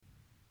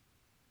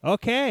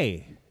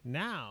Okay,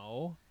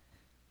 now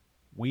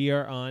we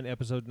are on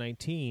episode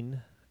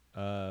 19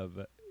 of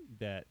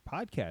that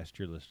podcast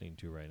you're listening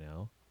to right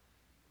now.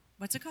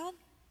 What's it called?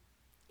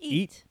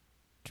 Eat.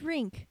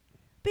 Drink,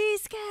 be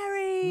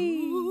scary.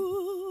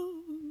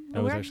 That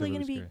We're was actually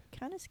really going to be scary.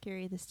 kind of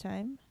scary this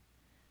time.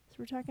 So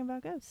we're talking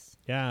about ghosts.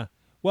 Yeah.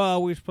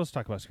 Well, we're supposed to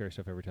talk about scary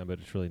stuff every time, but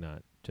it's really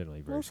not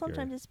generally very Well, scary.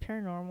 sometimes it's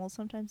paranormal.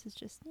 Sometimes it's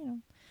just,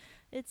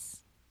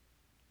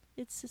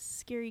 it's a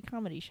scary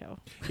comedy show.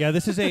 Yeah,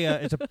 this is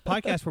it's a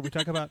podcast where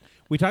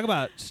we talk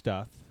about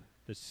stuff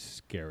that's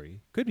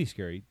scary, could be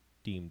scary,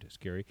 deemed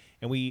scary,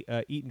 and we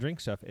eat and drink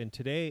stuff. And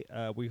today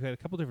we've had a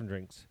couple different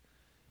drinks,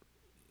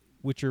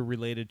 which are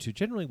related to.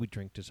 Generally, we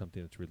drink to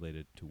something that's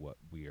related to what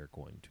we are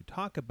going to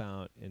talk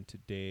about. And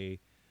today,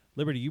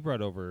 Liberty, you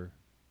brought over.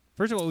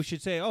 First of all, we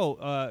should say,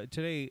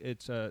 today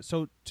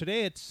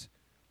it's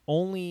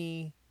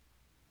only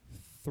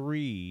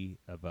 3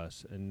 of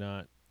us, and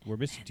not we're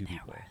missing 2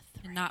 people.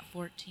 And not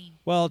 14.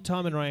 Well,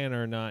 Tom and Ryan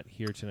are not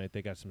here tonight.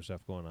 They got some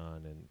stuff going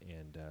on,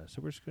 and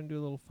so we're just going to do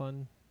a little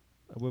fun.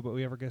 But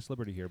we have our guest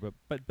Liberty here,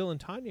 but Bill and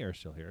Tanya are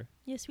still here.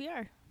 Yes, we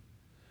are.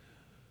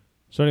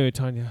 So anyway,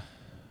 Tanya,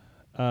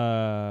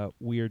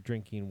 we are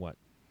drinking what?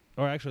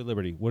 Or actually,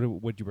 Liberty,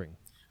 what'd you bring?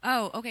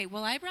 Oh, okay.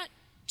 Well, I brought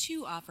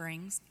 2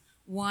 offerings.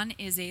 One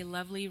is a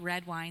lovely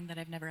red wine that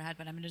I've never had,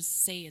 but I'm going to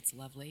say it's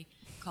lovely,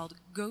 called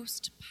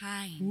Ghost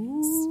Pines.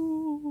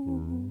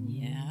 Ooh.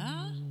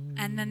 Yeah.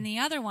 And then the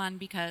other one,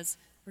 because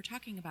we're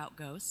talking about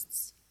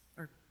ghosts,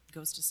 or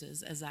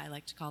ghostesses, as I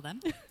like to call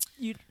them.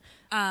 You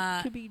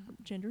could be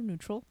gender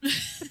neutral.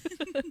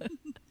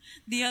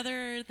 The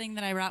other thing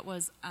that I brought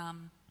was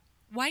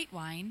white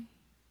wine,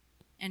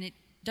 and it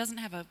doesn't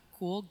have a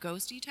cool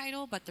ghosty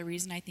title, but the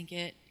reason I think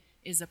it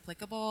is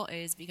applicable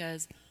is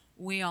because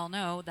we all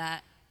know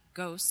that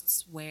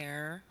ghosts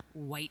wear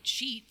white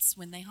sheets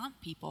when they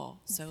haunt people.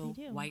 Yes, So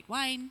they do. white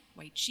wine,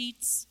 white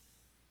sheets.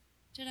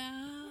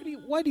 Ta-da!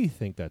 Why do you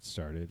think that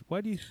started?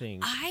 Why do you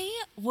think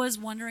I was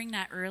wondering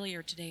that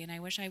earlier today, and I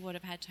wish I would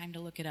have had time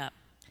to look it up.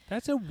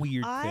 that's a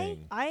weird I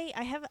thing?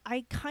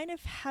 I kind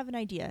of have an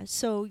idea.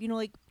 So,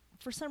 like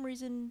for some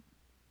reason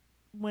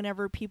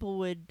whenever people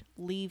would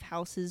leave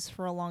houses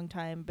for a long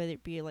time, but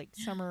it'd be like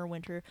summer or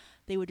winter,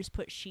 they would just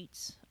put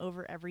sheets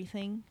over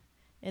everything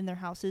in their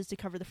houses to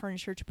cover the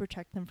furniture to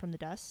protect them from the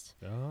dust.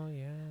 Oh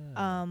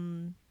yeah.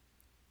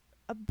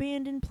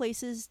 Abandoned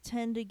places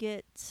tend to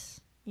get,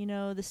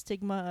 the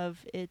stigma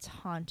of it's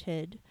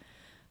haunted.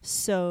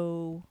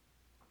 So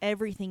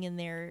everything in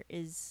there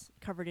is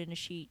covered in a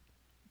sheet,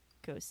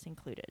 ghosts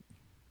included.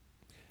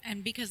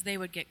 And because they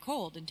would get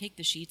cold and take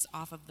the sheets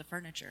off of the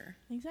furniture.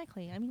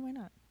 Exactly. I mean, why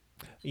not?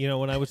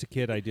 When I was a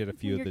kid, I did a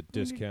few When of the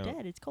you're- when you're discount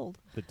dead, it's cold.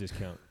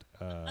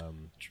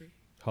 True.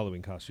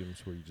 Halloween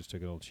costumes where you just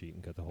took an old sheet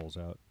and cut the holes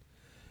out.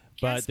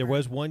 Casper. But there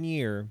was one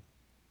year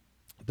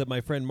that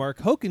my friend Mark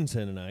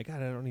Hokinson and I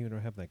don't even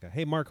have that guy.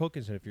 Hey, Mark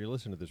Hokinson, if you're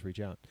listening to this, reach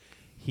out.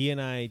 He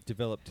and I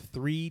developed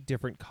 3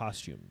 different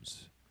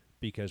costumes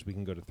because we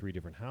can go to 3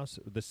 different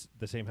houses,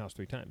 the same house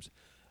 3 times.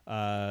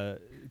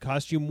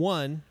 Costume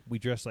 1, we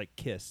dressed like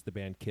Kiss, the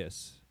band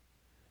Kiss.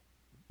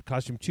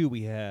 Costume 2,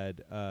 we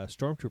had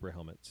Stormtrooper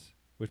helmets,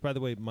 which, by the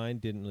way, mine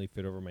didn't really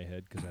fit over my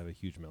head because I have a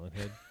huge melon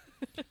head.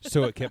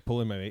 So it kept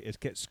it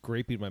kept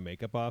scraping my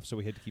makeup off, so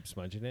we had to keep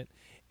smudging it.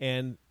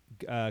 And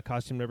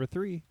costume number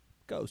 3,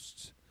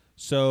 ghosts.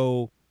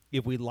 So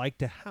if we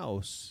liked a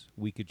house,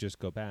 we could just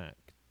go back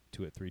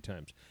to it 3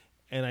 times.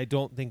 And I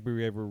don't think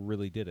we ever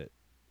really did it.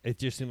 It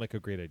just seemed like a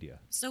great idea.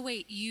 So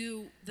wait,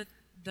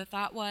 the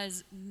thought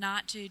was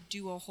not to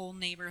do a whole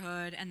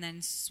neighborhood and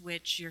then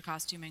switch your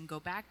costume and go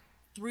back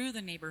through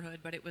the neighborhood,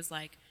 but it was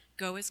like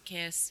go as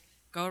Kiss,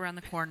 go around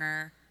the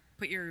corner,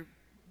 put your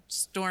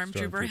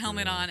Stormtrooper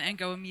helmet on, and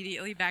go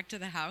immediately back to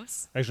the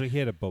house. Actually, he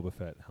had a Boba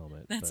Fett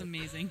helmet. That's but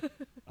amazing.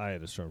 I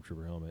had a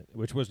Stormtrooper helmet,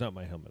 which was not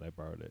my helmet. I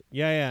borrowed it.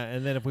 Yeah.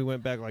 And then if we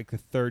went back like the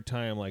 3rd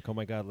time, like, oh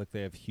my God, look,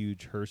 they have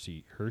huge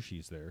Hershey's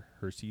there.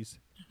 Hershey's.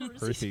 They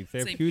have Same.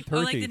 huge Or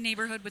Hershey's. like the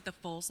neighborhood with the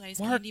full-size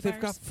Mark, candy they've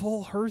bars. got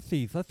full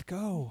Hershey's. Let's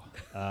go.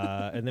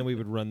 And then we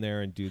would run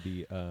there and do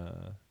the.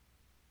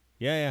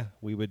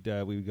 We would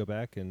go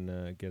back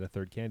and get a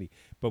 3rd candy.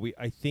 But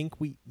I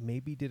think we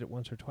maybe did it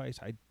once or twice.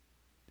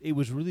 It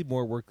was really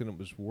more work than it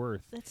was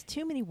worth. That's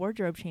too many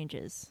wardrobe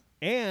changes.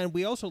 And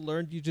we also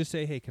learned you just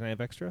say, hey, can I have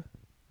extra?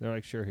 They're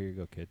like, sure, here you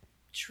go, kid.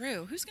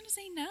 True. Who's going to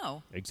say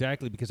no?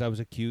 Exactly, because I was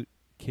a cute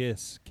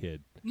Kiss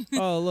kid.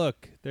 Oh,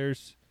 look,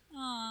 there's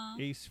Aww.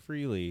 Ace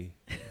Frehley.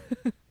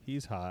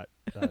 He's hot.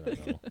 I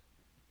don't know.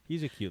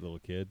 He's a cute little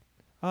kid.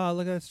 Oh,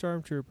 look at that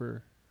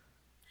Stormtrooper.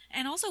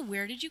 And also,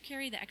 where did you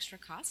carry the extra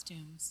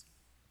costumes?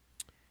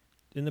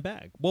 In the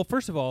bag. Well,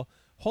 first of all,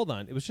 hold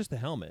on. It was just the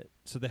helmet.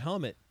 So the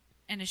helmet.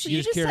 And a So You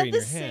sheet. just carry have in the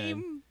your hand.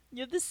 same.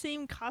 You have the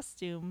same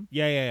costume.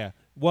 Yeah.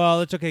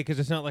 Well, it's okay because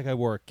it's not like I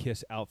wore a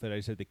Kiss outfit. I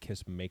just had the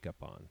Kiss makeup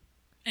on.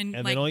 And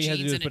And like then all you had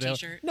to jeans do is and put a out.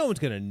 t-shirt. No one's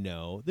going to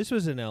know. This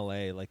was in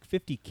L.A. Like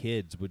 50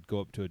 kids would go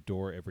up to a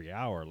door every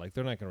hour. Like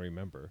they're not going to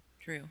remember.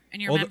 True.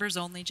 And your Well, members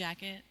only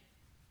jacket.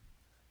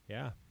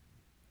 Yeah.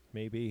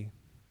 Maybe.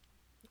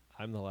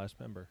 I'm the last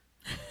member.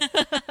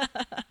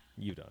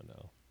 You don't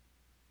know.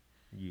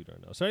 You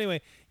don't know. So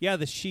anyway, yeah,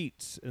 the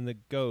sheets and the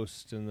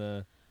ghost and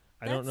the.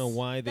 I don't know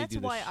why they do this.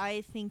 That's why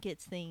I think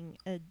it's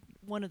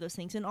one of those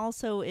things, and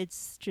also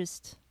it's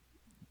just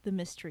the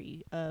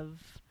mystery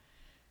of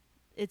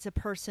it's a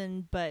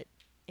person, but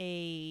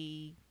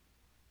it's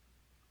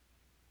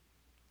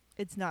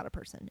not a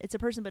person. It's a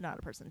person, but not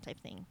a person type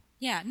thing.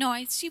 Yeah, no,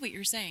 I see what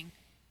you're saying.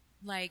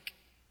 Like,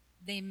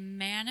 they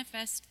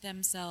manifest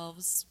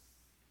themselves,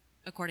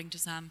 according to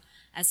some,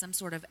 as some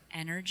sort of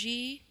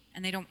energy,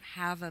 and they don't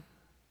have a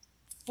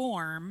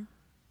form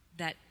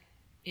that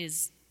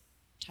is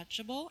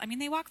touchable. I mean,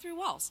 they walk through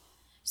walls.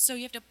 So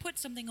you have to put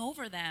something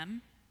over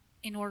them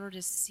in order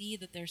to see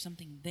that there's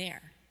something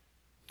there.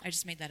 I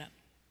just made that up.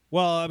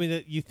 Well, I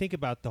mean, you think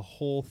about the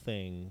whole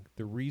thing.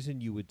 The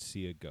reason you would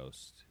see a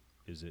ghost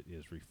is it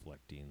is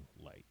reflecting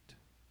light.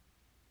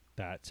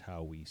 That's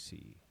how we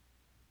see.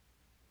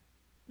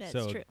 That's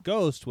so true. A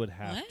ghost would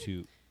have What?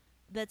 to.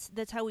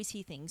 That's how we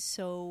see things.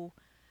 So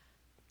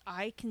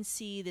I can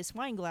see this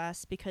wine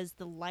glass because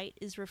the light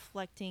is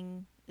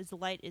reflecting. As the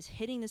light is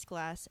hitting this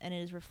glass and it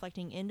is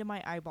reflecting into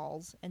my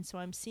eyeballs, and so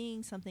I'm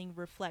seeing something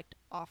reflect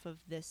off of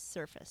this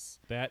surface.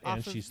 That off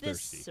and of she's this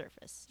thirsty.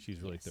 surface. She's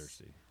really Yes.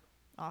 thirsty.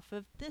 Off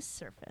of this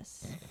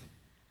surface.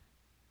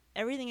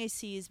 Everything I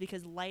see is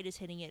because light is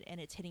hitting it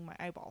and it's hitting my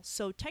eyeball.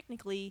 So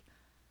technically,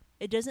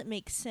 it doesn't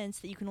make sense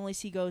that you can only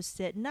see ghosts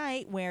at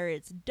night where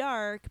it's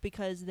dark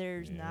because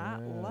there's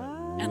not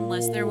light.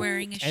 Unless they're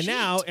wearing a sheet. And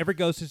now every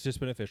ghost has just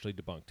been officially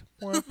debunked.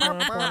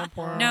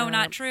 No,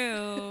 not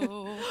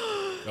true.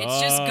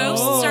 It's just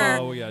ghosts are...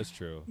 Oh, yeah, it's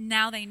true.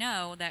 Now they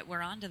know that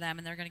we're onto them,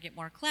 and they're going to get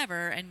more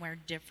clever and wear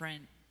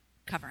different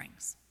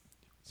coverings.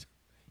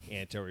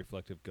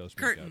 Anti-reflective ghost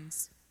makeup.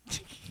 Curtains.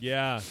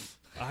 Yeah.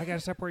 I got to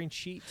stop wearing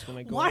sheets when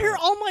I go Why out. are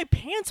all my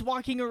pants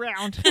walking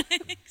around?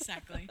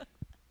 Exactly.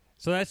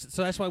 So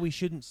that's why we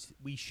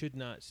should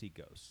not see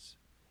ghosts.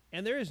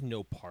 And there is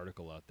no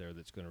particle out there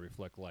that's going to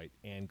reflect light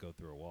and go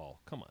through a wall.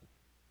 Come on.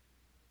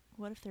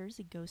 What if there is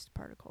a ghost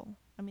particle?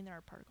 I mean, there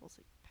are particles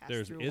that pass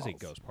There through is a walls.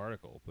 ghost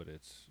particle, but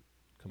it's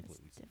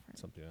completely different.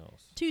 something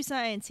else. Too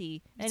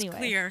sciencey. It's Anyway.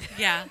 clear.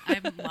 Yeah,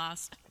 I'm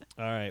lost.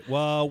 All right.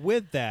 Well,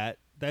 with that,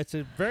 that's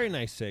a very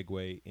nice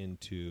segue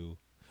into.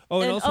 Oh,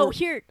 and And also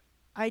here,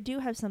 I do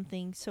have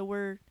something.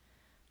 So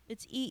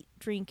it's eat,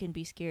 drink, and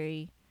be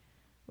scary.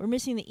 We're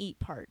missing the eat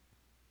part,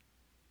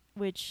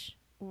 which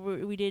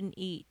we didn't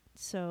eat.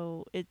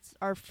 So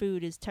our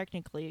food is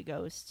technically a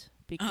ghost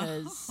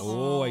because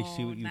Oh, I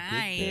see what you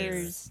nice. did there.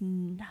 there's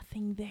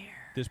nothing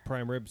there. This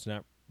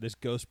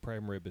ghost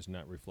prime rib is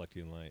not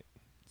reflecting light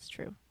It's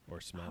true.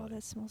 or smell. Oh,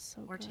 that smells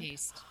so Or good.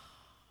 taste.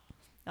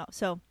 Oh,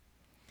 so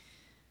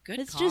Good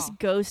it's call. just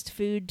ghost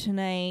food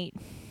tonight.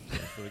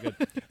 That's really good.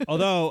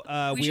 Although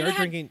We we should've are had-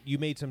 drinking, you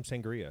made some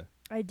sangria,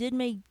 I did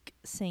make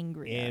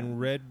sangria. and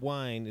red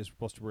wine is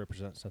supposed to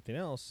represent something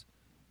else,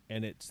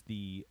 and it's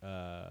the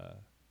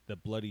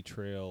Bloody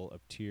Trail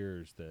of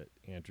Tears that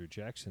Andrew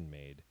Jackson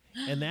made,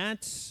 and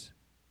that's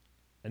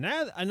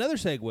another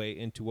segue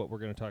into what we're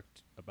going to talk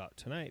about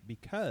tonight,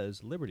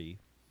 because Liberty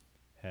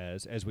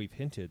has, as we've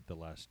hinted the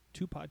last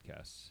 2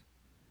 podcasts,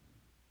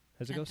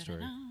 has a ghost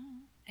story.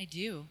 I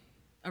do.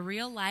 A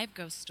real live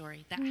ghost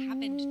story that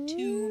happened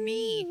to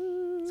me.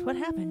 That's what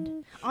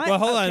happened. Well,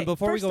 hold on,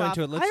 before we first go off,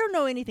 into it, let's- I don't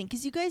know anything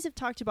because you guys have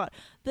talked about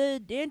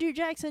the Andrew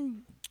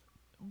Jackson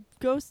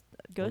ghost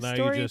Well, now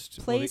story you just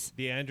place.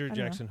 the Andrew I don't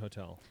know. Jackson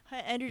Hotel.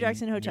 Andrew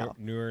Jackson in Hotel.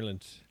 New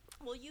Orleans.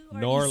 Well, you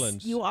New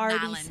Orleans. You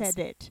already Nolans. said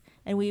it,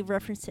 and we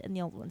referenced it in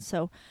the old one.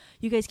 So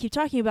you guys keep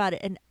talking about it,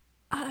 and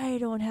I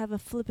don't have a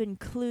flippin'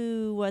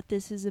 clue what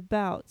this is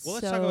about. Well,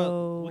 let's so talk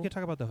about. We can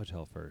talk about the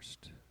hotel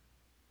first.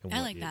 And I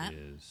what like it that.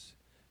 is.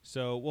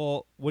 So,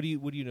 well, what do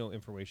you know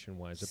information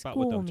wise about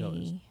what the School hotel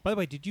is? me. By the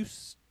way, did you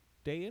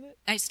stay in it?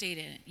 I stayed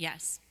in it,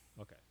 yes.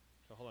 Okay.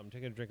 So hold on, I'm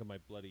taking a drink of my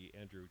bloody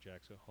Andrew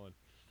Jackson. Hold on.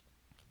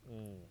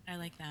 I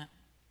like that.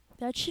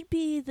 that should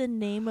be the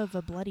name of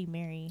a Bloody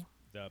Mary.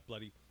 The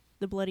bloody.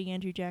 The Bloody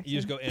Andrew Jackson. You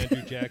just go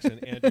Andrew Jackson,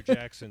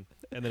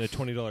 and then a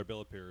 $20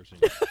 bill appears in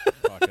your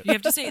pocket. You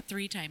have to say it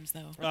 3 times,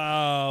 though.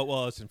 Oh,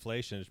 well, it's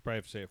inflation. It's probably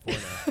have to say it 4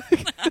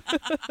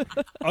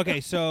 now.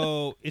 Okay,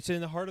 so it's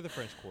in the heart of the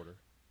French Quarter.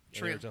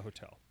 True. And there's a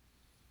hotel.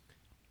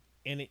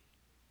 And it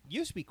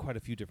used to be quite a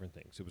few different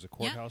things. It was a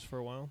courthouse for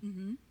a while.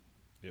 Mm-hmm.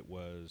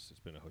 It's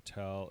been a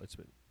hotel.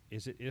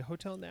 Is it a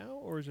hotel now,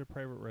 or is it a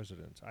private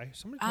residence?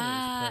 Somebody told me it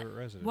was a private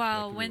residence. but I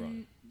Well, could be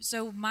wrong.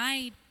 so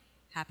my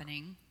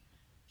happening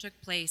took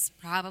place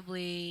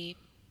probably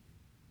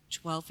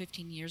 12,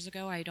 15 years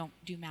ago. I don't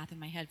do math in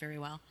my head very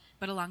well,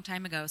 but a long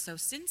time ago. So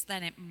since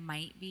then, it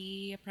might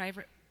be a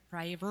private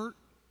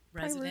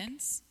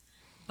residence.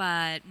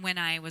 But when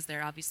I was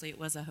there, obviously it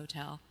was a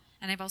hotel.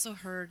 And I've also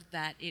heard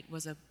that it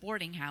was a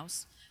boarding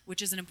house,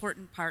 which is an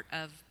important part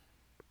of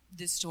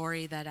the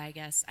story that I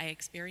guess I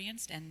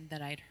experienced and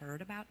that I'd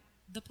heard about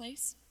the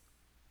place.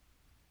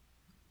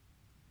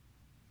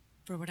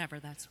 For whatever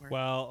that's worth.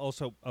 Well,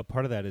 also a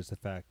part of that is the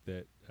fact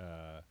that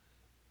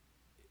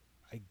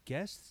I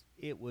guess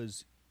it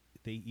was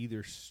they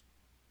either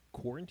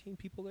quarantine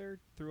people there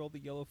through all the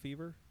yellow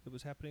fever that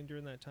was happening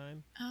during that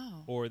time,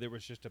 Oh. or there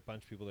was just a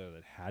bunch of people there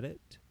that had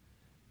it.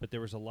 But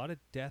there was a lot of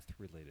death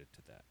related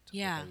to that.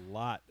 Yeah. Like a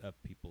lot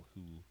of people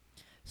who.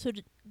 So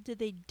did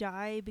they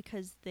die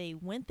because they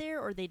went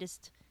there, or they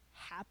just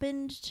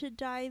happened to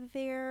die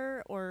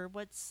there, or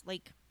what's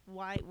like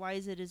why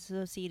is it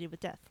associated with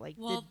death? Like,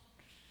 Well,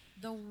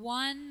 the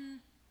one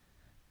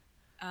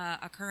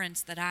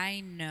occurrence that I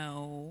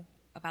know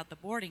about the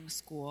boarding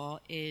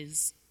school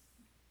is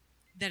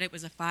that it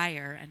was a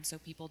fire, and so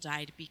people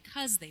died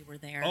because they were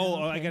there. Oh,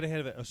 I Okay. got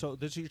ahead of it. So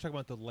you're talking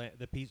about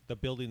the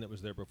building that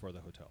was there before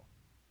the hotel.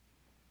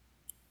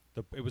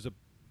 It was a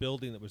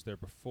building that was there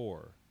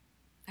before.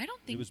 I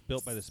don't think It was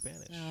built by the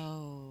Spanish.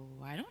 So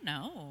I don't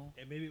know.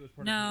 And maybe it was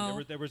part No.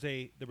 of there was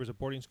a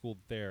boarding school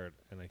there,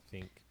 and I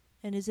think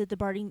and is it the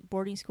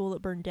boarding school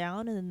that burned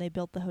down and then they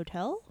built the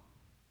hotel?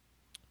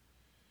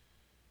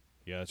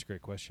 yeah, that's a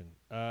great question.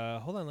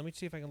 Hold on, let me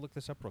see if I can look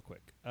this up real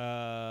quick.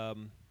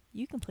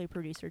 You can play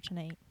producer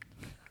tonight.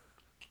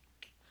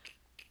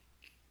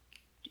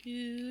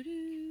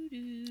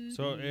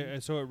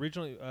 So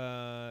originally,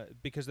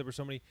 because there were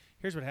so many,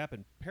 here's what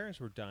happened: parents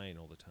were dying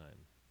all the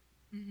time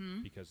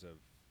Mm-hmm. because of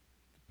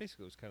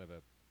basically it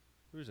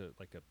was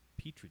like a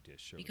petri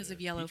dish. over Because there.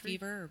 of yellow Petri?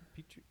 fever. Or,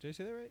 Petri? Did I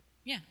say that right?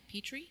 yeah,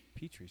 Petrie.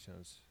 Petri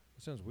sounds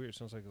weird. It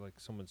sounds like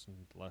someone's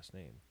last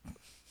name.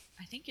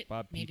 I think it.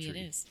 Bob maybe Petrie.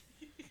 it is.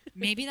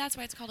 Maybe that's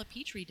why it's called a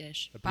Petri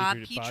dish. Bob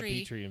Petrie.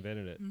 Petrie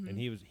invented it, and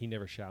he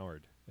never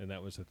showered, and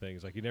that was the thing.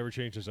 It's like he never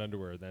changed his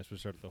underwear, and that's what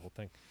started the whole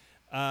thing.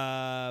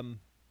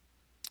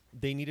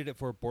 They needed it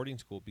for a boarding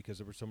school because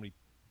there were so many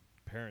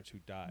parents who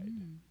died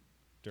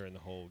during the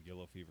whole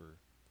yellow fever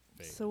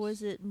phase. So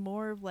was it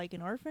more of like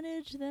an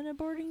orphanage than a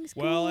boarding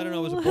school? Well, I don't know.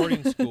 It was a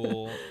boarding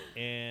school,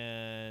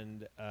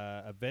 and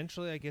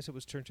eventually, I guess it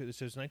was turned to. This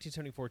says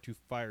 1974. Two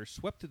fires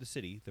swept through the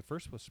city. The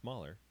first was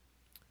smaller.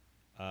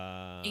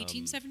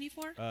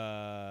 1874.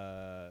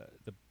 The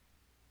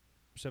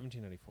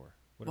 1794.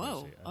 What did I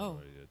Whoa. say? I don't know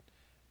what I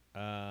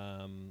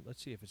did.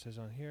 Let's see if it says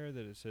on here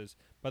that it says.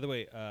 By the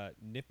way,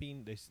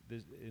 nipping.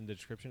 In the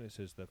description, it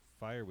says the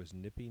fire was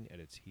nipping at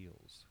its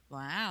heels.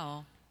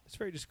 Wow. It's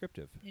very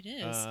descriptive. It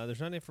is. There's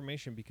not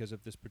information because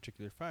of this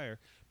particular fire,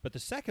 but the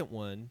second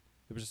one,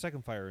 there was a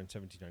second fire in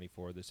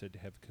 1794 that said to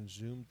have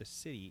consumed the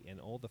city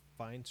and all the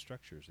fine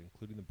structures,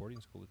 including the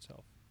boarding school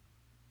itself.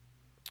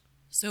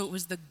 So it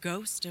was the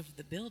ghost of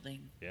the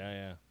building.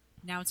 Yeah.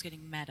 Now it's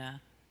getting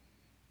meta.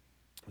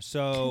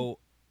 So,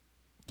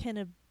 Can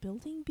a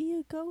building be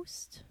a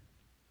ghost?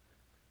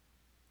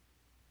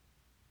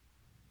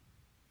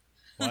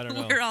 well, I don't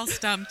know. We're all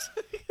stumped.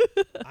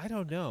 I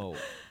don't know.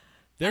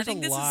 There's think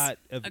a this is lot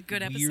of a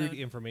good weird episode.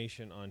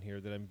 information on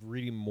here that I'm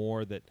reading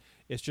more that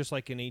it's just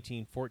like in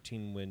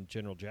 1814 when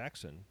General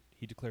Jackson,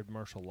 he declared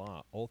martial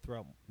law all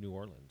throughout New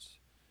Orleans.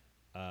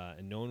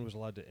 And no one was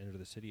allowed to enter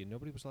the city and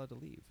nobody was allowed to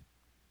leave.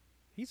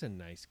 He's a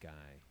nice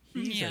guy.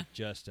 He's Yeah.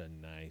 just a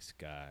nice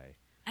guy.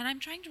 And I'm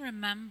trying to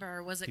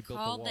remember, was He it built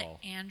the called the wall.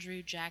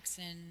 Andrew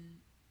Jackson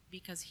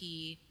because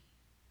he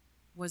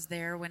was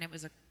there when it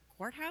was a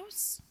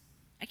courthouse?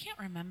 I can't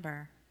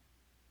remember.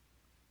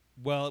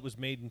 Well, it was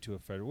made into a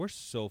federal. We're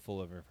so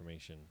full of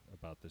information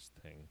about this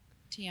thing.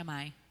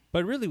 TMI.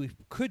 But really, we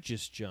could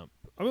just jump.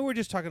 I mean, we're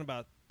just talking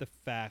about the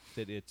fact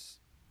that it's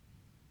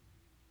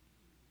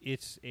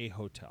a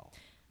hotel.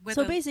 With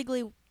So a-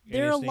 basically,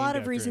 there are a it's lot named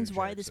of after reasons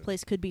why Andrew this Jackson.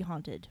 place could be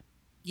haunted.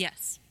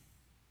 Yes.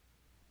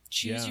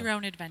 Choose Yeah. your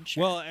own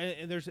adventure. Well,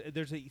 and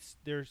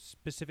there's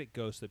specific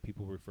ghosts that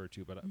people refer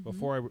to, but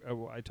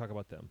before I talk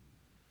about them,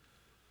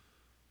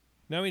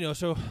 now we know.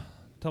 So,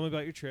 tell me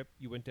about your trip.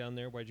 You went down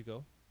there. Why'd you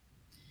go?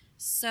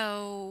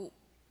 So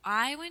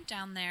I went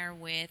down there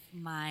with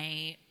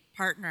my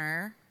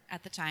partner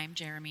at the time,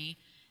 Jeremy,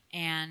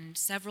 and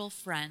several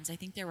friends. I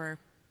think there were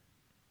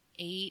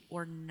 8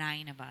 or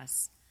 9 of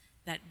us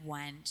that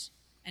went.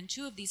 And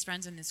 2 of these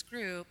friends in this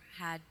group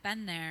had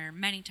been there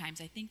many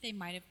times. I think they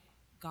might have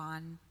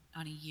gone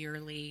on a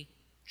yearly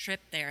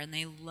trip there, and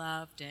they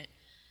loved it.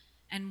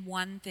 And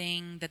one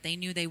thing that they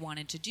knew they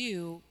wanted to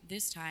do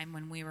this time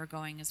when we were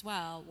going as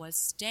well was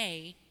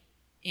stay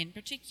in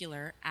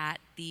particular at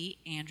the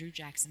Andrew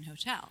Jackson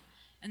Hotel.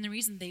 And the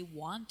reason they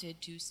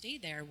wanted to stay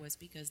there was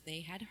because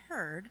they had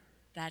heard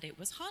that it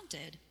was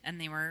haunted,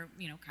 and they were,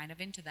 kind of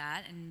into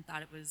that and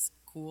thought it was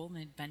cool and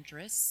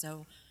adventurous.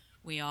 So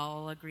we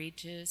all agreed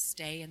to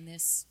stay in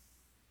this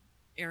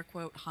air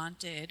quote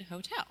haunted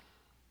hotel.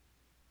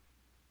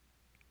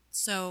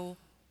 So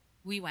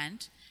we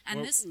went, and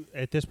Well, this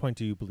at this point,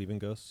 do you believe in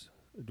ghosts?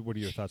 What are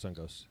your thoughts on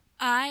ghosts?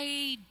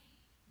 I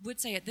would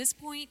say at this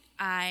point,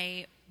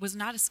 I was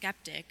not a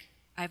skeptic.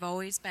 I've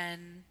always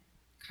been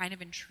kind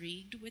of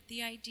intrigued with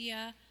the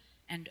idea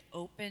and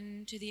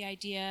open to the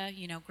idea.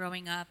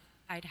 Growing up,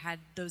 I'd had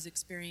those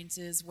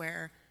experiences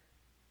where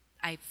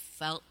I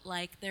felt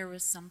like there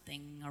was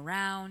something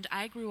around.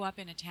 I grew up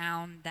in a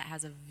town that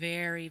has a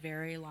very,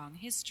 very long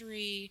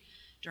history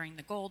during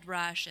the gold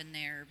rush, and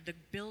the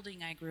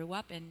building I grew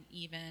up in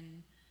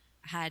even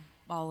had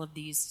all of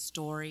these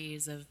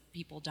stories of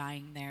people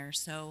dying there.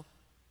 So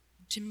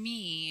to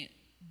me,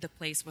 the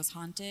place was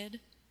haunted,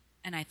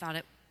 and I thought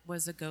it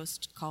was a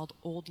ghost called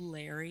Old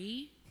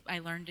Larry. I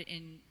learned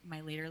in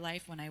my later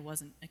life when I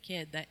wasn't a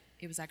kid that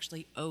it was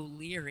actually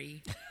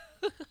O'Leary.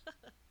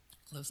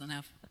 Close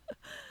enough.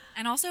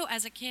 And also,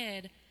 as a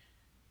kid,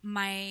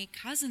 my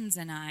cousins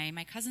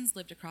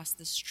lived across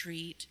the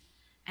street,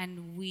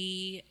 and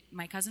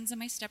my cousins and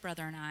my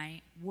stepbrother and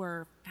I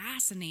were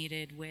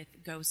fascinated with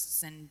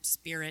ghosts and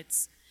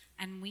spirits,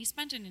 and we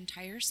spent an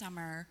entire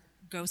summer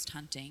ghost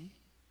hunting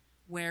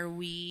where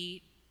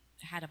we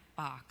had a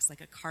box,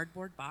 like a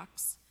cardboard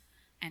box,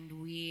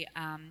 and we,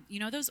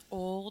 those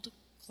old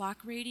clock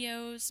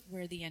radios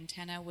where the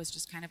antenna was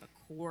just kind of a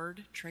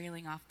cord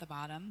trailing off the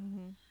bottom?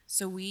 Mm-hmm.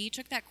 So we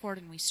took that cord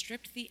and we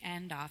stripped the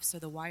end off so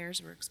the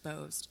wires were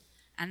exposed.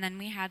 And then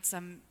we had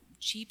some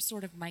cheap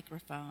sort of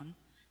microphone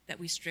that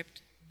we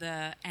stripped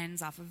the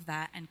ends off of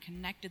that and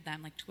connected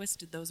them, like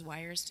twisted those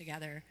wires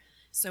together.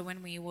 So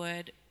when we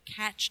would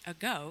catch a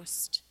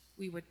ghost,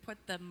 we would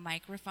put the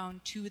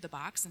microphone to the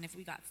box, and if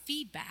we got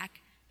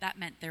feedback, that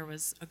meant there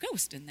was a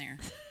ghost in there,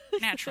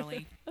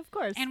 naturally. Of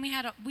course. And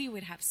we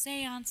would have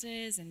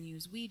seances and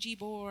use Ouija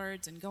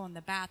boards and go in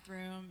the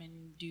bathroom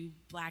and do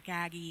Black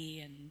Aggie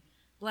and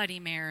Bloody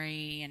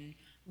Mary, and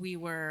we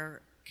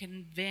were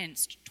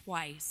convinced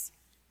twice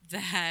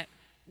that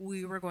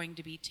we were going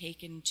to be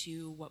taken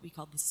to what we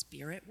called the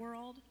spirit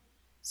world.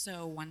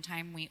 So one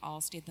time we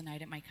all stayed the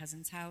night at my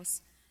cousin's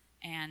house,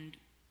 and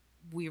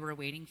we were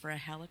waiting for a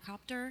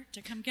helicopter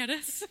to come get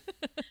us.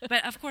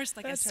 But of course,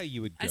 like That's how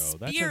you would a go.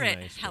 That's a spirit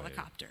nice way.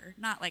 helicopter,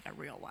 not like a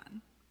real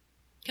one.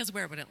 Because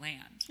where would it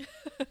land?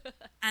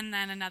 And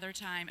then another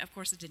time, of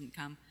course it didn't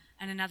come.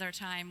 And another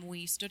time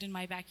we stood in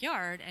my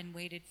backyard and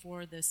waited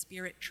for the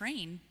spirit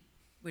train,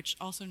 which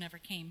also never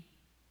came.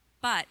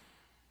 But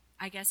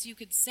I guess you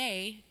could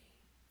say,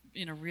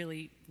 in a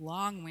really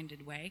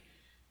long-winded way,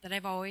 that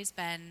I've always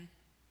been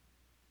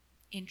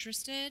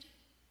interested,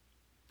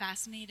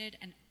 fascinated,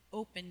 and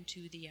open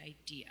to the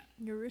idea.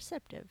 You're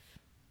receptive.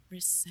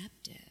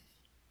 Receptive.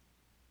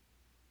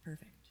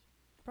 Perfect.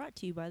 Brought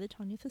to you by the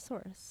Tanya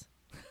Thesaurus.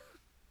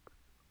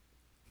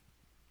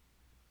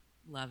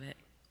 Love it.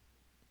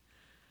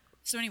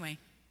 So anyway,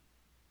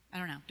 I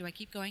don't know. Do I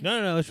keep going?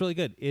 No, it's really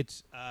good.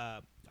 It's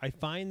I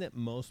find that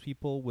most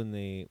people when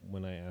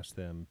I ask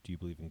them, "Do you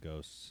believe in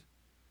ghosts?"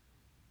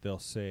 they'll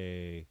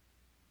say,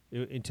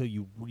 until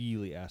you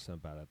really ask them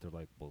about it, they're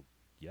like, "Well,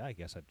 yeah, I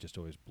guess I've just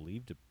always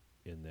believed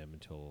in them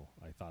until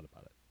I thought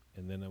about it."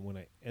 And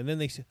then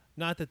they say,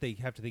 not that they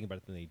have to think about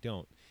it, then they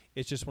don't.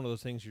 It's just one of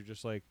those things you're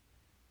just like,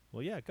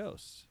 "Well, yeah,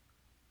 ghosts."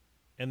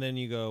 And then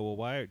you go, "Well,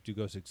 why do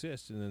ghosts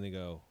exist?" And then they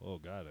go, "Oh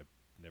God, I've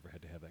never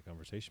had to have that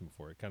conversation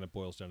before." It kind of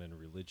boils down into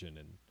religion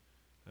and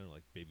I don't know,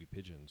 like baby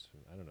pigeons.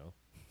 I don't know.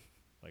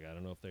 Like, I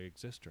don't know if they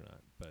exist or not,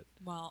 but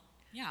Well,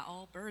 yeah,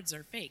 all birds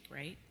are fake,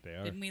 right? They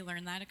are. Didn't we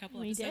learn that a couple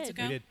We episodes did.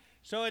 ago? we did.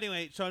 So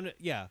anyway,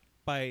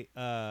 by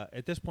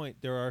at this point,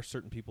 there are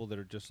certain people that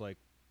are just like,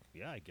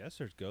 yeah, I guess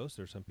there's ghosts.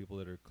 There's some people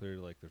that are clearly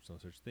like there's no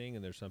such thing,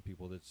 and there's some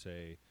people that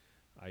say,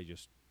 I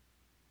just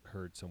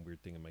heard some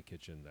weird thing in my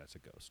kitchen. That's a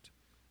ghost.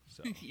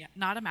 So Yeah,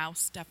 not a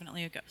mouse,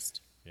 definitely a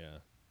ghost. yeah.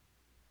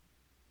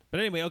 But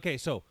anyway, okay,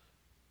 so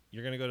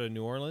you're going to go to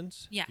New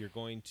Orleans. Yeah. You're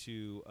going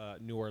to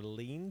New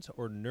Orleans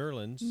or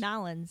Nerlens.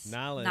 Nolans.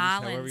 Nolens, Nolens.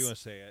 however you want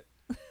to say it.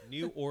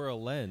 New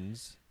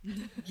Orleans,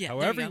 Yeah,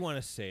 however there you go. want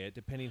to say it,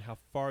 depending how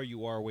far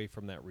you are away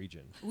from that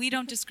region. We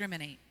don't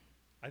discriminate.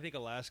 I think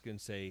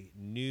Alaskans say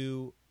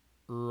New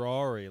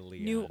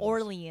Orleans. New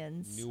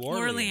Orleans. New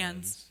Orleans.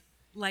 Orleans.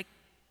 Like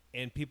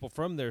And people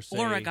from there say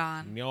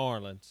Oregon. New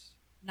Orleans.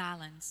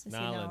 Nolans.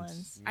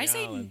 I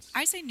say Nolens.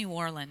 I say New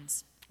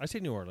Orleans I say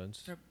New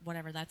Orleans. for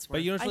whatever that's worth.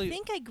 But you know, I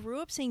think I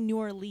grew up saying New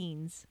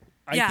Orleans.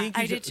 Yeah, think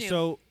I you did should- too.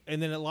 So,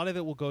 and then a lot of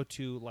it will go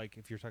to like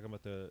if you're talking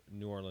about the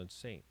New Orleans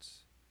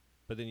Saints,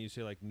 but then you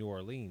say like New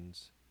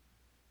Orleans.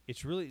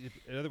 It's really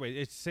another way.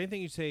 It's the same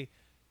thing you say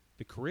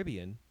the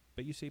Caribbean,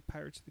 but you say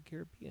Pirates of the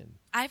Caribbean.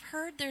 I've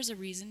heard there's a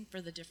reason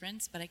for the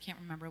difference, but I can't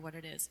remember what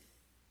it is.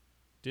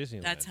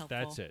 Disneyland. That's helpful.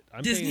 That's it.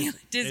 I'm Disney- saying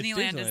it's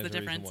Disneyland is Disneyland's the reason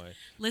difference. why.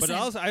 Listen. But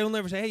also, I will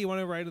never say, "Hey, you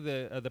want to ride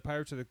the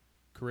Pirates of the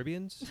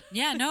Caribbeans?"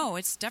 Yeah, no,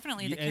 it's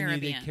definitely the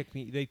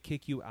Caribbean. They'd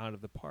kick you out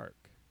of the park.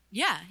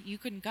 Yeah, you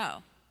couldn't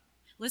go.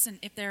 Listen,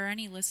 if there are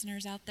any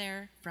listeners out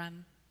there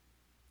from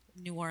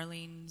New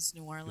Orleans,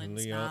 New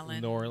Nolens,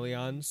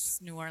 Orleans?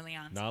 New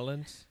Orleans,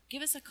 Nolens.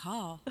 give us a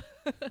call.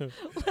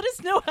 Let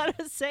us know how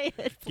to say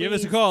it. Give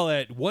us a please. call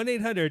at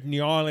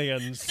 1-800-New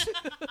Orleans.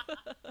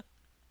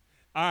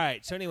 All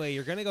right. So anyway,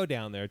 you're going to go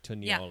down there to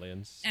New Yeah.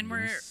 Orleans. And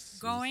we're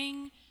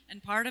going,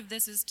 and part of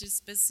this is to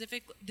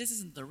this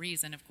isn't the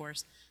reason, of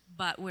course,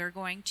 but we're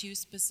going to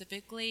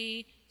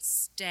specifically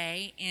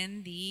stay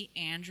in the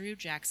Andrew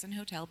Jackson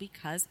Hotel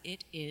because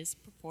it is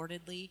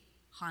purportedly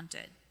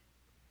haunted.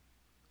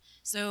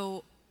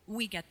 So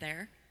we get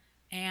there,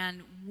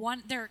 and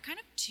there are kind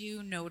of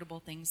two notable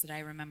things that I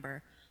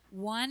remember.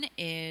 One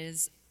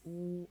is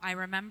I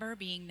remember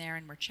being there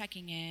and we're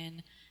checking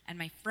in, and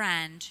my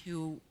friend,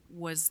 who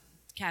was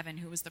Kevin,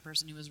 who was the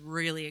person who was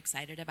really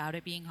excited about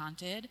it being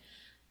haunted,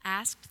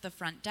 asked the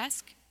front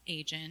desk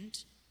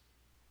agent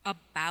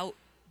about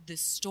the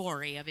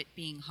story of it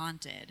being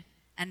haunted,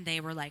 and they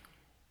were like,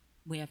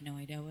 we have no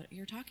idea what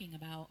you're talking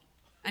about.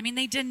 I mean,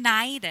 they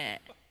denied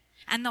it.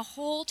 And the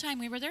whole time,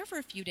 we were there for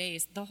a few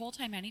days, the whole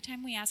time,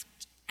 anytime we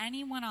asked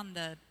anyone on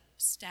the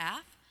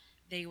staff,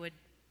 they would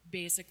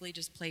basically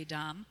just play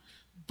dumb.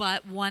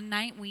 But one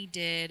night we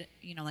did,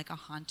 like a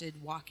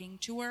haunted walking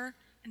tour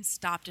and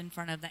stopped in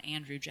front of the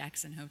Andrew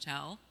Jackson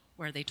Hotel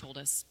where they told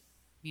us,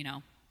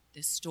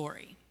 this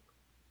story.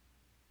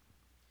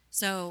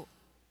 So,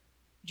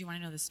 do you want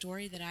to know the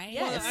story that I...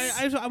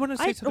 Yes. Well, I want to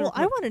say something. Well,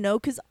 I want to know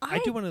because I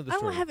do want to know the I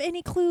story. don't have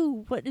any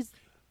clue what is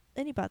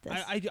any about this.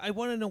 I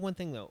want to know one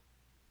thing, though.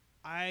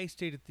 I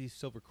stayed at the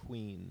Silver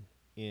Queen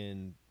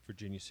in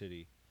Virginia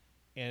City,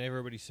 and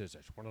everybody says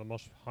it's one of the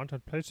most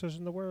haunted places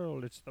in the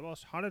world. It's the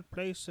most haunted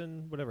place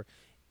and whatever.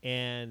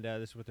 And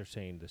this is what they're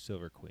saying, the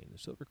Silver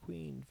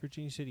Queen,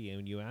 Virginia City. And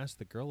when you ask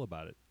the girl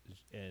about it,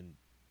 and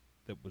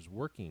that was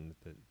working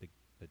at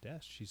the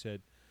desk, she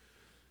said,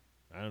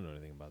 I don't know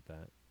anything about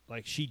that.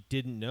 Like, she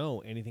didn't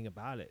know anything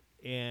about it.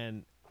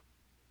 And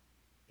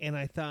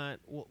I thought,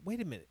 well,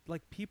 wait a minute.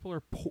 Like, people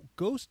are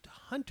ghost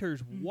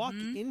hunters walk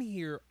in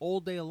here all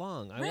day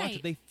long. I watched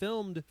it. They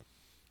filmed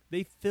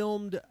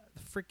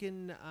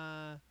freaking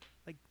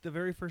like the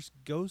very first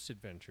Ghost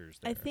Adventures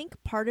there. I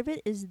think part of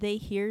it is they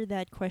hear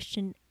that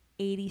question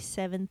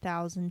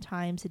 87,000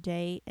 times a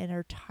day and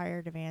are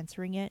tired of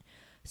answering it,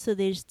 so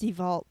they just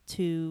default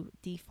to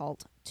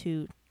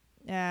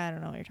I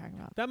don't know what you're talking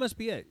about. That must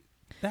be it.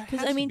 That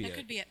has I mean, to be That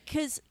could be it.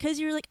 Because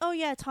you're like, oh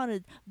yeah, it's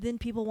haunted. Then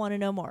people want to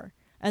know more.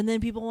 And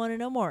then people want to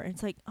know more. And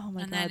it's like, oh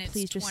my And then God, it's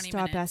please just 20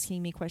 stop minutes.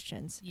 asking me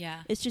questions.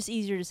 Yeah, It's just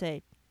easier to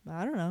say,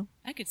 I don't know.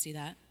 I could see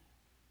that.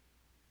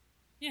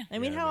 Yeah. I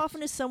mean, Yeah, how it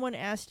often has someone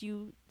asked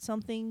you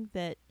something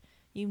that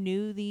you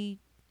knew the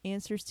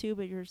answers to,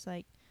 but you're just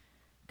like,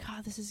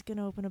 God, this is going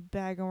to open a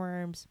bag of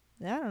worms.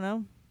 I don't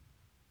know.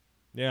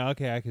 Yeah,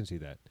 okay, I can see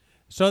that.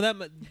 So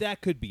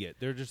that could be it.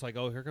 They're just like,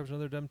 oh, here comes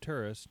another dumb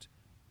tourist.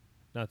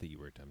 Not that you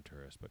were a dumb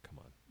tourist, but come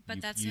on.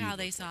 But that's you how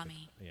they look saw like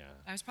me. Yeah.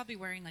 I was probably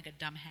wearing like a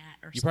dumb hat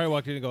or You something. probably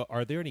walked in and go,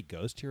 are there any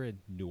ghosts here in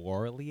New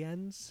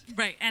Orleans?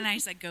 Right, and I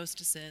said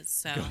ghostesses,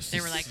 so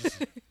they were like,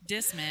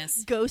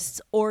 dismiss.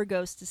 Ghosts or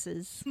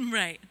ghostesses.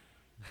 Right.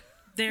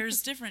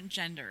 There's different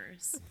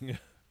genders,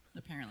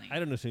 apparently. I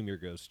don't assume you're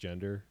ghost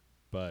gender,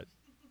 but...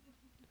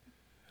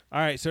 All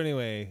right, so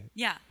anyway,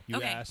 Yeah, you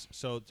okay. asked.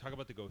 So talk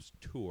about the ghost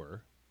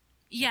tour.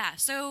 Yeah,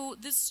 so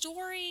the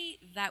story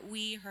that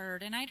we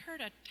heard, and I'd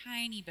heard a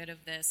tiny bit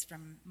of this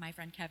from my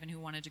friend Kevin who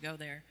wanted to go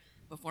there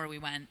before we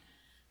went,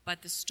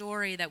 but the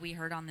story that we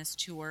heard on this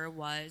tour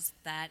was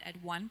that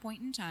at one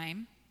point in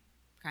time,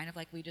 kind of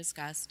like we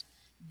discussed,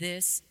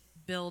 this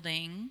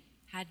building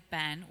had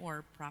been,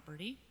 or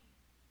property,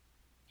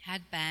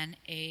 had been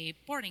a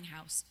boarding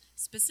house,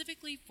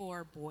 specifically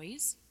for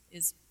boys,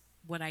 is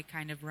what I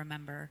kind of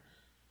remember.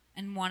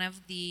 And one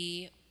of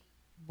the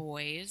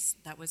boys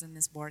that was in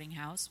this boarding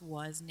house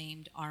was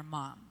named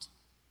Armand.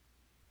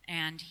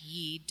 And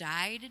he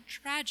died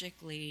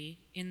tragically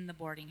in the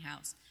boarding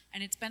house.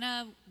 And it's been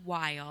a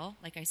while,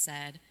 like I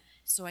said,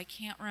 so I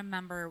can't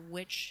remember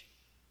which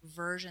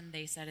version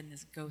they said in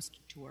this ghost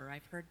tour.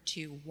 I've heard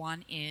two.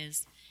 One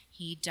is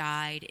he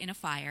died in a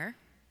fire,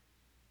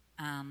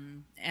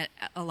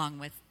 along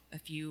with a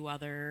few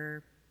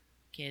other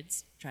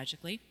kids,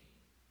 tragically.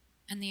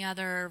 And the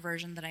other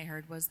version that I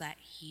heard was that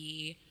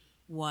he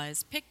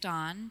was picked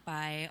on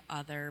by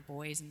other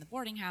boys in the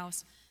boarding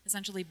house,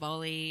 essentially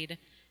bullied,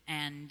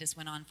 and this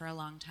went on for a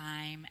long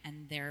time,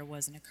 and there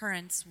was an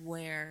occurrence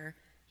where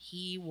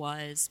he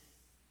was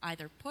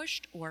either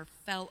pushed or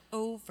fell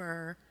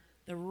over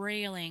the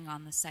railing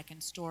on the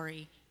second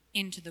story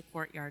into the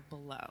courtyard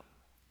below.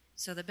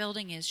 So the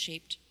building is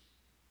shaped,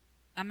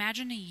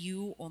 imagine a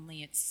U,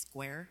 only it's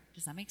square.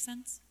 Does that make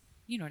sense?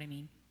 You know what I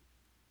mean.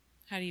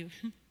 How do you...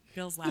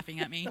 Bill's laughing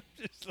at me.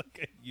 Just like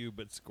a U,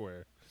 but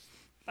square.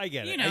 I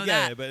get it. You know I get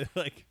that. it, but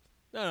like,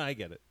 no, I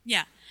get it.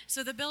 Yeah.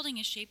 So the building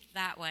is shaped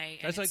that way.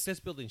 and That's like it's- this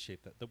building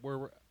shape, the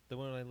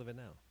one I live in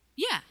now.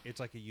 Yeah. It's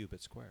like a U,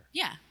 but square.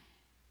 Yeah.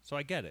 So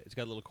I get it. It's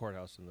got a little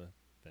courthouse in the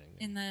thing.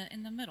 In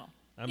the middle.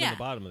 I'm yeah. in the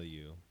bottom of the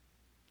U,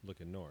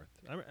 looking north.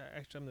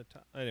 I'm the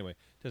top. Anyway,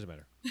 doesn't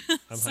matter.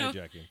 I'm So-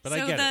 hijacking, but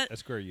I so get the- it. A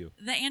square U.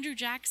 The Andrew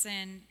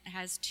Jackson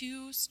has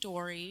two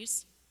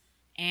stories,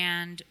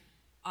 and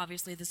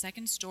obviously the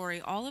second story,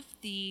 all of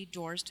the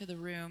doors to the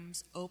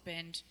rooms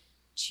opened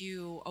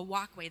to a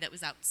walkway that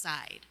was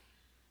outside,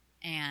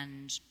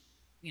 and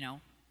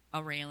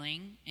a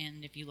railing,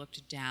 and if you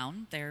looked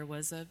down, there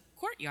was a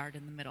courtyard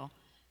in the middle.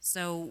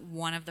 So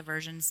one of the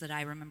versions that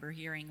I remember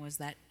hearing was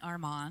that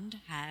Armand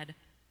had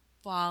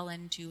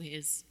fallen to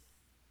his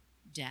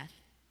death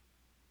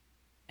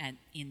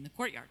in the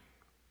courtyard.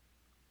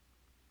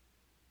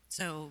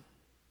 So,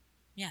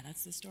 yeah,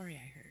 that's the story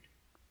I heard.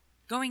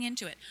 Going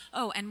into it.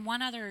 Oh, and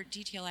one other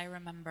detail I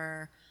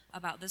remember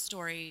about this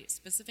story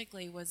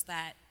specifically was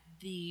that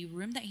the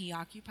room that he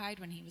occupied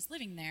when he was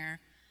living there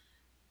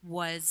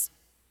was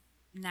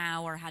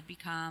now or had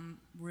become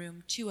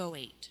room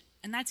 208.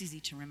 And that's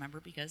easy to remember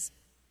because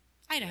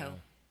Idaho, Yeah.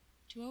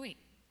 208.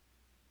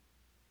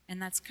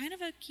 And that's kind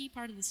of a key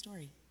part of the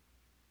story.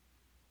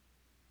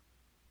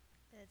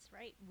 That's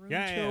right. Room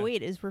Yeah, yeah.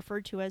 208 is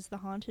referred to as the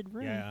haunted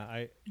room.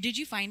 Yeah, Did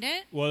you find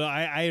it? Well,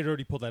 I had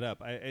already pulled that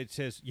up. It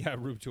says,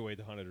 room 208,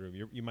 the haunted room.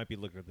 You might be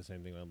looking at the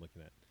same thing I'm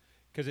looking at.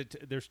 Because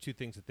there's two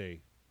things that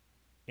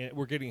and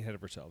we're getting ahead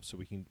of ourselves, so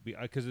we can be,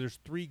 because there's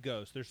three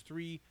ghosts. There's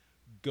three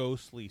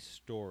ghostly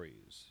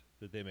stories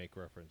that they make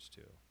reference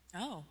to.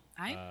 Oh,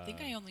 I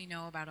think I only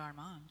know about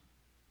Armand.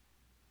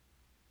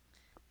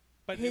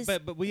 But His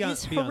beyond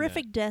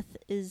horrific death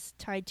is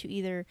tied to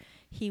either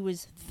he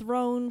was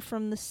thrown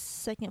from the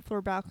second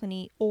floor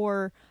balcony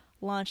or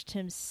launched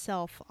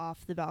himself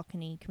off the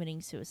balcony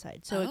committing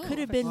suicide. So it could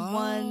have been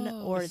one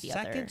or the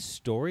other. second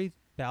story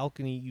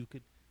balcony, you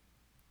could.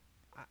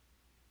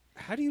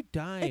 How do you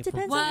die? It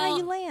depends from on how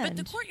you land.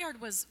 But the courtyard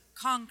was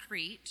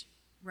concrete,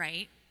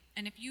 right?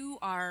 And if you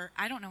are,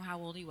 I don't know how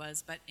old he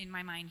was, but in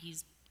my mind,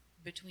 he's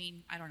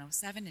between,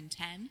 7 and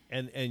 10.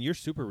 And you're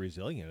super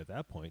resilient at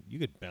that point. You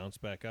could bounce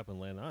back up and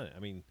land on it. I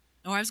mean,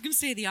 Oh, I was going to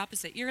say the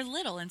opposite. You're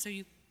little, and so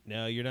you.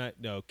 no, you're not.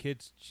 No,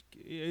 kids.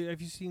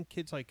 Have you seen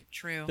kids like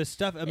True. the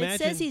stuff? Imagine it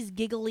says he's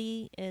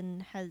giggly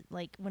and has,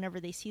 like, whenever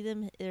they see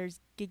them, there's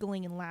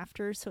giggling and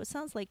laughter. So it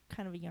sounds like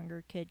kind of a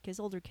younger kid because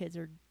older kids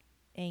are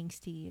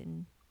angsty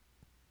and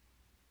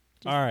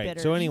just all right.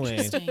 bitter. So anyway,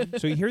 Interesting.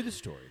 so you hear the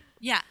story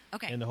Yeah,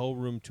 okay. and the whole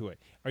room 208.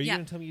 Are you Yeah.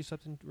 going to tell me you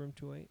slept in room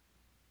 208?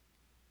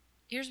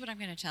 Here's what I'm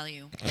going to tell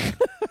you.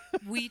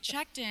 We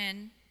checked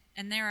in,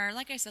 and there are,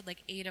 like I said,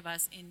 like 8 of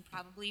us in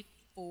probably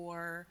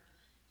 4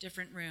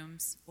 different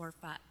rooms or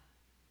 5.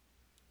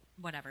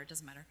 Whatever, it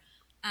doesn't matter.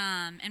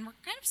 And we're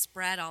kind of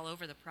spread all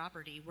over the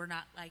property. We're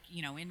not like,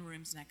 in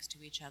rooms next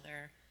to each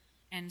other.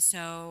 And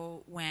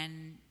so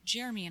when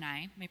Jeremy and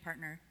I, my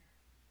partner,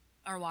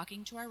 are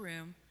walking to our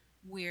room,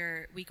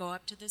 we go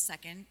up to the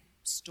second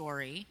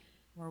story.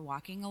 We're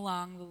walking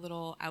along the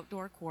little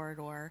outdoor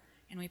corridor,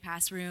 and we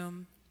pass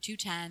room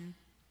 210,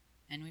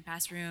 and we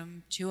pass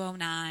room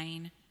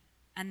 209,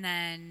 and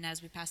then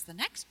as we pass the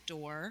next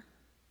door,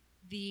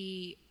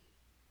 the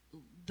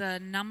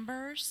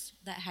numbers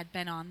that had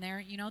been on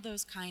there,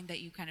 those kind that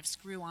you kind of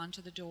screw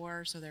onto the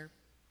door so they're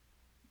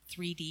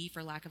 3D,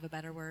 for lack of a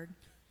better word.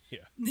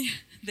 Yeah.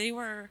 They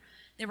were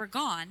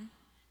gone,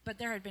 but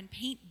there had been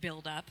paint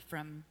buildup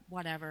from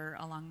whatever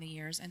along the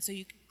years, and so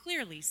you could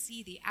clearly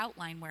see the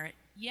outline where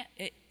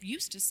it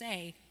used to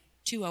say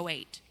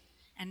 208,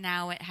 and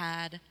now it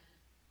had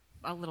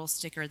a little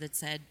sticker that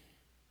said,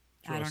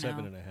 I don't know.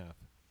 7 and a half.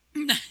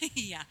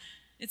 Yeah,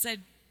 it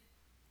said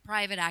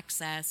private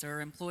access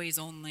or employees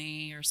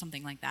only or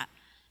something like that.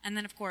 And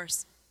then, of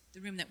course, the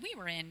room that we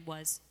were in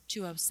was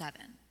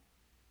 207.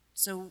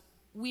 So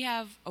we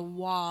have a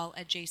wall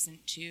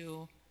adjacent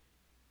to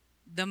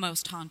the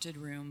most haunted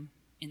room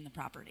in the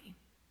property,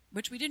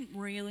 which we didn't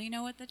really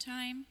know at the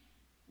time.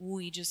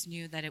 We just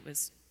knew that it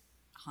was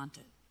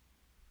haunted.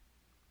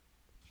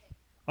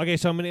 Okay,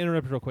 so I'm going to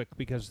interrupt real quick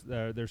because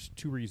there's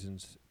two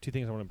things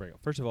I want to bring up.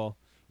 First of all,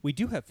 we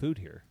do have food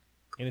here,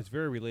 and it's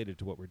very related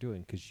to what we're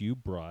doing because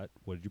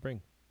what did you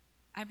bring?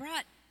 I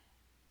brought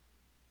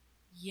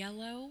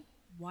yellow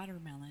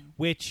watermelon.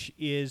 Which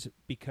is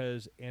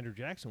because Andrew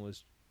Jackson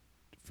was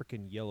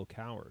freaking yellow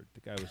coward.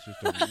 The guy was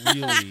just a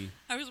really...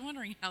 I was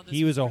wondering how this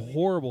He was a related.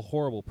 horrible,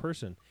 horrible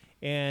person.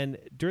 And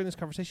during this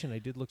conversation, I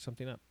did look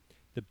something up.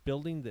 The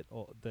building that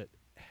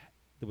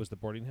was the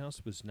boarding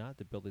house was not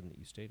the building that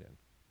you stayed in.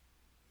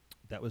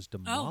 That was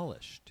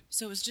demolished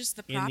So it was just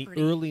the in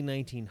property. the early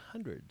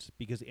 1900s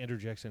because Andrew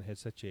Jackson had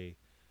such a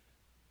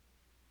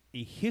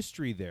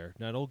history there,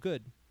 not all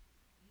good.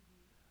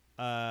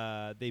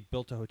 They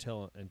built a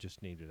hotel and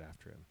just named it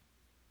after him.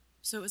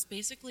 So it was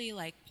basically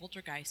like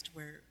Poltergeist,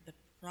 where the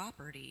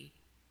property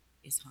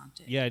is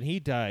haunted. Yeah, and he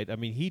died. I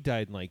mean, he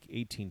died in like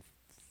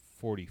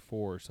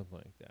 1844 or something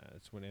like that.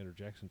 That's when Andrew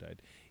Jackson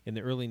died. In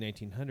the early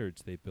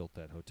 1900s, they built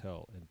that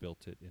hotel and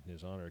built it in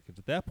his honor. Because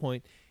at that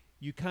point,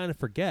 you kind of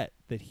forget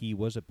that he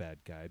was a bad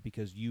guy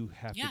because you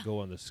have to go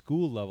on the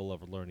school level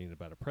of learning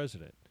about a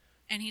president.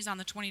 And he's on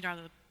the $20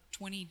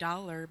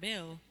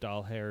 bill.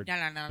 Doll-haired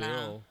Da-da-da-da.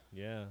 Bill.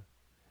 Yeah.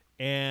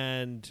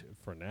 And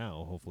for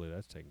now, hopefully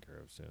that's taken care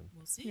of soon.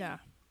 We'll see. Yeah.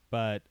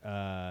 But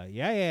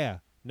yeah.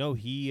 No,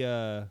 he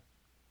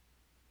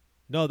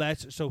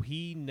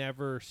he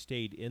never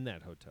stayed in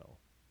that hotel.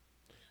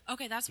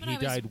 Okay, that's what He I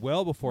was died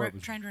well before it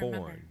was trying to remember.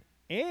 born.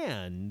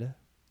 And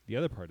the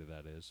other part of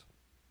that is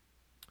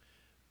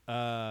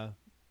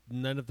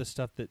none of the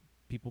stuff that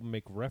people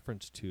make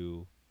reference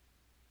to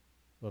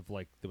of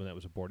like when that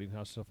was a boarding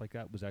house, stuff like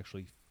that, was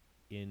actually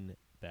in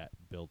that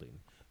building.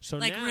 So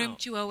Like now, room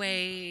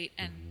 208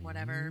 and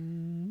whatever.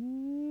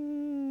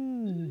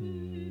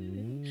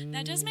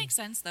 That does make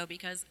sense, though,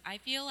 because I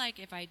feel like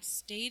if I'd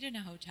stayed in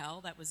a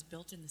hotel that was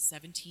built in the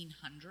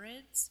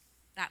 1700s,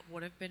 that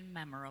would have been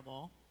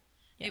memorable.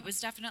 Yeah. It was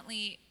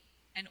definitely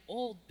an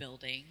old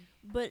building.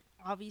 But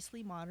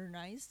obviously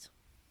modernized.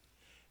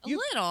 A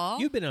little.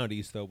 You've been out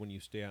east though. When you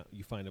stay out,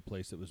 you find a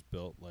place that was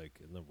built like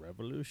in the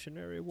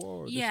Revolutionary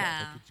War.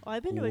 Yeah. It's Well,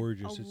 I've been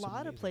gorgeous. to a It's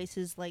lot of amazing.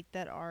 places like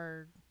that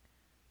are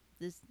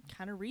this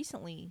kind of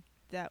recently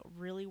that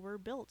really were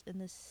built in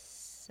the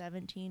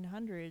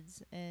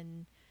 1700s,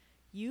 and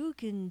you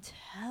can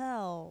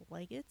tell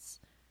like it's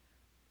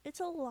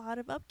a lot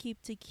of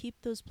upkeep to keep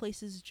those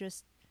places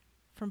just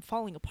from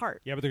falling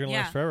apart. Yeah, but they're going to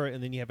Yeah. last forever.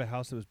 And then you have a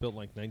house that was built in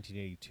like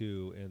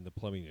 1982, and the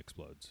plumbing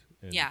explodes.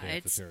 And Yeah, they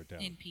have to it's tear it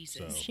down. in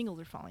pieces. So, Shingles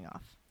are falling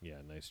off.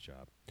 yeah, nice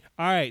job.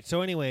 All right.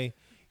 So anyway,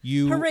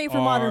 you Hooray for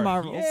modern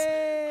marvels.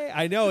 Yay!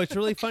 I know it's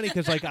really funny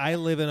because like I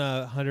live in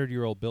a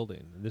 100-year-old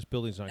building, and this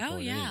building's not Oh,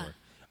 going yeah. anywhere.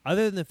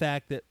 Other than the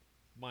fact that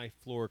my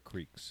floor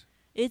creaks,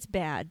 It's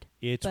bad.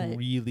 it's But-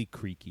 really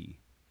creaky.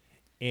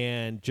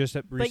 And just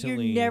But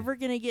recently, you're never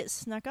going to get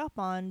snuck up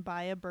on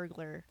by a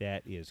burglar.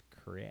 that is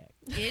correct.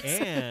 It's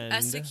And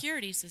a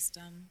security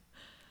system.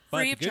 but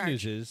Free the of good charge.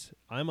 news is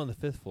I'm on the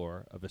 5th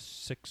floor of a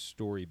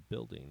 6-story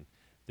building.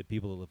 The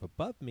people that live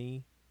above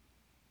me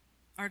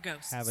Our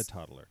ghosts. have a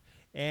toddler.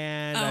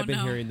 And Oh, I've been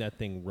no. hearing that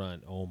thing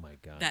run. Oh, my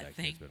God. That kid's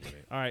thing. been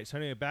running. All right. So,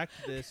 anyway, back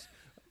to this.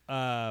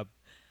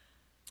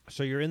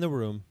 So, you're in the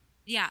room.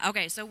 Yeah,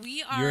 okay, so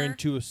we are... You're in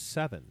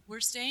 207. We're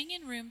staying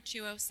in room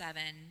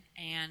 207,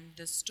 and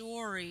the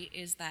story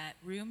is that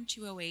room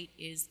 208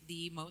 is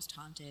the most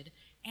haunted.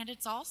 And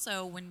it's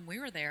also, when we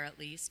were there at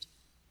least,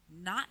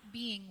 not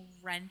being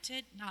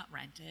rented,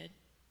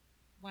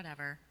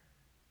 whatever.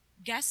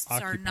 Guests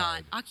are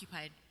not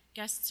occupied.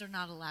 Guests are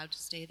not allowed to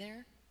stay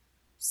there.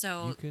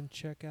 So You can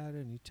check out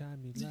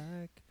anytime you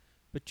like,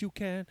 but you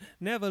can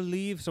never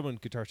leave. Someone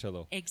guitar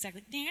solo.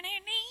 exactly.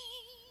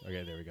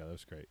 Okay, there we go. That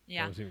was great.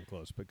 Yeah. That was even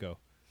close, but go.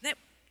 That,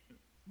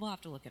 we'll have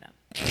to look it up.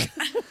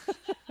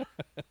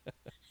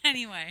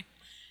 Anyway,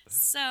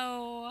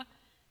 so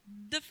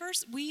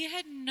we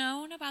had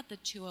known about the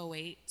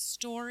 208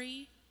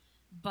 story,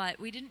 but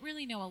we didn't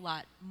really know a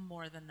lot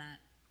more than that.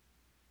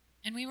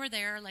 And we were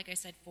there, like I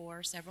said,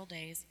 for several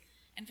days.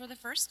 And for the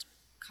first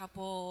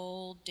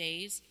couple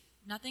days,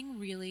 nothing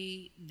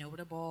really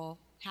notable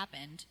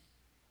happened,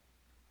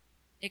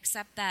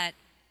 except that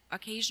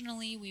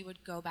occasionally we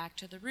would go back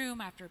to the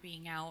room after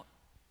being out,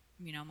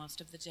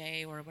 most of the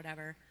day or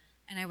whatever,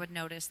 and I would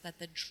notice that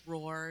the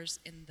drawers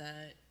in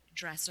the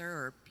dresser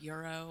or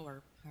bureau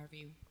or however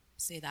you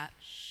say that,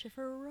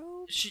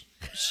 Chifforobe?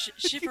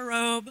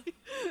 chifforobe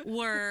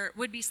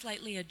would be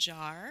slightly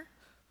ajar,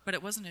 but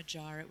it wasn't a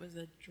jar, it was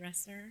a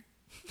dresser.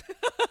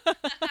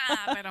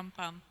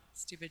 Ba-dum-bum.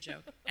 Stupid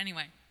joke.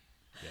 Anyway.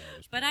 Yeah, it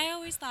was But bad. I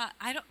always thought,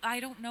 I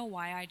don't know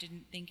why I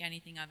didn't think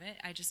anything of it.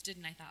 I just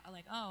didn't. I thought,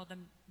 like, oh, the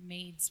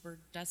maids were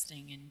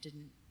dusting and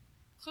didn't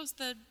close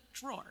the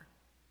drawer.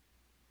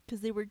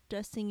 Because they were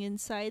dusting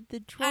inside the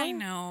drawer? I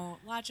know.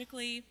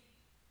 Logically,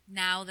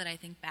 now that I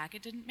think back,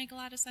 it didn't make a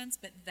lot of sense,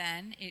 but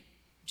then it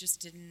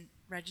just didn't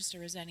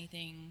register as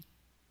anything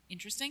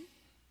interesting.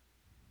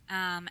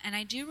 And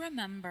I do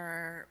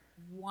remember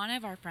one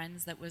of our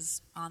friends that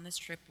was on this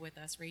trip with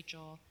us,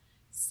 Rachel,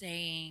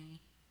 saying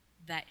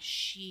that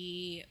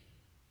she'd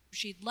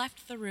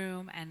left the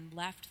room and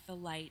left the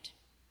light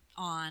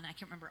on. I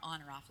can't remember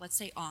on or off. Let's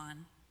say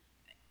on.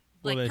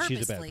 Well, like then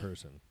she's a purposely. bad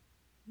person.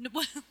 No,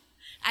 well,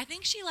 I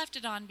think she left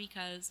it on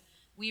because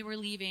we were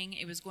leaving.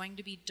 It was going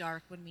to be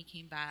dark when we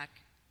came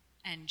back,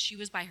 and she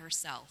was by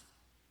herself.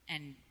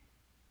 And,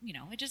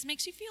 it just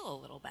makes you feel a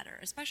little better,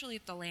 especially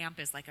if the lamp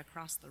is like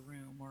across the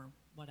room or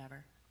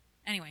whatever.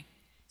 Anyway,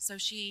 so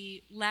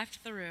she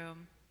left the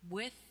room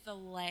with the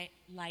light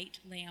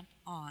lamp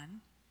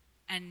on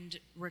and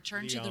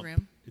returned to the Liamp.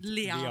 room. It's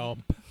Liamp,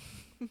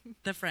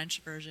 the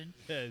French version.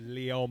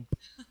 Liamp.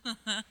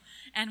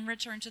 And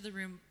returned to the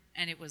room,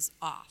 and it was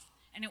off.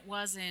 And it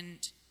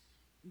wasn't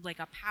like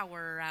a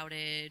power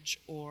outage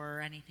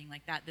or anything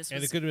like that. This And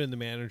was it could have been the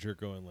manager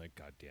going like,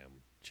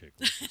 "Goddamn chick,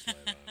 left this light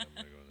on. I'm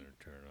gonna go in there and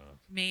turn it off."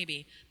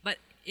 maybe. But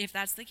if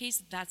that's the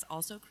case, that's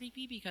also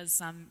creepy because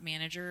some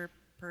manager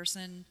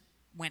person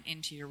went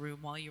into your room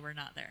while you were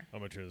not there. I'm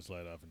gonna turn this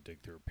light off and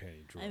dig through a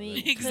panty drawer. I mean,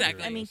 That'll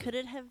Exactly. clear it. could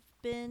it have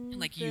been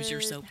Like, the use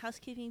your soap.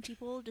 housekeeping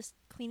people just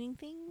cleaning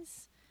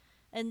things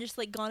and just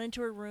like gone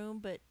into a room,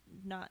 but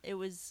not? It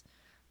was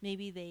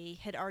maybe they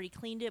had already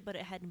cleaned it, but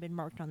it hadn't been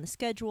marked on the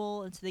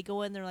schedule, and so they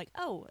go in, they're like,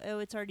 oh,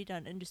 it's already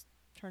done, and just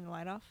turn the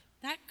light off.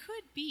 That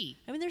could be.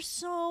 I mean, there's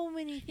so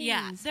many things.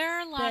 Yeah, there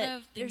are a lot but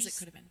of things there's- that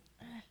could have been.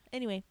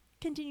 Anyway,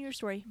 continue your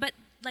story. But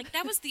like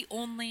that was the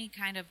only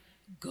kind of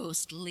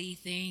ghostly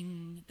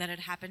thing that had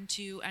happened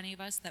to any of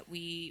us that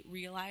we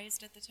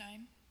realized at the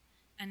time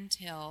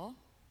until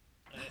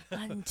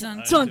Dun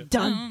Dun, dun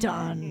dun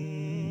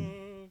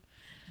dun.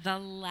 the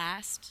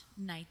last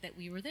night that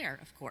we were there,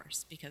 of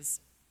course, because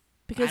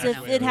Because I don't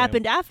if know. it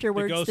happened The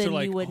afterwards, ghosts are then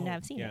like, you wouldn't "Oh,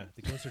 have seen yeah, it.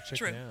 the ghosts are checking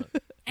True. out.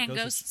 The And are-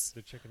 ghosts-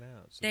 they're checking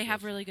out. So they the have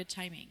ghosts- really good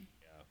timing.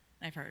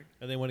 I've heard.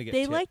 and they want to get.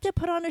 They tipped. like to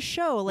put on a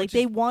show. Like Which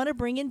they is- want to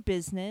bring in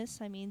business.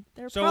 I mean,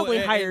 they're So, probably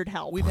and hired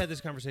help. We've had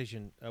this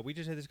conversation. We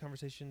just had this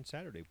conversation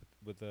Saturday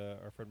with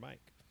our friend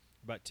Mike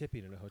about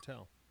tipping in a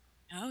hotel.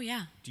 Oh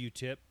yeah. Do you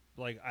tip?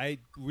 Like I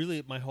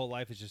really, my whole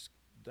life is just.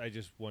 I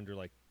just wonder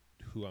like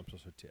who I'm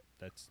supposed to tip.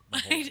 That's my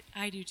whole life.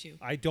 I do too.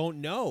 I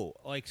don't know.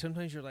 Like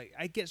sometimes you're like,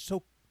 I get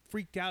so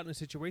freaked out in a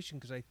situation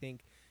because I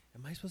think,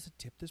 am I supposed to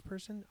tip this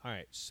person? All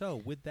right. So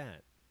with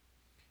that,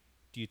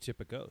 do you tip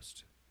a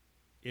ghost?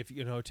 if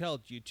you're in a hotel,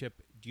 do you tip?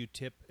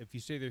 If you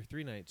stay there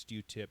 3 nights? Do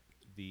you tip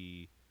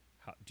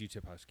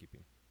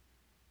housekeeping?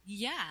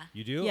 Yeah.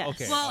 You do? Yes.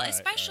 Okay. Well, all right,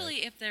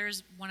 especially if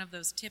there's one of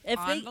those tip If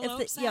they,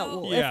 envelopes yeah,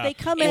 out. well, Yeah. if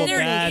they come Well, If in, there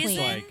that's clean.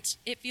 like-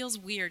 it feels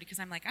weird because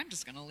I'm like, I'm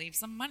just gonna leave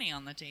some money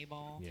on the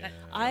table. Yeah. That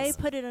I feels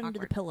put it under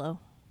awkward. the pillow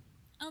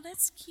Oh,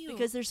 that's cute.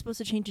 because they're supposed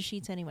to change the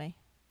sheets anyway.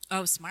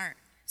 Oh, smart.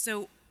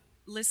 So,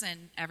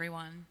 listen,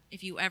 everyone,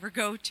 if you ever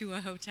go to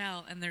a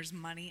hotel and there's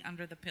money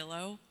under the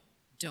pillow,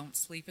 don't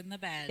sleep in the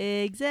bed.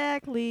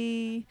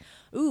 Exactly.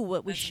 Ooh,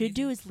 what we That's should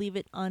do amazing. is leave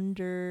it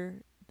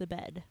under the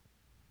bed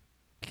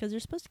because they're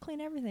supposed to clean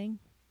everything.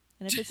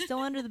 And if it's still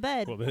under the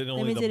bed, Well, then that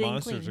only means the it didn't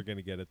monsters clean. are going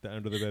to get it. The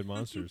under the bed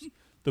monsters.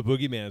 The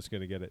boogeyman's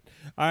going to get it.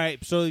 All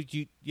right. So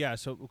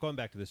So going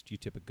back to this, do you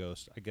tip a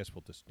ghost? I guess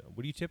we'll just know.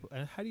 What do you tip?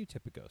 How do you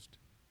tip a ghost?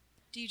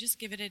 Do you just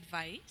give it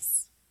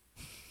advice?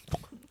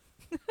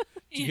 Do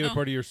you give it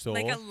part of your soul?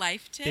 Like a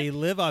life tip? They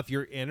live off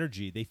your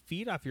energy. They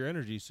feed off your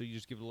energy. So you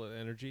just give it a little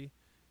energy.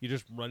 You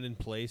just run in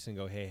place and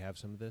go, "Hey, have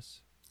some of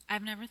this."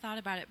 I've never thought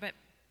about it, but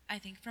I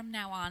think from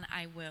now on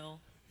I will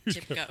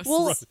tip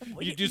ghosts.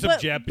 Well, You do some but-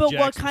 jab but jacks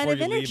what kind before of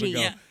you leave energy? and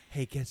go, Yeah.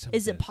 "Hey, get some."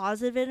 Is of it this."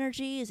 positive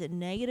energy? Is it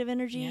negative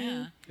energy?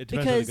 Yeah. It depends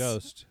on the because-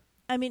 ghost.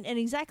 I mean, and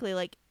exactly,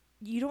 like,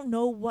 you don't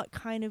know what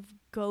kind of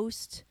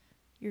ghost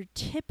you're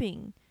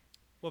tipping.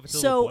 Well, if it's a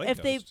little So boy if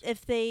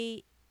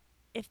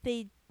ghost.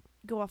 they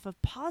go off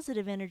of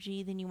positive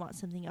energy, then you want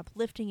something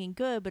uplifting and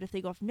good. But if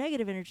they go off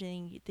negative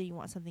energy, then you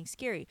want something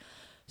scary.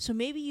 So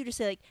maybe you just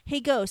say like, "Hey,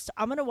 ghost,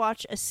 I'm gonna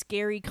watch a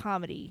scary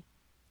comedy.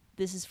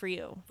 This is for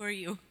you." For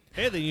you.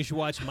 Hey, then you should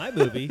watch my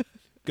movie,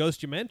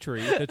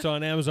 Ghostumentary, that's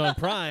on Amazon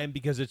Prime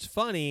because it's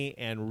funny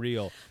and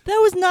real. That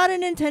was not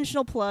an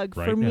intentional plug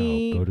for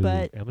me,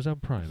 but Amazon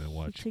Prime and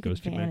watch took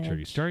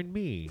advantage. starring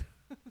me.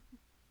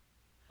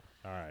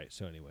 All right.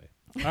 So anyway,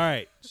 all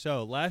right.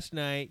 So last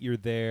night you're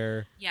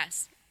there.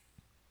 Yes.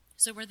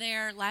 So we're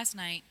there last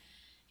night,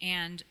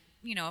 and,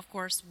 of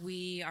course,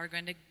 we are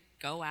going to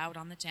go out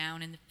on the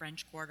town in the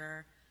French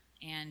Quarter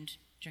and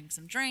drink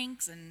some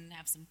drinks and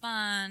have some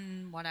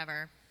fun,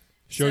 whatever.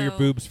 Show your So-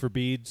 boobs for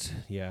beads.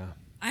 Yeah.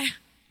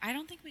 I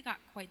don't think we got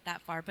quite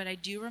that far, but I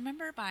do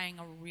remember buying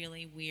a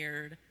really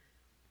weird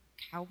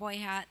cowboy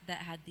hat that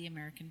had the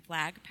American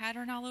flag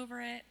pattern all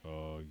over it.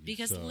 Oh,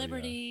 Because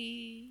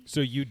Liberty.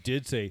 So you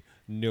did say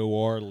New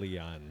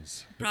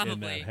Orleans in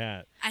Probably. that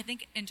hat. I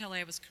think until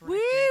I was corrected.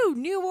 woo,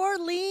 New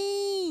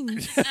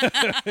Orleans.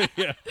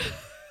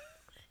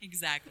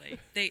 Exactly.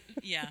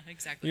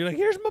 Exactly. You're like,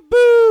 here's my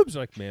boobs.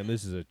 Like, man,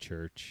 this is a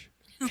church.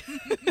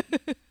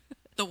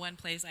 The one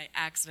place I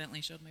accidentally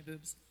showed my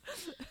boobs.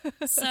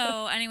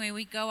 So anyway,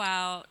 we go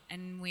out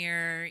and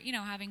we're,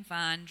 having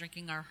fun,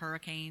 drinking our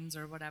hurricanes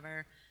or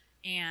whatever.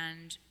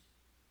 And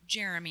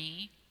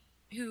Jeremy,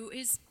 who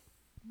is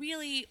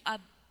really a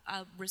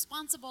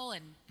responsible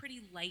and pretty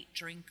light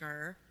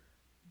drinker,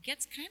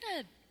 gets kind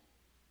of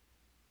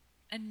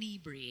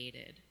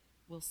inebriated,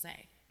 we'll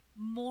say.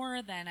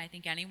 More than I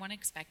think anyone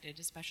expected,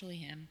 especially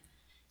him.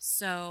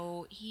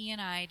 So he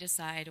and I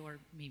decide, or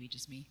maybe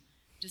just me,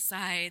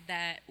 decide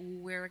that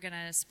we're going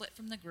to split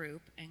from the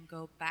group and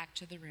go back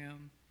to the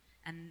room.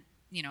 And,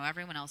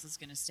 everyone else is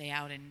going to stay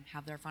out and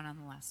have their fun on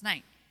the last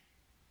night.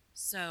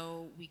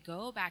 So we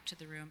go back to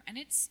the room, and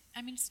it's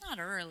not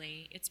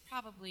early. It's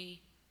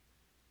probably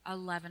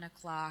 11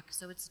 o'clock,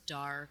 so it's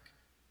dark.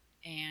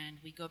 And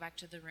we go back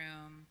to the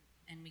room,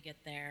 and we get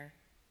there.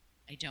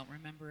 I don't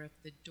remember if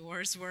the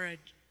doors were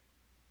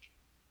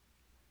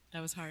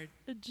that was hard.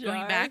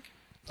 Going back.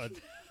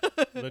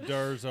 The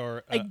doors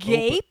are A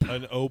gape?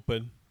 An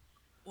open.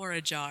 Or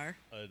ajar.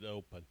 An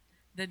open.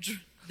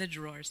 The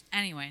drawers.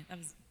 Anyway, that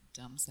was a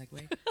dumb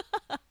segue.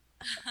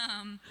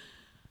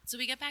 So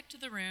we get back to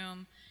the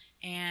room,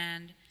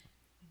 and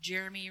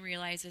Jeremy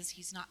realizes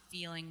he's not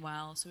feeling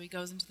well, so he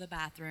goes into the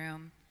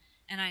bathroom,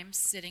 and I'm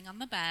sitting on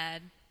the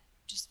bed,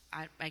 just,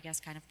 I guess,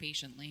 kind of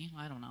patiently,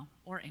 I don't know,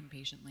 or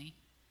impatiently.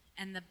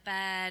 And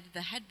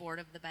the headboard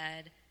of the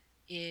bed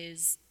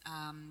is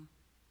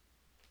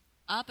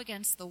up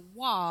against the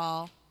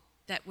wall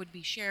that would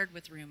be shared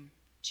with room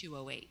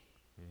 208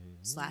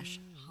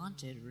 /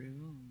 haunted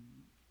room.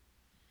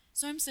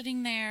 So I'm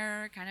sitting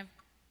there kind of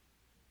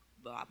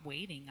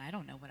waiting. I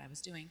don't know what I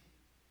was doing.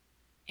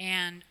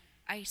 And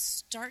I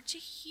start to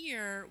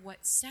hear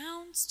what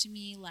sounds to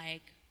me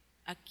like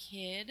a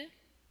kid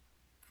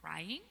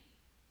crying.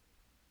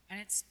 And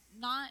it's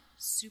not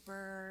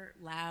super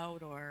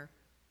loud or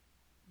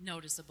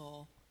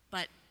noticeable,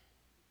 but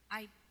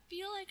I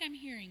feel like I'm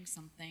hearing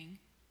something.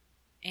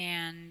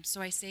 And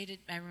so I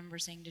remember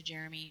saying to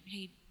Jeremy,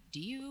 "Hey, do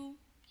you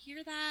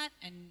hear that?"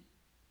 And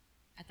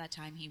at that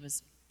time he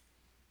was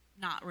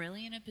not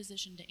really in a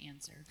position to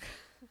answer.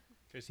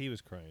 Because he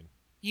was crying.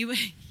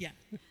 Yeah,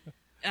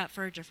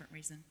 for a different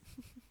reason.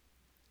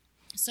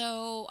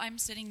 So I'm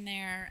sitting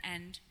there,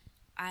 and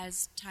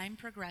as time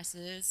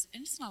progresses,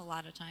 and it's not a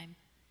lot of time,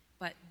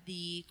 but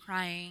the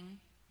crying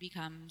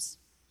becomes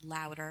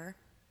louder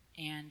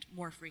and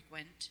more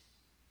frequent.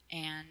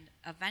 And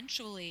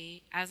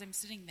eventually, as I'm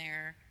sitting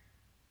there,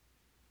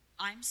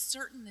 I'm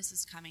certain this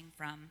is coming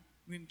from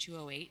room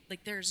 208.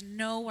 Like, there's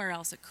nowhere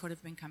else it could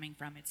have been coming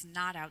from. It's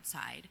not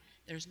outside.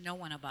 There's no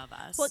one above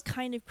us. What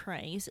kind of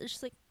crying? Is it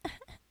just like,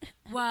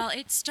 Well,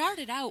 it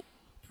started out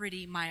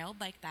pretty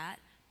mild like that,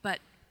 but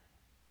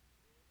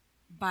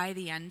by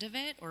the end of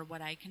it, or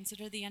what I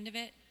consider the end of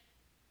it,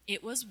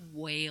 it was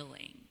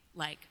wailing.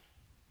 Like,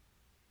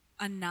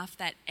 enough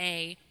that,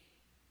 I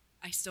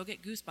still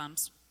get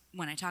goosebumps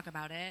when I talk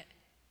about it,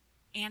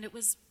 and it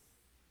was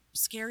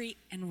scary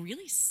and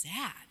really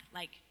sad.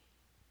 Like,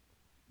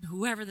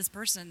 whoever this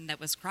person that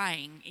was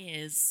crying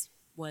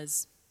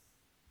was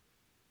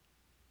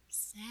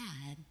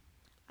sad.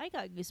 I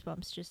got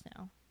goosebumps just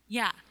now.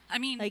 Yeah, I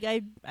mean, Like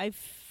I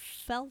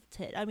felt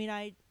it. I mean,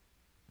 I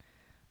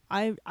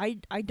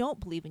don't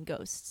believe in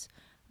ghosts,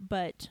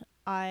 but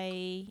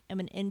I am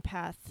an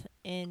empath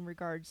in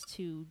regards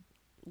to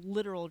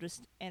literal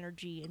just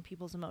energy and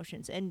people's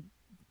emotions. And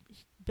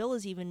Bill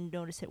has even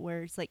noticed it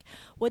where it's like,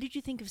 what did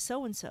you think of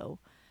so and so?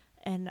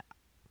 And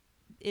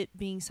it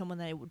being someone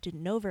that I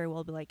didn't know very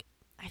well, be like,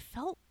 I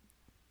felt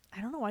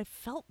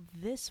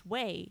this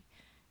way.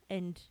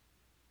 And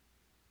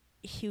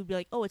he would be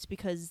like, oh, it's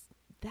because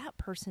that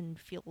person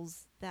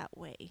feels that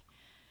way.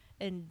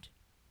 And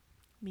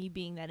me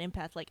being that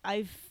empath, like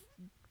I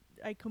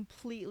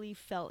completely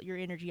felt your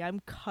energy.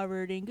 I'm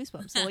covered in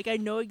goosebumps. So like I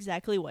know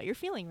exactly what you're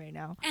feeling right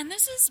now. and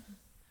this is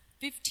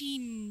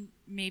 15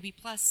 maybe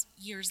plus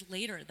years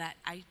later that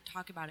I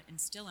talk about it,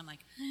 and still I'm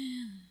like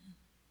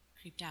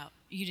creeped out.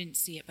 You didn't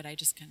see it, but I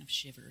just kind of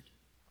shivered.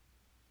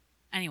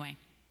 Anyway,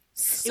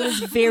 It was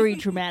very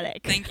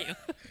dramatic. thank you.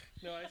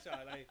 No, I saw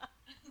it.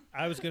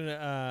 I was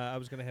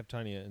gonna have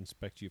Tanya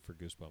inspect you for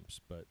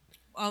goosebumps, but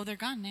Oh, they're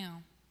gone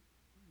now.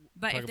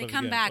 But talk if they about it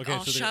come again. back, Okay,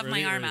 I'll so shove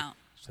my arm out.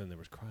 So then there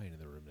was crying in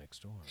the room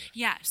next door.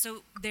 Yeah,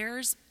 so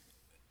there's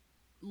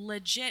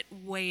legit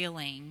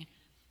wailing,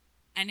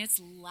 and it's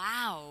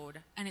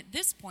loud. And at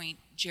this point,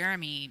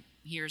 Jeremy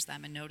hears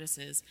them and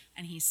notices,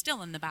 and he's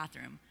still in the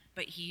bathroom,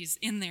 but he's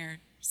in there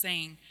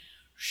saying,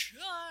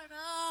 "Shut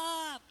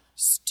up,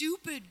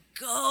 stupid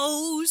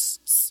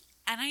ghosts!"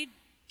 And I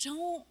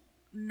don't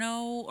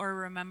know or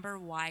remember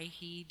why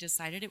he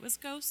decided it was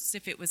ghosts.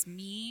 If it was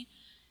me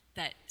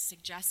that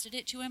suggested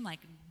it to him, like,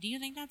 do you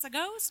think that's a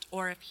ghost?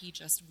 Or if he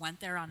just went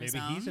there on his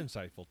Maybe own. he's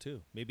insightful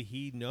too. Maybe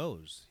he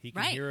knows. He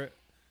can Right. hear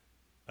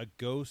a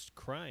ghost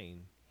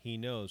crying. He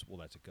knows. Well,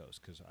 that's a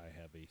ghost because I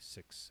have a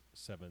 6th,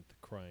 7th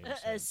crying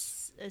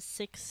sense. A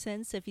sixth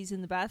sense if he's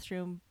in the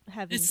bathroom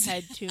having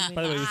had too many.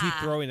 By the way, was he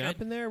throwing Good. up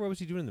in there? What was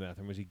he doing in the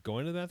bathroom? Was he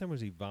going to the bathroom?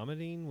 Was he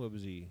vomiting? What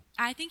was he?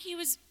 I think he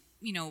was,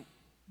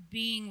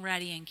 being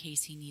ready in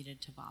case he needed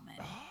to vomit.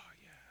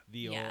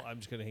 The old, Yeah. I'm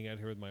just gonna hang out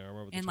here with my arm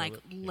over the And, like,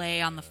 toilet?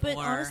 lay on the But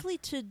floor. honestly,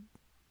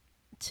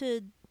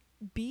 to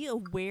be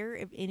aware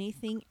of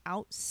anything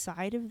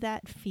outside of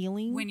that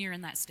feeling When you're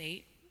in that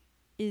state.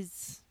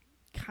 is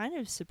kind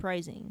of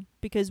surprising,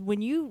 because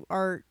when you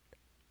are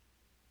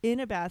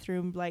in a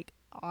bathroom like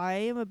I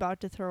am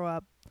about to throw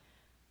up,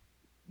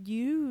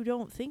 you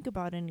don't think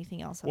about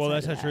anything else. Well,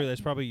 that's outside not of true. that.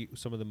 That's probably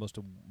some of the most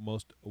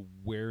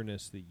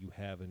awareness that you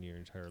have in your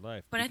entire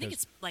life. But I think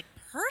because it's, like,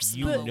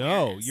 personal you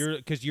know awareness.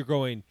 because you're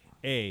going,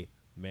 A,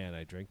 man,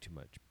 I drank too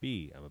much.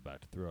 B, I'm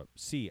about to throw up.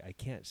 C, I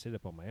can't sit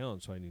up on my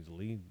own, so I need to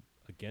lean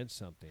against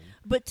something.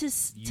 But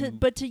You-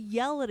 to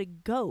yell at a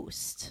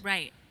ghost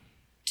Right.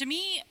 To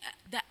me,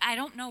 I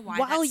don't know why.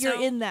 while that's you're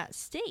so, in that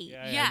state.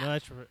 Yeah. No,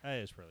 that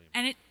is really.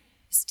 And it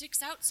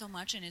sticks out so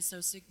much and is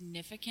so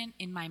significant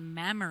in my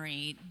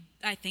memory,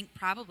 I think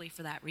probably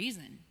for that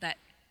reason, that,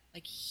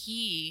 like,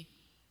 he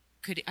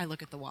could, I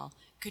look at the wall,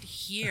 could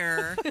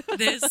hear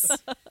this,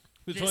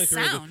 There's only this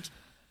three of us. sound.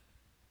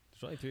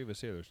 There's only 3 of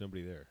us here. There's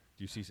nobody there.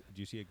 Do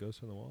you see a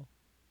ghost on the wall?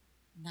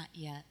 Not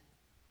yet.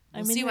 I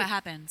We'll mean, see what we're-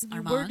 happens, We're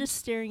Armand. just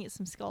staring at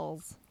some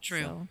skulls.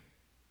 True. so.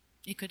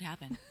 It could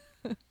happen.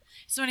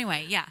 So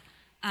anyway, yeah.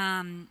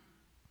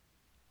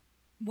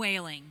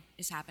 Wailing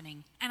is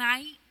happening. And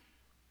I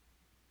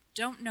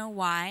don't know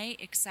why,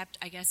 except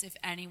I guess if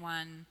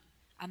anyone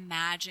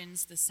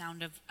imagines the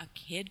sound of a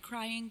kid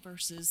crying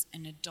versus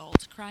an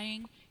adult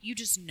crying, you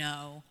just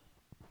know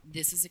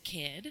this is a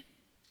kid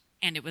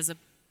and it was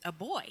a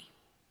boy.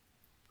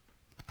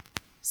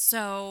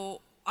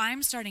 So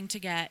I'm starting to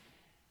get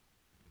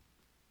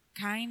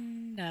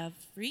kind of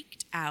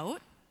freaked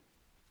out.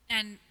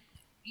 And,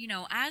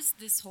 as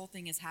this whole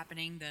thing is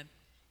happening, the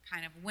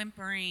kind of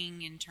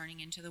whimpering and turning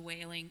into the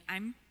wailing,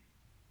 I'm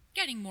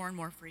getting more and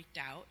more freaked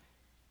out.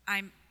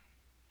 I'm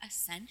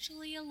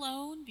essentially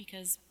alone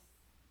because,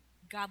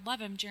 God love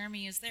him,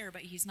 Jeremy is there,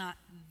 but he's not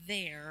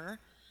there.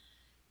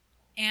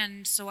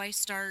 And so I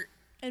start,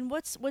 And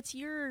what's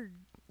your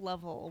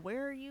level?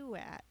 Where are you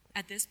at?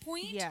 at this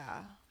point,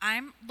 Yeah.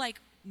 I'm like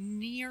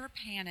near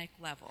panic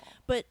level.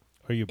 But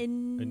Are you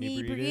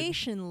inebriated?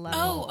 inebriation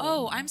level.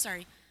 Oh, I'm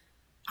sorry.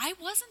 I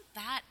wasn't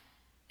that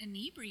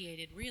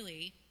inebriated,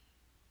 really.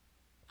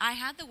 I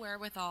had the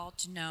wherewithal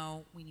to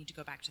know we need to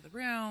go back to the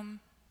room,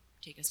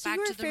 take us So back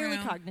you were to the fairly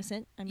room.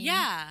 cognizant. I mean,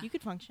 Yeah. you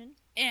could function.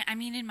 I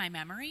mean, in my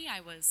memory,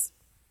 I was,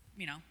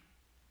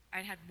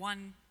 I'd had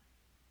one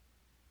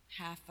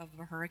half of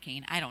a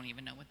hurricane. I don't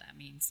even know what that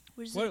means.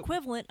 Which is What- the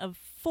equivalent of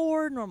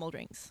 4 normal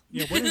drinks.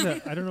 Yeah, what is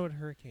that? I don't know what a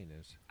hurricane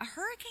is. A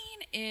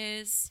hurricane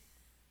is,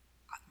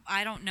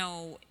 I don't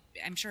know,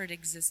 I'm sure it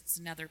exists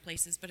in other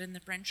places, but in the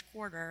French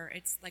Quarter,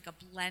 it's like a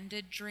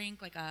blended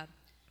drink, like a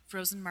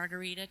frozen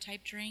margarita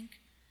type drink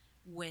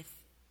with,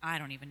 I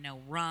don't even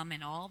know, rum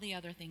and all the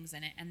other things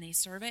in it. And they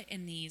serve it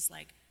in these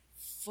like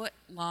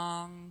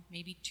foot-long,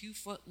 maybe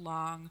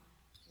 2-foot-long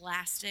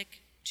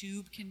plastic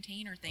tube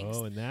container things.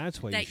 Oh, and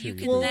that's why that you you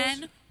share can your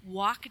then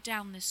walk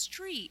down the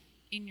street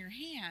in your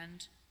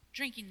hand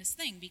drinking this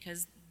thing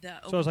because the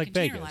So it's like open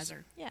Vegas.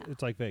 containerizer. Yeah.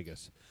 It's like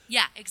Vegas.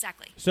 Yeah,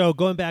 exactly. So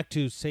going back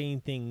to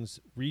saying things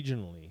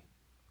regionally,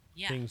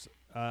 Yeah. things.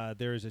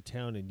 There is a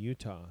town in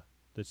Utah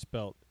that's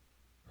spelt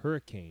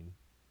hurricane,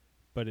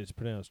 but it's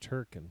pronounced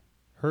Hurricane.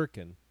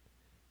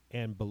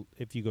 And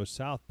if you go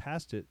south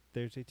past it,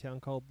 there's a town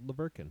called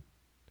Laverkin.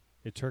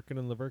 It's Hurricane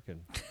and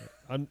Laverkin.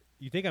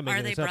 You think I'm making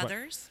Are they this up?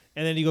 brothers?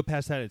 And then you go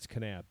past that, it's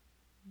Kanab.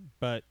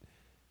 But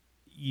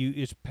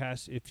it's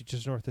past, if you're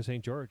just north of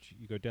St. George,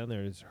 you go down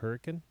there, it's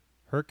Hurricane,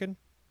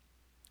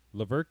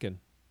 Laverkin,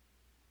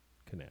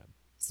 Kanab.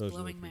 It's Those are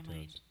the blowing three my towns.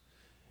 mind.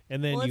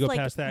 And then Well, you it's go like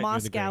past that. you're in the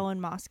Moscow Grand-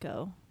 and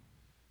Moscow.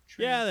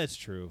 Yeah, that's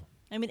true.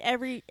 I mean,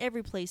 every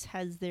place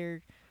has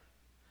their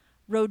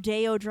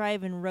Rodeo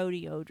Drive and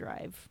Rodeo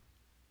Drive.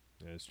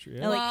 That's true.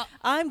 And Yeah. like, Well-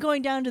 I'm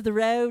going down to the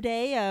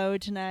rodeo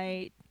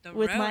tonight The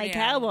with my rodeo.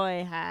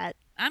 cowboy hat.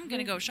 I'm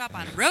gonna go shop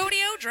on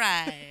Rodeo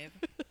Drive.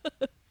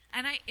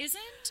 And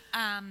isn't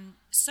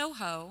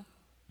Soho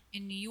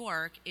in New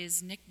York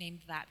is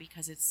nicknamed that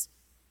because it's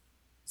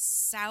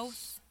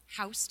South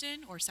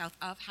Houston or south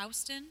of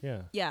Houston,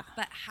 Yeah. Yeah.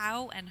 but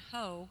how and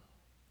ho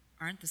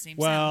aren't the same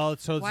Well, sound.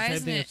 so it's Why the same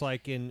isn't thing. it It's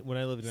like when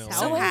I lived in LA,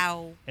 so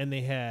how? and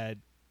they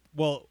had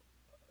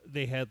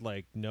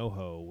like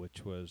NoHo,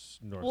 which was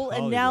North Well,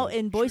 Hollywood. and now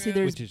in Boise True.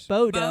 there's Which is-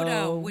 Bodo,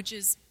 Bodo, which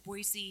is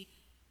Boise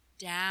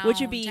down, which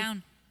would be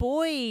down,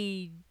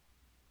 Boy.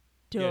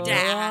 Yeah,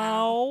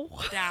 down.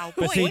 Dow.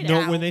 But Boy, see,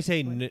 dow. when they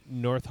say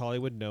North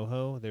Hollywood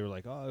NoHo, they were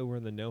like, "Oh, we're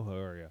in the NoHo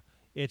area."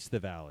 It's the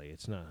Valley.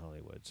 It's not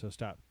Hollywood. So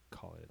stop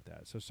calling it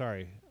that. So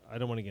sorry, I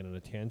don't want to get on a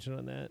tangent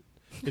on that.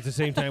 It's the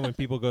same time when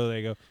people go,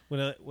 they go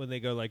when they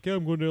go like, "Yeah,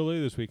 I'm going to LA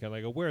this weekend."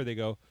 I go, "Where?" They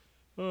go,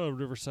 "Oh,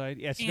 Riverside."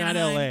 Yeah, it's not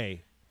Anaheim.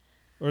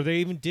 LA. Or they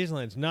even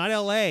Disneyland's not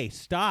LA.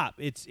 Stop.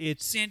 It's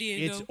San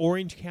Diego. It's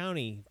Orange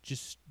County.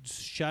 Just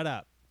shut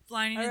up.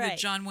 Flying into All the right.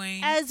 John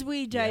Wayne. As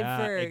we Yeah,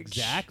 diverge.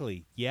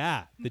 exactly.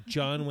 Yeah, the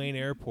John Wayne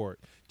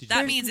Airport. Did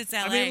that you- means it's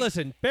LA. I mean,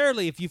 listen,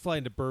 barely if you fly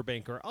into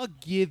Burbank, or I'll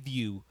give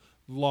you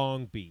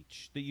Long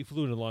Beach, that you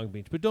flew into Long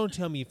Beach, but don't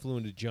tell me you flew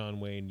into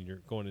John Wayne and you're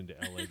going into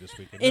LA this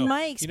weekend. In No.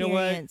 my You know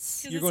what?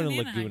 experience, 'Cause You're it's going in to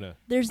Anaheim. Laguna.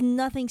 there's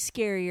nothing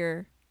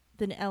scarier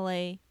than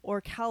LA or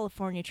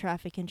California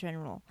traffic in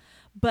general.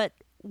 But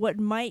what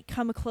might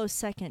come a close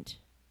second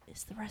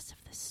is the rest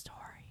of this story.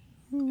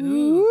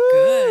 Ooh,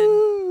 good.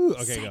 Ooh,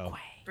 okay, go. Segue.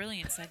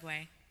 Brilliant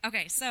segue.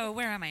 Okay, so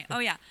where am I? Oh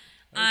yeah,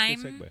 That was a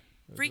I'm good segue. That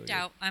was freaked really good.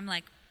 out. I'm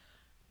like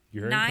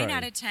You're 9 crying.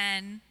 out of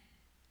 10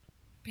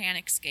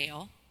 panic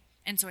scale,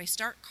 and so I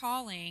start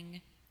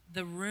calling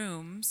the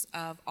rooms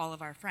of all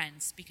of our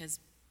friends because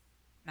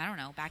I don't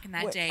know. Back in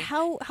that Wait, day,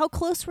 how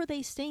close were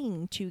they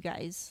staying to you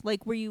guys?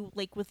 Like, were you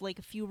like with like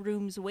a few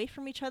rooms away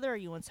from each other? Are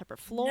you on separate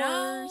floors?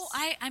 No,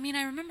 I mean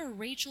I remember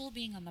Rachel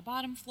being on the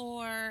bottom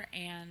floor,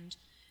 and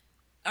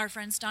our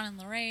friends Don and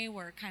Lorraine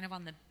were kind of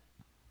on the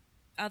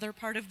other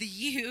part of the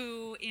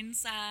U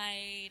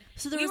inside.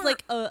 So there We was were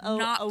like a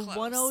not close.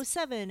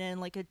 107 and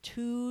like a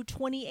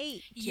 228.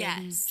 and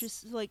Yes.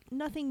 just like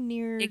nothing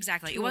near.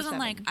 Exactly. It wasn't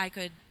like 207. I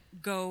could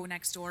go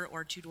next door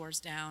or 2 doors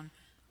down,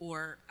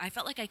 or I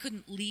felt like I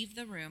couldn't leave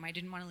the room. I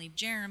didn't want to leave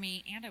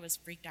Jeremy, and I was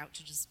freaked out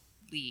to just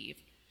leave.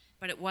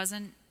 But it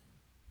wasn't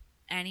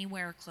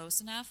anywhere close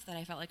enough that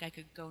I felt like I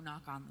could go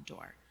knock on the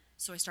door.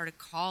 So I started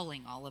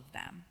calling all of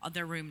them,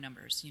 their room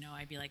numbers. You know,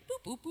 I'd be like,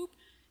 boop, boop, boop,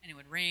 and it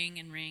would ring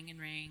and ring and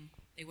ring.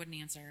 They wouldn't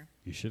answer.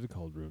 You should have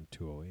called room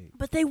 208.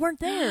 But they weren't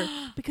there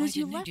because Why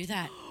you didn't I left. do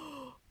that?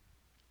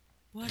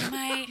 What am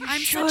I? I'm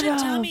should such a have.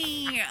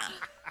 dummy.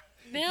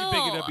 Bill. You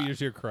pick it up and you're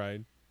still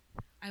crying.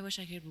 I wish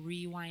I could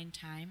rewind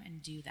time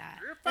and do that.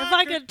 If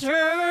I could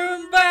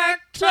turn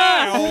back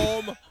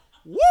time.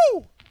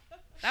 Woo!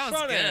 That was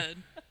Funny. good.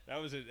 That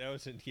was it. That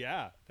was it.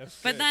 Yeah. That's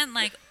But good. then,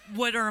 like,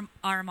 would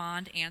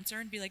Armand answer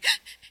and be like,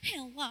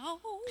 "Hello,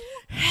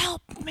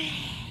 Help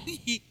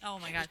me. oh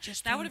my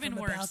gosh, that would have been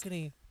worse.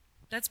 Balcony.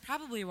 That's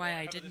probably why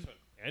I didn't.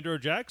 Andrew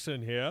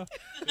Jackson here.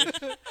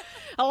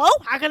 Hello,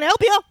 how can I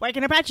help you? Where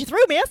can I patch you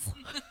through, miss?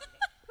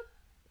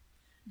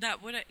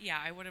 That would have, yeah,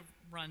 I would have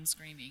run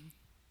screaming.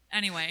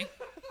 Anyway,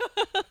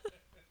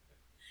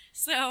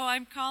 so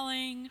I'm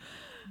calling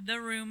the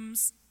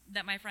rooms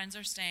that my friends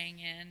are staying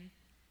in,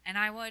 and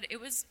it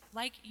was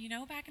like, you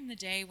know, back in the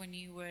day when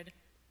you would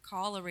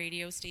call a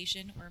radio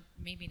station, or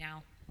maybe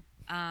now,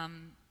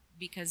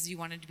 because you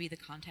wanted to be the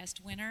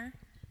contest winner,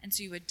 and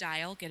so you would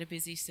dial, get a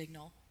busy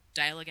signal,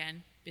 dial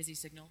again, busy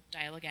signal,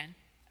 dial again.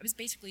 I was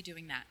basically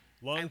doing that.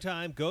 Long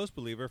time ghost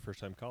believer, first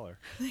time caller.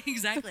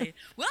 Exactly.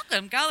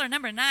 Welcome, caller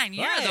number 9.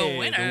 You're Hey, the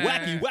winner.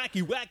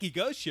 The wacky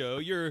ghost show.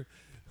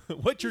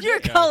 What's your Your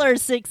name? color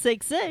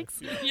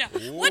 666. Yeah.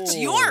 What's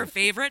your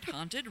favorite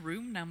haunted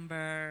room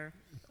number?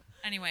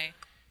 Anyway,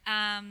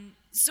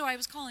 so I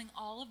was calling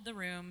all of the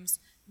rooms,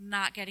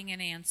 not getting an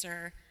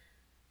answer.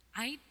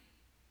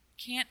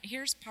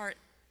 Here's part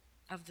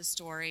of the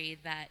story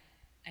that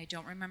I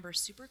don't remember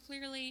super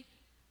clearly.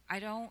 I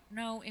don't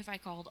know if I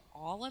called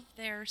all of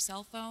their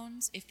cell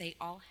phones, if they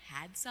all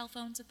had cell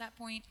phones at that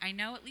point. I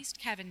know at least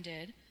Kevin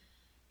did,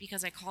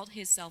 because I called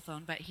his cell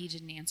phone, but he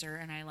didn't answer,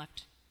 and I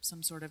left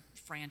some sort of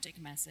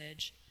frantic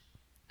message.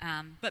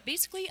 But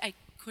basically, I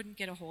couldn't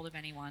get a hold of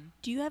anyone.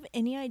 Do you have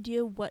any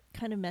idea what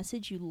kind of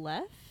message you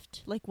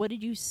left? Like, what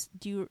did you...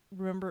 Do you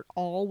remember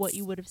all what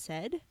you would have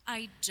said?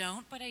 I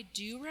don't, but I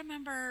do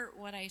remember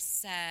what I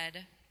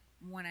said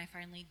when I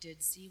finally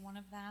did see one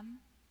of them.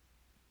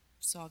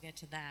 So I'll get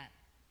to that,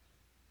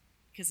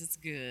 because it's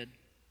good.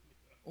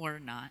 Or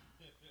not.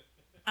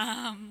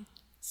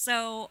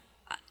 So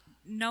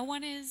no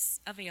one is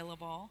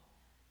available.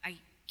 I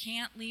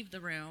can't leave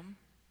the room.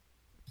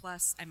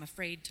 Plus, I'm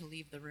afraid to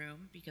leave the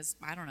room because,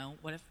 I don't know,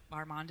 what if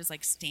Armand is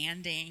like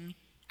standing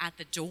at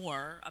the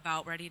door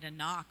about ready to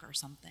knock or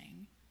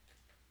something?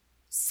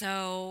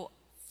 So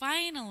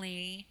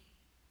finally,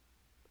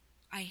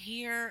 I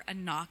hear a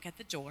knock at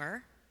the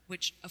door,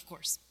 which, of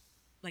course,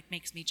 like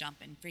makes me jump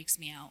and freaks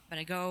me out. But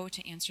I go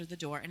to answer the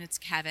door, and it's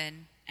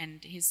Kevin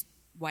and his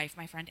wife,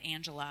 my friend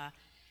Angela.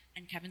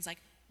 And Kevin's like,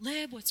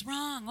 Lib, what's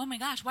wrong? Oh my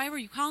gosh, why were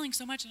you calling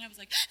so much? And I was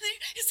like,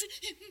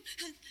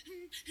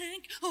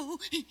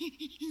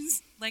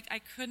 like I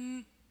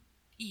couldn't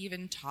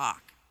even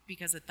talk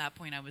because at that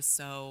point I was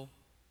so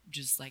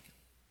just like,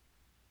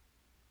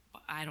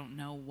 I don't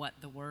know what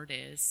the word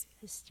is.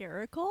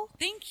 Hysterical?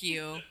 Thank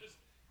you.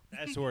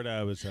 That's what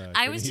I was.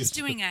 I was just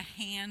doing a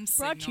hand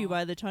signal. Brought to you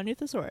by the Tanya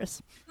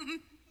Thesaurus.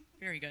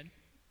 Very good.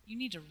 You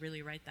need to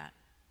really write that.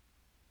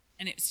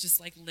 And it's just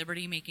like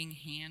Liberty making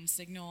hand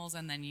signals,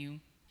 and then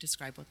you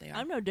describe what they are.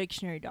 I'm no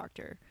dictionary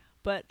doctor,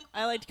 but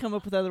I like to come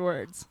up with other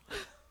words.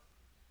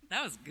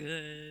 That was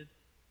good.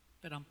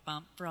 But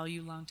bump for all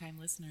you longtime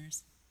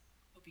listeners.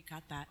 Hope you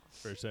got that.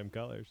 First time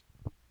callers.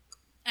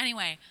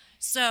 Anyway,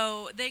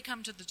 so they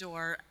come to the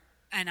door,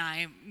 and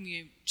I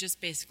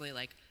just basically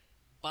like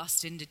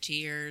bust into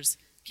tears,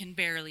 can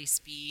barely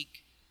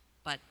speak,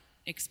 but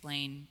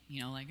explain,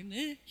 like,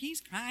 he's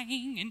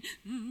crying,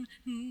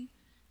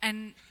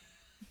 and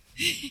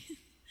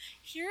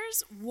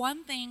here's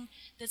one thing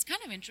that's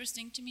kind of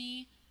interesting to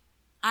me.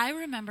 I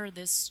remember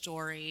this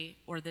story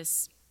or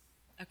this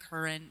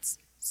occurrence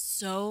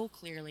so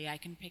clearly. I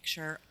can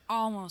picture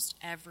almost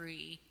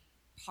every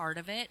part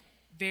of it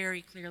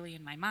very clearly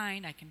in my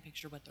mind. I can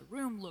picture what the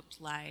room looked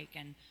like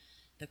and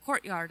the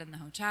courtyard and the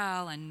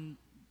hotel and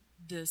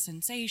the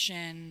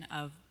sensation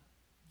of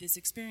this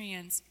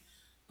experience.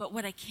 But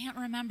what I can't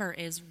remember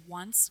is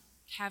once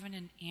Kevin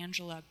and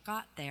Angela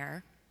got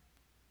there,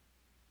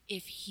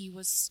 if he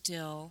was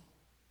still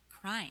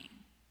crying.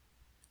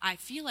 I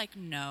feel like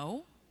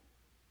no,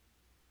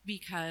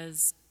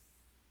 because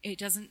it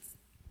doesn't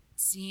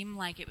seem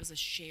like it was a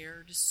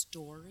shared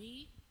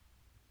story.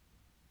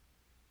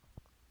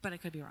 But I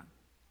could be wrong.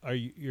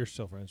 You're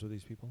still friends with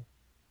these people?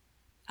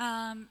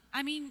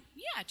 I mean,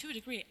 yeah, to a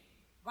degree.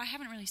 I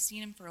haven't really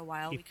seen him for a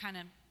while. We kind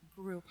of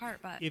grew apart,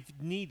 but If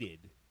needed,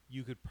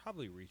 you could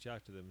probably reach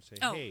out to them and say,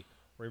 Oh. hey,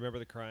 remember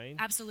the crying?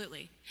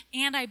 absolutely.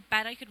 And I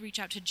bet I could reach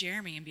out to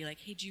Jeremy and be like,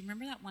 hey, do you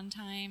remember that one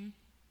time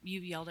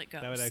you yelled at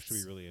ghosts? That would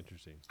actually be really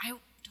interesting. I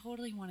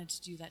totally wanted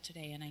to do that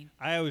today, and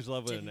I always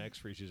love when an Didn't.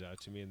 ex reaches out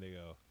to me and they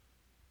go,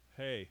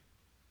 hey,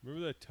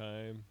 remember that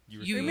time you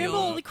were You throwing Remember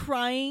all up? the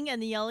crying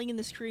and the yelling and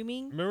the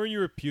screaming? Remember when you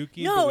were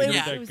puking? No, but we it heard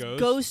was, that it was ghost?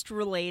 ghost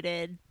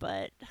related,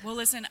 but Well,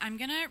 listen, I'm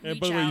going to And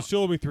reach by the way, you out.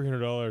 still owe me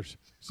 $300.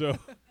 So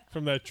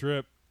from that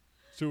trip,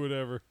 so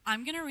whatever.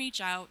 I'm going to reach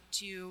out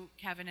to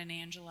Kevin and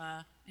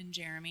Angela and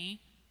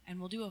Jeremy, and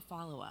we'll do a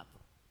follow-up.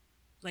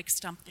 Like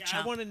Stump the Yeah,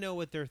 Chump. I want to know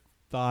what their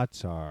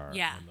thoughts are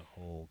Yeah. on the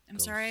whole. I'm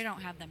ghost sorry I don't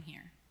thing. have them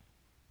here.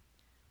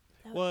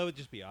 Well, it would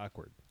just be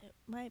awkward it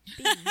might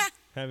be.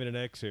 having an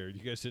ex here.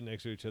 You guys sit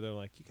next to each other,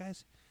 like you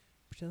guys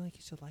pretend like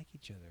you still like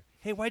each other.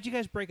 Hey, why'd you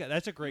guys break up?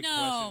 That's a great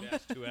No. question to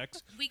ask two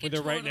ex We when could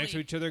they're right next to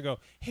totally- each other and go,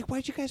 "Hey,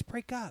 why'd you guys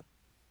break up?"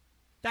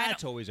 I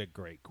That's don't- always a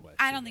great question.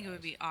 I don't think to it would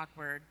ask. be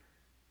awkward.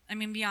 I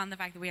mean, beyond the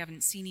fact that we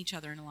haven't seen each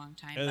other in a long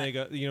time. And but they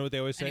go, you know what they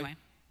always say? Anyway.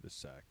 This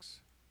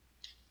sucks.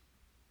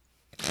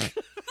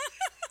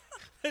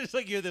 It's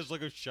like you have this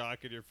look of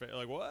shock in your face.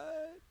 Like, what?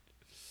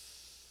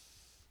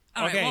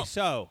 All right, okay, well-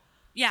 so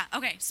Yeah,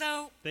 okay,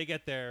 so they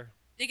get there.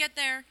 they get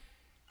there.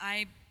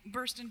 I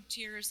burst into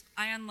tears.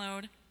 I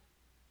unload.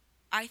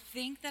 I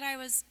think that I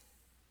was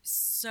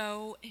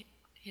so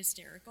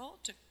hysterical,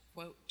 to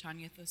quote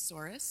Tanya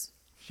Thesaurus,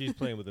 She's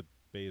playing with a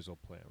basil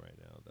plant right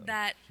now, though.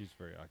 That she's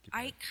very occupied.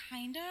 I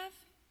kind of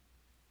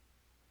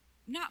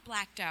not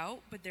blacked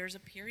out, but there's a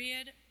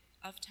period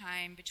of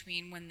time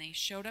between when they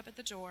showed up at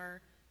the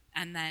door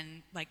and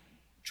then like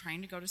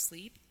trying to go to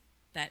sleep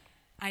that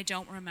I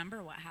don't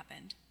remember what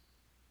happened.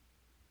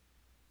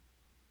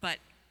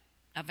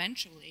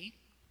 eventually,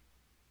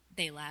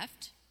 they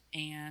left,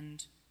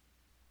 and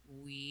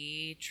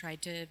we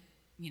tried to,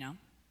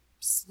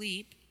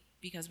 sleep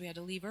because we had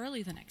to leave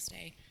early the next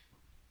day.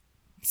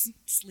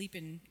 Sleep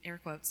in air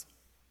quotes.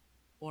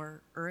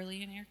 Or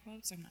early in air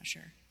quotes, I'm not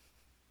sure.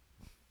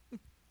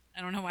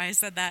 I don't know why I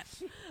said that.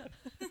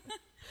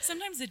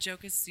 Sometimes the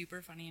joke is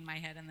super funny in my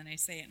head, and then I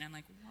say it, and I'm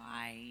like,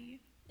 why?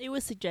 It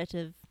was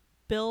suggestive.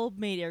 Bill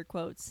made air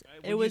quotes.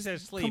 When It you was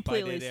said sleep,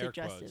 completely I did air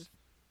suggestive.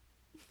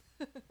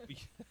 quotes. Go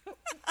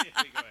ahead. All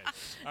right,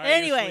 you're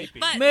Anyway, sleepy.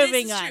 But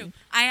Moving this is on. true.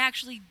 I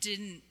actually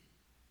didn't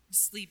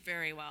sleep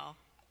very well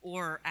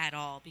or at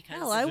all because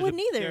Hell, I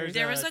wouldn't either.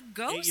 There was a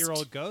ghost.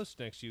 8-year-old ghost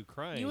next to you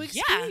crying. You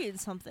Yeah.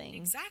 experienced something.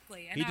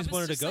 exactly. And He I just was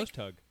wanted a just, ghost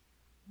hug.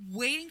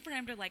 waiting for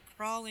him to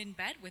crawl in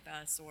bed with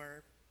us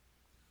or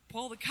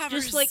pull the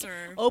covers Just like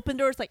or open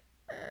doors, like.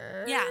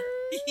 yeah.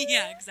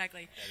 Yeah,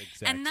 exactly. That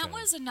exact And that sound.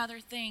 was another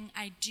thing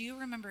I do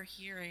remember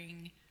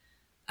hearing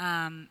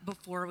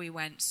before we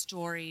went,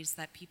 stories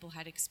that people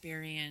had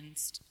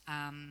experienced.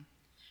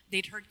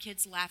 They'd heard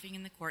kids laughing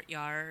in the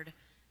courtyard.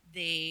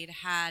 They'd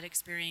had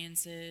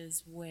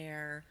experiences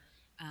where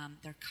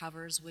their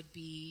covers would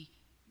be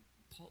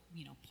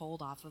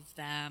pulled off of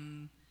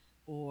them,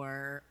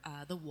 or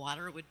the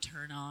water would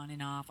turn on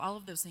and off. All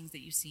of those things that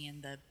you see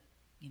in the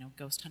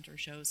ghost hunter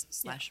shows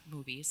 /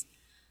 movies.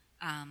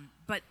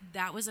 But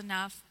that was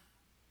enough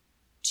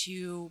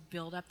to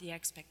build up the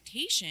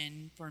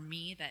expectation for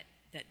me that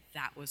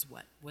was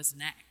what was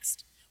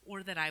next.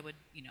 Or that I would,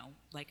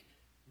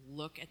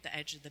 look at the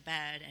edge of the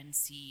bed and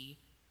see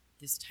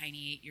this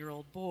tiny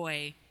 8-year-old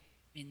boy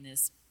in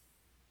this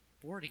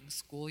boarding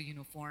school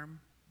uniform,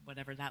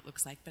 whatever that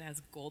looks like, but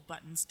has gold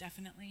buttons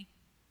definitely,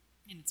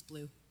 and it's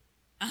blue.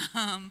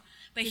 But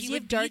Does he he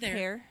would have dark be there.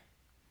 hair?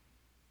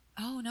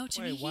 Oh no,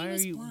 to Wait, me he why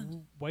was are you?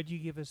 blonde. Why'd you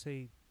give us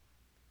a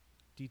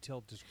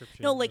detailed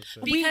description? No, like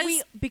of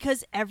the-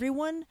 because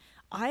everyone.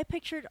 I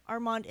pictured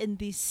Armand in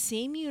the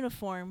same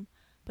uniform,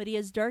 but he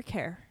has dark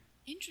hair,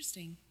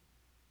 Interesting.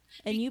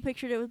 and you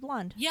pictured it with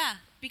blonde. Yeah,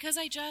 because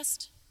I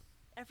just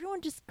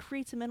Everyone just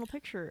creates a mental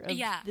picture of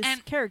yeah, this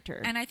and,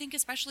 character. And I think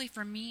especially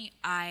for me,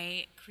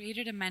 I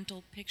created a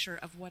mental picture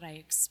of what I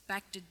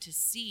expected to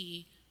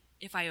see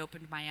if I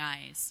opened my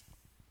eyes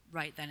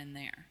right then and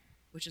there,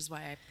 which is why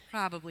I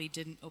probably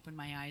didn't open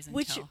my eyes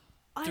until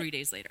 3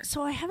 days later.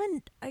 So I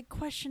haven't a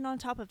question on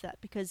top of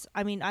that, because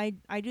I mean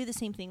I do the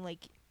same thing,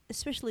 like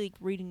especially like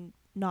reading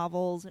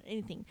novels or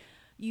anything.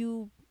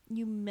 You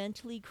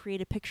mentally create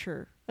a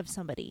picture of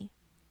somebody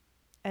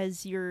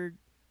as you're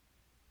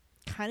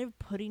kind of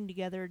putting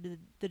together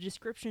the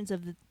descriptions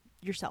of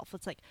yourself.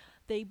 It's like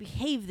they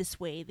behave this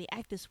way, they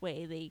act this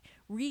way, they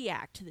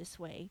react this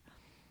way.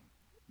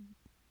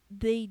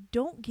 They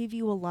don't give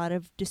you a lot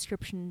of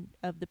description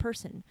of the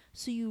person,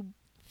 so you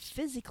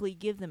physically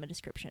give them a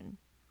description.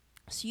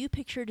 So you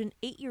pictured an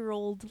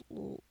 8-year-old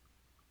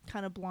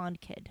kind of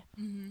blonde kid.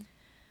 Mm-hmm.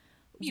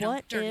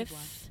 What dirty if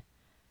blonde.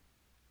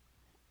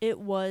 it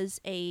was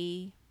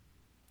a,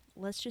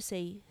 let's just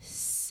say,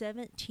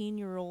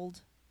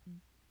 17-year-old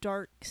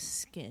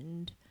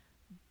dark-skinned,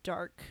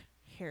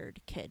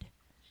 dark-haired kid?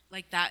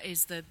 Like that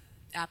is the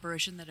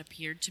apparition that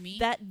appeared to me.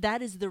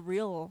 That is the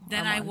real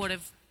then I Armand. would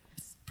have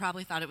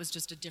probably thought it was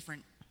just a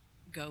different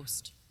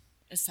ghost,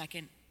 a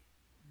second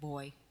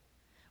boy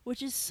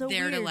Which is so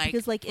there weird, to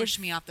because like push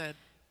if, me off the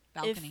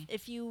balcony.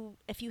 if you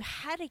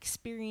had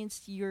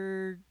experienced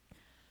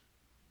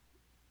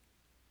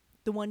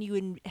the one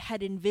you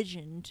had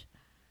envisioned,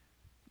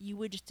 you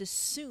would just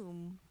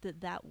assume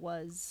that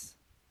was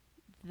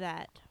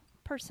that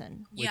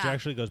person. which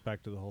actually goes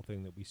back to the whole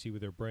thing that we see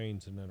with our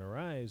brains and not our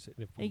eyes. And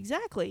if we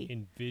Exactly.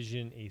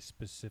 envision a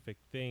specific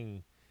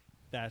thing,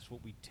 that's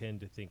what we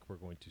tend to think we're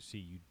going to see.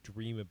 You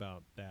dream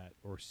about that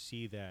or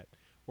see that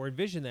or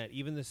envision that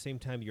even the same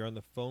time you're on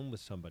the phone with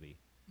somebody.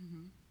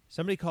 Mm-hmm.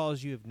 Somebody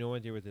calls you have no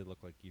idea what they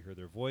look like. You hear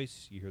their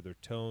voice, you hear their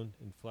tone,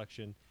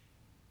 inflection.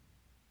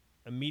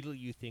 Immediately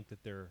you think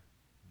that they're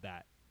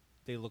that.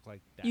 They look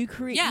like that. You person.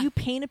 create. Yeah. You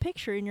paint a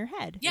picture in your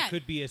head. Yeah, It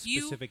could be a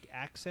you- specific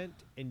accent,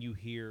 and you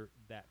hear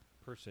that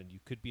person. You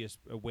could be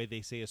a way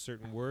they say a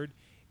certain word,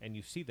 and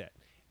you see that.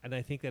 And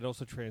I think that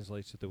also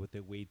translates to the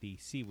way they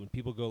see. When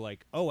people go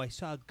like, "Oh, I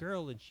saw a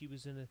girl, and she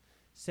was in a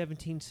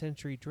 17th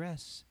century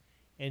dress,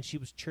 and she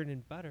was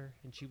churning butter,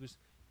 and she was."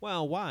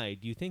 Well, why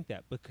do you think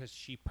that? Because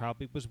she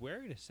probably was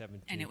wearing a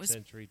 17th And it was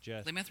century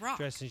Plymouth Rock.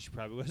 dress, and she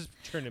probably was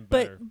churning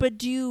butter. But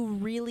do you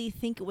really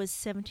think it was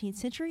 17th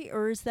century,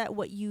 or is that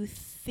what you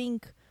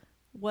think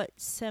what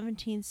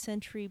 17th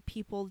century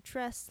people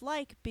dressed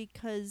like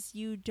because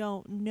you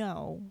don't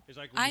know? It's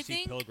like when I we see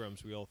think-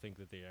 pilgrims, we all think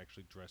that they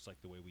actually dress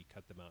like the way we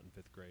cut them out in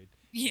 5th grade.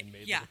 Yeah, And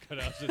made yeah. little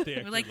cutouts that they Or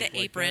actually like the look that.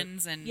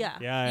 aprons and Yeah.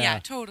 Yeah.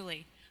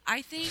 totally.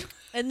 I think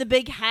And the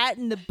big hat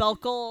and the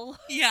buckle.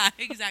 yeah,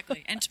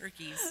 exactly, and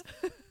turkeys,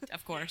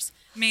 of course,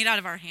 made out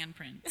of our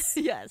handprints.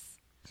 Yes.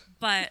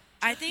 But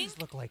I think These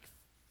look like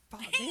they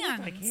look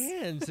like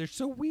hands. They're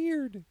so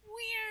weird.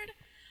 weird.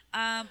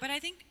 But I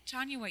think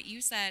Tanya, what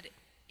you said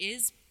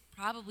is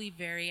probably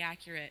very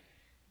accurate.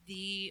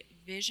 the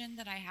vision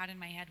that I had in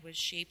my head was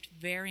shaped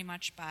very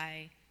much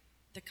by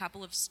the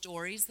couple of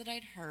stories that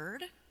I'd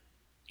heard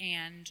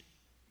and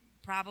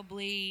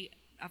probably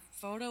a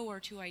photo or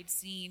two I'd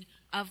seen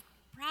of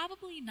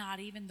probably not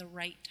even the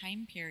right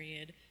time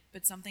period,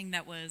 but something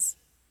that was,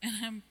 and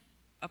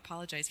I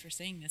apologize for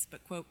saying this,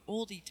 but quote,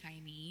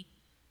 oldie-timey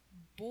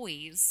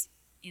boys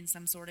in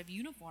some sort of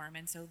uniform.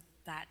 And so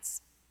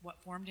that's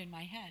what formed in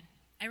my head.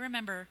 I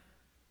remember,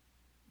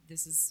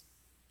 this is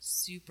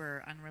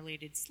super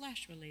unrelated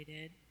 /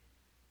 related,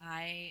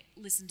 I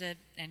listened to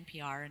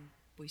NPR and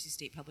Boise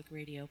State Public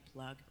Radio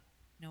plug.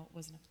 No, it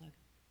wasn't a plug.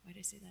 Why did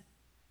I say that?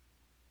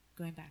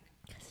 Going back.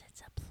 Because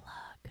it's a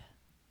plug.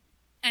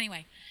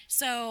 Anyway,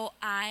 so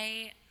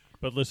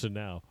But listen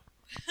now.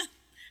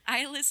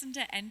 I listened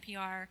to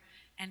NPR,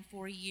 and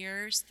for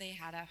years they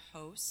had a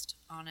host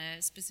on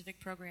a specific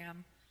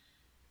program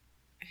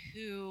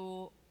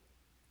who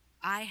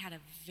I had a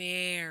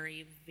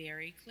very,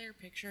 very clear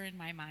picture in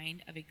my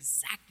mind of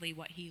exactly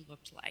what he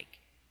looked like.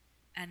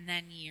 And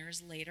then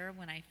years later,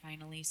 when I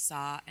finally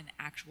saw an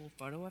actual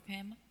photo of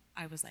him,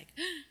 I was like,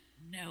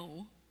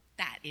 no,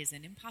 that is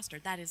an imposter.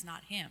 That is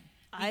not him.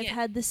 I've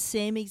had the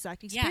same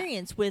exact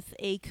experience with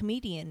a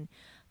comedian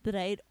that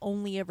I had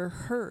only ever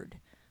heard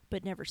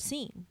but never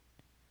seen.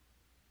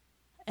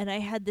 And I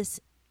had this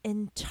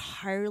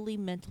entirely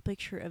mental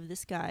picture of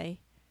this guy.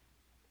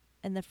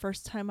 And the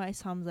first time I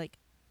saw him, I was like,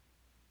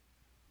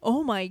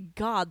 oh my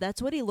God,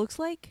 that's what he looks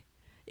like?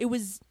 It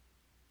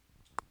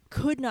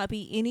could not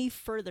be any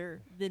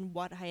further than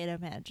what I had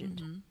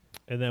imagined. Mm-hmm.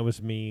 And that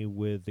was me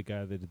with the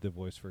guy that did the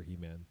voice for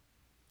He-Man.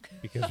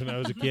 Because when I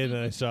was a kid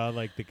and I saw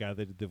like the guy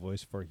that did the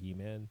voice for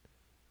He-Man,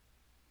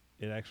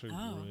 it actually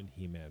ruined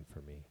He-Man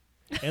for me.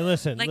 And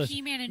listen, like listen.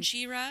 He-Man and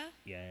She-Ra?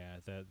 Yeah,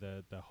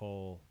 the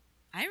whole.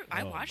 I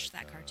Oh watched my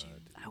that God.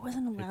 cartoon. I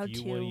wasn't allowed if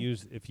you to.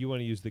 want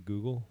to use the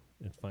Google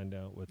and find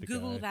out what the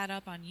Google guy, that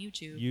up on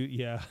YouTube.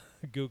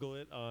 Google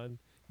it on.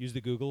 Use the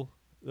Google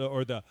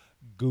or the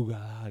Google.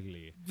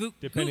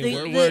 Depending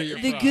Google. where you're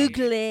the from.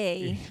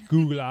 Google.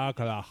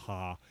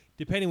 Google.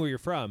 Depending where you're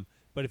from.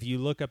 But if you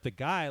look up the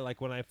guy,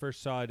 like when I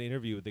first saw an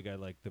interview with the guy,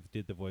 like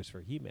did the voice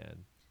for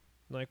He-Man,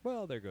 I'm like,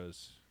 well, there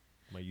goes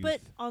my youth.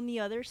 But on the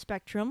other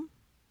spectrum,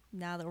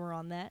 now that we're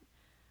on that,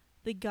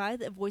 the guy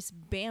that voiced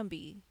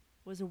Bambi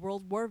was a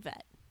World War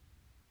vet.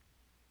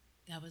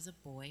 That was a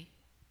boy.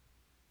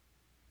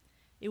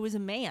 It was a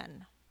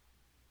man.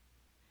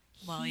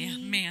 Well, yeah,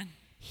 man.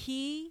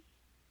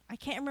 I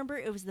can't remember.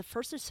 It was the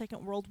First or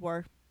Second World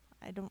War.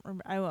 I don't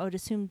remember. I would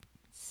assume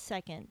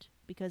second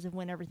because of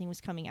when everything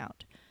was coming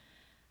out.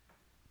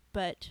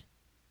 But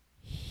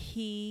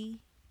he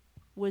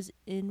was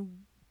in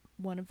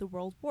one of the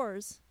world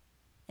wars,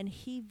 and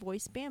he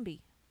voiced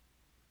Bambi.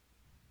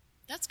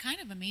 That's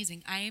kind of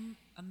amazing. I'm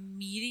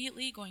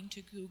immediately going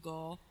to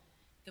Google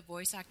the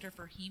voice actor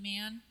for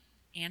He-Man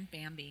and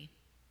Bambi.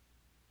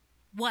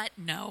 What?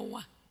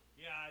 No.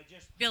 yeah, I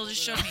just Bill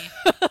just showed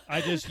me. I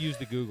just used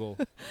the Google.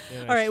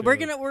 All right,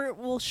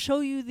 we'll show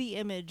you the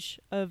image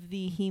of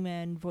the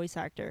He-Man voice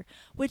actor,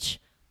 which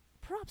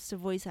props to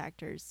voice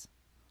actors.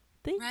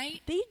 Right?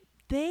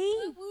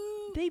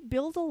 They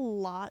build a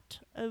lot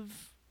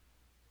of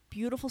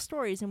beautiful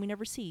stories and we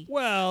never see.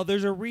 Well,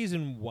 there's a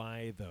reason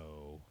why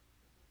though.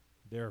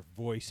 They're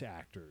voice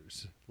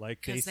actors.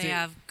 Like Because they say-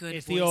 have good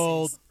It's voices. the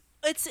old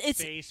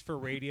It's face for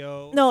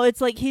radio. no,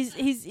 it's like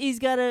he's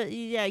got a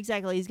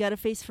exactly. He's got a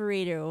face for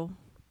radio,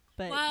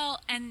 but Well,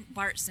 and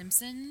Bart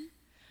Simpson,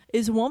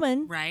 is a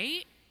woman.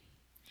 right?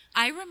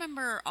 I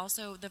remember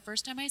also the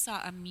first time I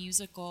saw a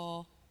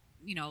musical,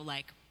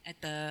 like at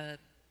the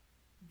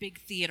big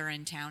theater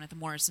in town at the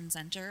Morrison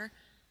Center.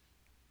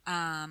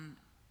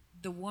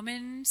 The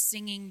woman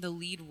singing the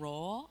lead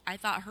role, I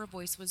thought her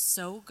voice was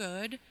so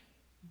good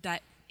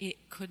that it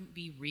couldn't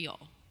be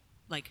real.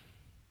 Like,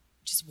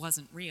 just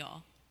wasn't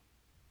real.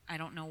 I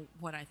don't know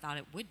what I thought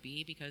it would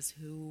be because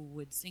who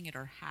would sing it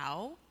or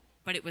how,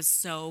 but it was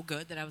so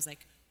good that I was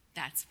like,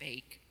 that's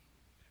fake.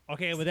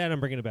 Okay, with that, I'm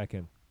bringing it back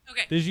in.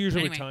 Okay. This is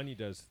usually Anyway. what Tanya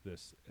does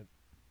this.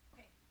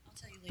 Okay, I'll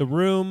tell you later. The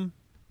Room.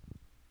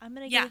 I'm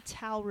gonna Yeah. get a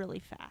towel really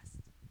fast.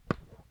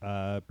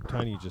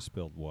 Tanya just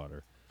spilled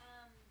water.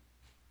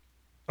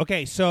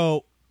 Okay,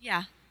 so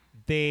Yeah.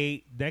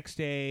 they next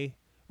day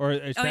or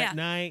it's Oh, that yeah.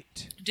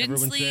 night. Didn't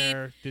everyone's sleep.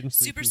 there. Didn't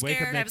sleep. Super you wake up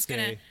scared. I next was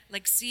gonna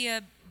day. see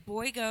a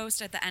boy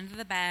ghost at the end of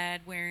the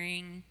bed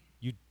wearing.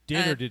 You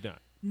did or uh, did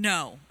not?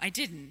 No, I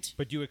didn't.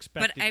 But you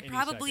expected. But I any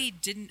probably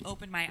second. didn't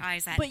open my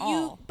eyes at But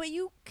all.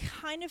 you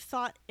kind of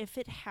thought if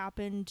it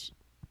happened,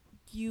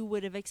 you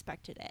would have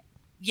expected it.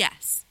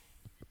 Yes,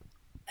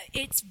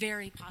 it's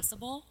very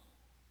possible.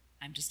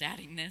 I'm just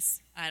adding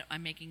this.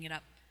 I'm making it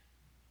up.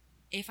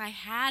 If I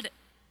had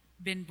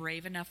been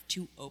brave enough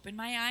to open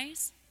my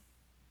eyes,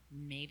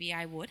 maybe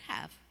I would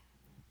have.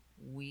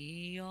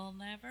 We'll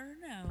never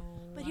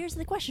know. But here's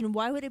the question: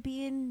 why would it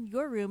be in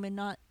your room and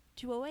not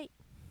 208?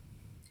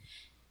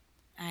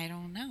 I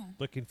don't know.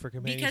 looking for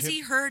companionship. Because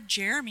he heard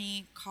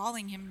Jeremy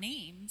calling him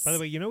names. By the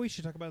way, you know what we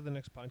should talk about in the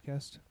next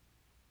podcast?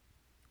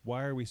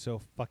 Why are we so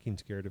fucking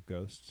scared of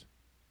ghosts?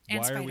 and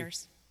Why are we-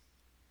 spiders.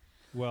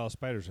 Well,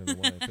 spiders are in the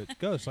way, but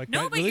ghosts like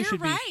No, that but really you're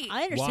should right.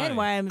 I understand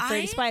Why? why I'm afraid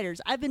of I-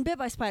 spiders. I've been bit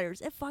by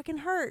spiders. It fucking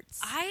hurts.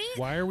 be.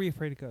 Why are we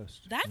afraid of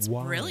ghosts? That's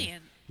Why?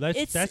 brilliant.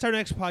 It's- That's our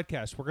next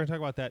podcast. We're going to talk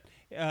about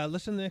that.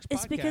 Listen to the next podcast.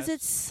 It's because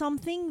it's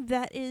something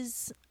that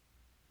is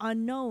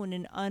unknown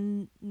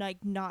and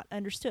not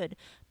understood.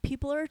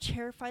 People are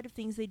terrified of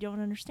things they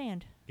don't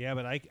understand. Yeah,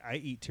 but I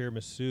eat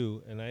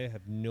tiramisu, and I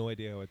have no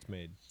idea how it's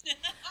made.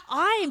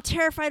 I am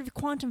terrified of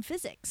quantum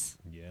physics.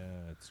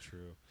 Yeah, it's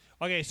true.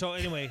 Okay, so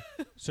anyway,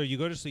 so you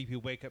go to sleep, you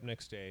wake up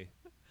next day.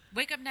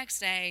 Wake up next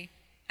day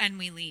and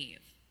we leave.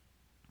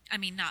 I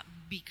mean, not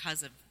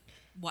because of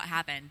what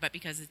happened, but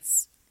because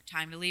it's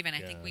time to leave. And I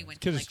think we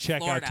went to Because like it's checkout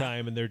Florida.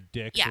 time, and their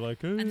dicks Yeah, are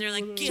like, and they're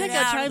like, "Oh, get Checkout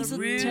out time's of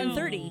the at room.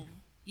 10:30.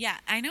 Yeah,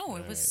 I know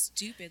it was Right.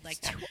 stupid like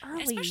It's that, too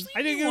early. especially I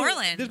in think New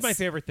Orleans. This is my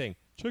favorite thing.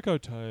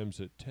 Checkout time's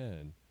at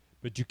 10,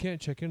 but you can't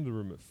check into the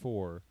room at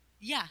 4.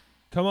 Yeah,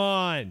 Come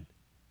on.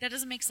 that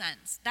doesn't make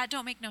sense. That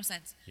don't make no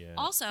sense. Yeah.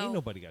 Also, ain't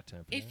nobody got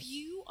time for if that.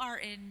 you are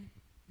in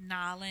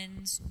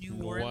Nolans, New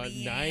New Orleans,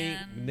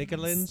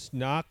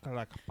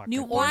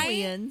 New Why-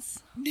 Orleans.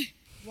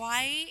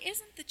 why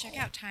isn't the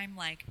checkout time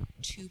like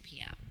 2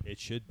 p.m.? It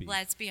should be.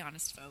 Let's be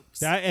honest, folks.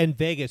 That and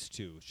Vegas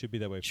too should be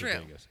that way for True.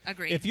 Vegas.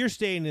 Agreed. If you're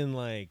staying in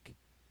like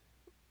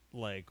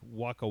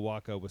Waka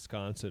Waka,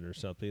 Wisconsin or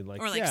something like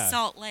or like yeah.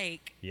 Salt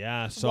Lake.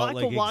 Yeah, Salt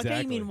Waka Lake Waka?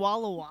 exactly. You mean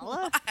Walla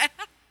Walla?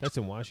 That's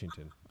in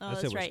Washington. Oh,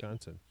 that's that's in right.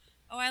 Wisconsin.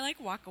 Oh, I like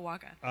Waka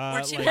Waka. Or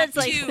Like- That's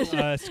like- Timbuktu.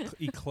 It's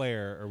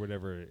Eclair or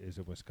whatever it is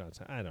in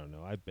Wisconsin. I don't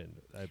know. I've been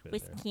there.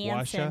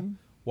 Wisconsin.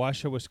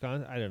 Washa,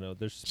 Wisconsin. I don't know.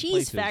 There's Cheese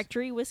places.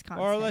 Factory,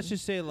 Wisconsin. Or let's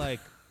just say like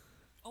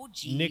Oh,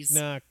 jeez.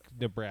 Knickknock,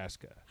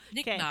 Nebraska.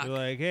 Nick Okay. Knock. You're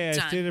like, hey, I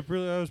Done. stayed up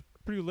really. I was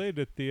pretty late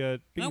at the I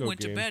bingo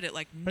went game. to bed at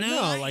like But 9.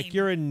 no, like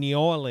you're in New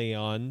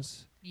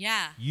Orleans.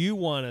 Yeah. You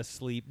want to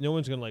sleep. No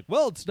one's gonna like.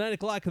 Well, it's 9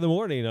 o'clock in the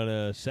morning on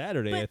a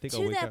Saturday. I But think to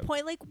I'll wake that up.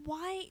 point, like,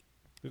 why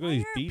Look at why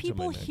these are beads on my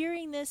people neck.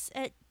 hearing this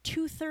at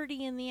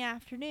 2:30 in the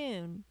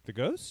afternoon? The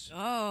ghosts?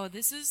 Oh,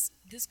 this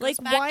goes Like,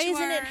 back why to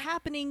isn't our, it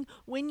happening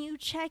when you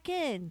check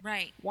in?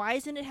 Right. Why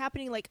isn't it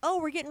happening like, oh,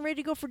 we're getting ready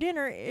to go for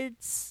dinner.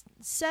 It's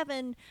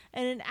 7,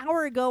 and an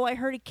hour ago I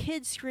heard a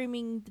kid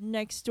screaming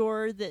next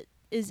door that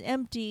is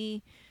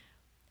empty,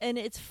 and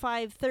it's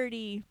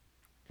 5:30.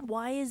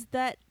 Why is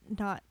that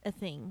not a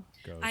thing?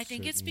 Ghosts I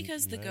think at it's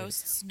because the night.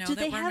 ghosts know Do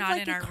that they we're have not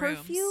like in a our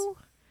curfew? rooms.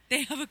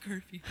 They have a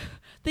curfew.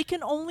 They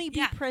can only be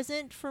Yeah.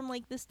 present from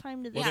like this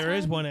time to this Well, time. there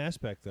is one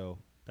aspect though.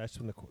 That's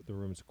when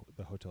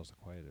the hotel's the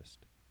quietest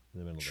in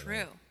the middle of the True.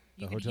 night.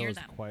 You The can hotel hear is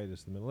them. the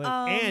quietest in the middle of the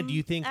night. And do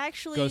you think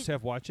actually, ghosts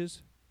have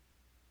watches?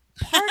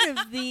 part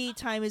of the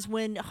time is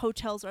when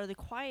hotels are the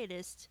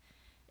quietest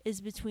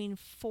is between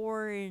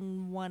 4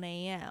 and 1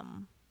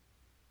 a.m.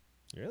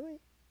 Really?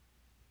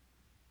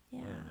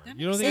 Yeah. That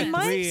You don't makes think In at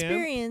my 3 a.m.?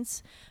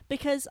 experience,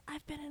 because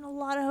I've been in a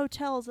lot of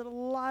hotels at a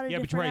lot of Yeah,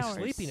 but different you're hours.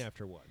 probably sleeping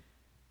after one.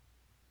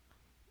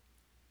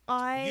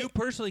 I You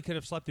personally could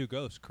have slept through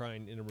ghosts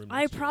crying in a room.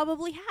 I next to you.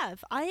 probably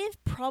have. I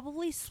have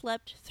probably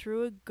slept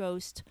through a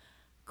ghost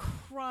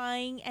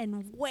crying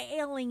and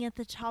wailing at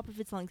the top of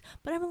its lungs.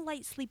 But I'm a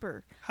light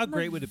sleeper. How I'm a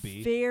great would it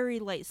be Very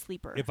light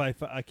sleeper. if I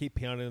keep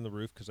pounding on the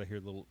roof because I hear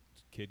a little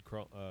kid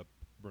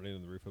running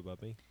on the roof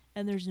above me,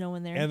 and there's no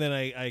one there. and then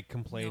I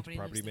complain Nobody to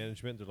property lives there.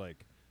 management. They're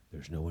like,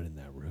 "There's no one in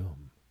that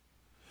room."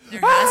 There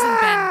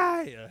hasn't been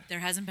Ah, yeah. there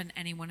hasn't been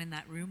anyone in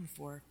that room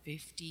for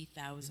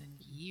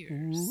 50,000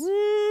 years.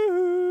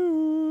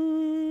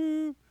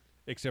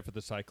 Except for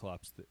the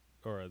Cyclops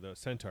or the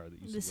Centaur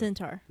that used the to live.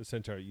 centaur. The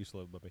Centaur that used to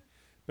live above me.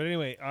 But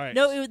anyway, all right.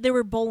 No, there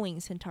were bowling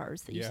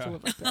centaurs that used to Yeah.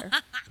 live up there.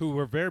 Who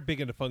were very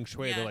big into feng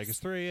shui. They're like, Yes. it's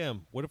 3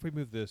 a.m. What if we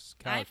move this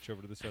couch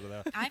over to this side of the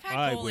house? I've had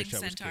I bowling wish I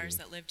was centaurs kidding.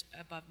 that lived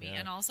above me, Yeah.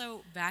 and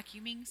also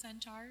vacuuming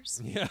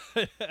centaurs. Yeah.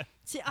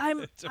 See, I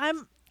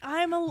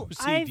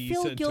OCD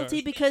feel centaur.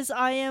 guilty because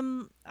I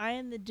am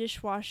the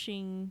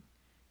dishwashing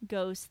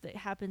ghost that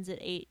happens at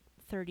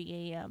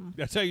 8:30 a.m.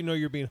 That's how you know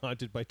you're being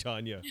haunted by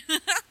Tanya.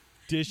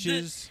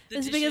 Dishes. The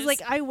It's because dishes-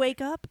 like I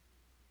wake up,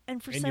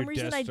 and for And some your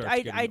reason desk I starts I,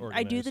 getting I,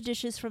 I do the organized.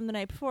 dishes from the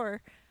night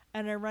before,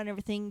 and I run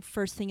everything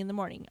first thing in the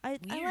morning. I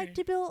like Weird.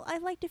 I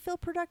like to feel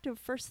productive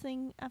first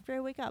thing after I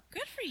wake up.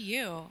 Good for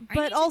you. I need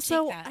But to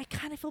also, take that. I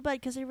kind of feel bad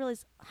because I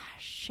realize,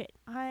 shit,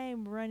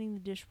 I'm running the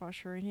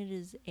dishwasher and it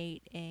is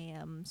 8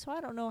 a.m. So I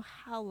don't know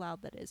how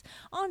loud that is.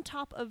 On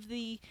top of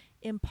the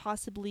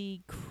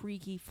impossibly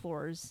creaky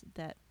floors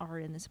that are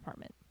in this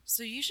apartment.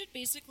 So you should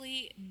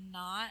basically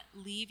not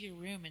leave your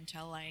room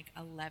until like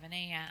 11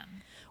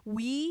 a.m.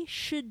 We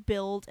should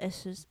build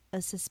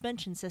a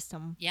suspension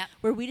system Yep.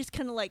 where we just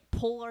kind of like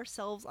pull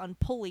ourselves on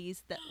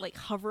pulleys that like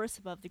hover us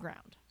above the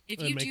ground. If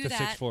And you make do the that,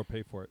 sixth floor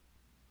pay for it.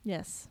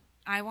 Yes.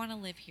 I want to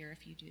live here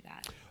if you do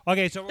that.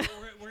 Okay, so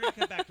we're going to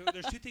come back to it.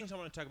 There's two things I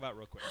want to talk about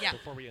real quick Yeah.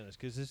 before we end this,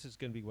 because this is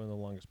going to be one of the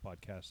longest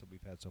podcasts that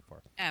we've had so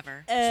far.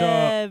 Ever.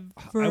 I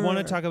want to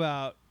Ever. talk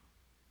about.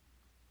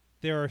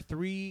 There are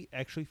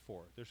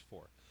four.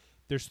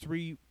 There's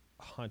three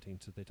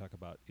hauntings that they talk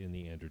about in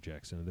the Andrew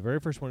Jackson. And the very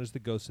first one is the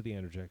ghost of the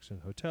Andrew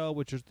Jackson Hotel,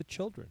 which is the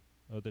children.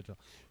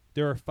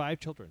 There are 5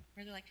 children.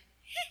 Where they're like,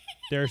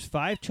 There's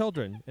 5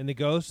 children, and the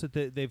ghosts that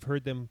they've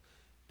heard,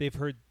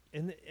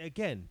 and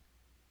again,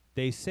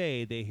 they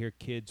say they hear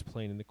kids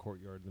playing in the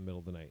courtyard in the middle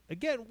of the night.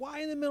 Again, why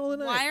in the middle of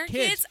the night? Why are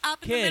kids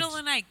up in the middle of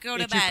the night? Go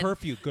to it's bed. Your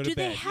curfew. Go to Do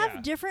bed. they have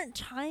yeah. different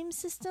time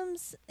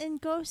systems in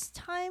ghost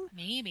time?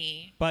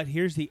 Maybe. But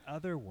here's the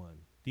other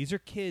one. These are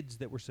kids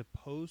that were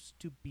supposed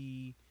to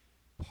be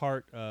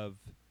part of,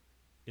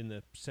 in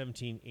the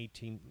 17,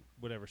 18,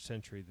 whatever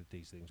century that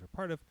these things are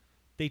part of.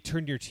 They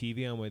turn your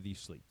TV on whether you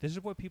sleep. This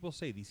is what people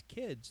say. These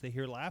kids, they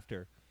hear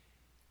laughter,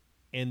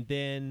 and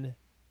then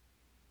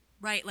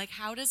Right. Like,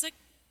 how does a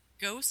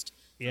ghost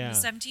from Yeah. the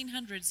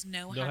 1700s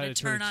know know how to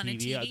turn on a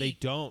TV? They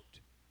don't.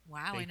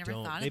 Wow, They I never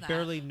don't. thought They of that.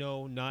 barely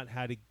know not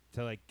how to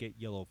like get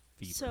yellow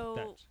fever. So-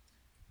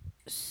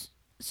 That's-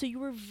 So you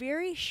were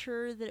very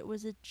sure that it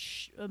was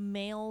a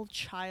male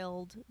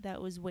child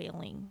that was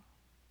wailing.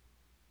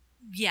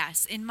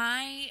 Yes,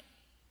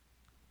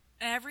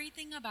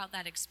 everything about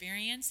that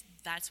experience,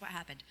 that's what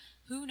happened.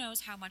 Who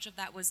knows how much of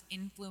that was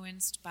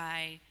influenced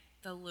by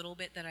the little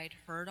bit that I'd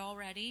heard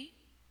already,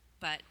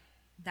 but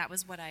that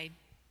was what I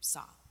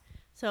saw.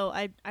 So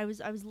I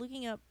was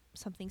looking up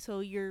something.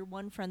 So your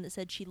one friend that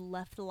said she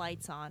left the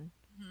lights on.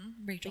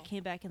 Rachel. They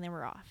came back and they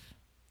were off.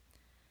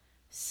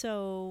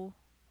 So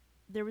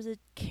there was a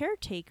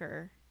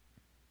caretaker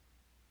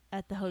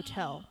at the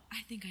hotel.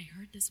 I think I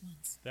heard this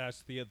once.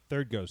 That's the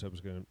third ghost I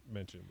was going to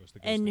mention. Was the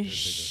ghost of And the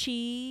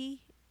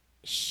caretaker.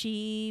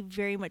 she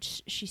very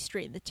much, she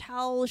straightened the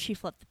towel, she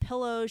flipped the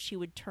pillows, she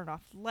would turn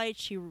off the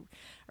lights, she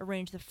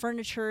arranged the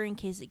furniture in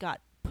case it got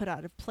put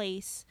out of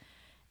place.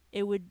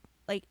 It would,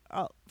 like,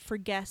 for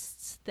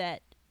guests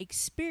that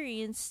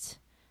experienced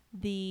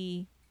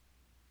the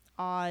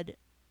odd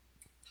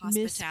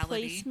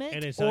Hospitality. misplacement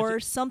And it's not or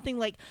something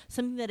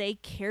that a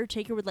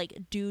caretaker would like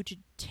do to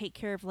take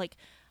care of, like,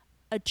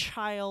 a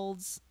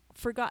child's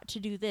forgot to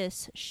do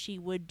this, she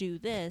would do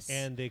this.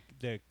 And the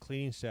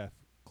cleaning staff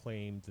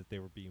claimed that they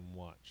were being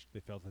watched. They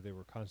felt that they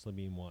were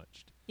constantly being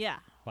watched yeah.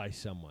 by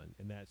someone,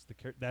 and that's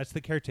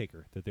the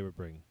caretaker that they would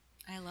bring.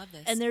 I love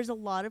this. And there's a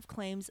lot of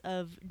claims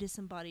of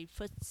disembodied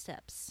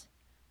footsteps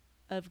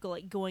of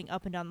going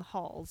up and down the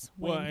halls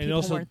when Well, and people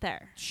also weren't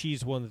there.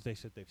 She's one that they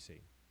said they've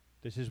seen.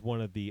 This is one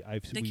of the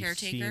we've caretaker?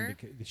 seen.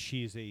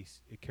 She is a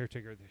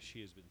caretaker that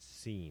she has been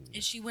seen.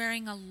 Is she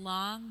wearing a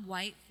long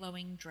white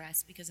flowing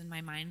dress? Because in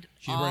my mind,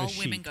 She's wearing all a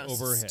women sheet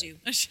ghosts over her head. do.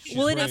 She's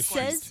Well, and wearing it a sheet.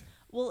 says,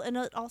 and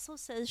it also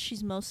says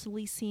she's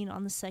mostly seen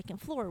on the second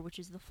floor, which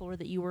is the floor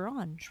that you were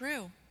on.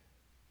 True.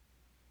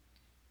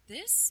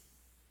 This,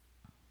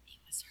 it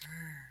was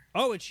her.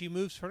 Oh, and she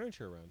moves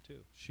furniture around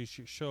too.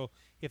 So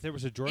if there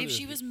was a drawer, If that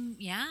she was,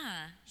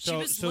 yeah, So- she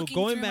was so looking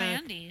going through my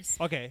back- undies.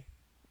 okay.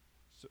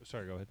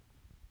 Sorry, go ahead.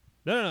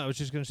 No. I was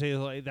just going to say,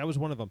 like, that was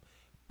one of them,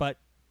 but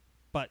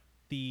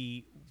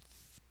the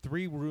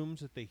 3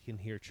 rooms that they can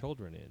hear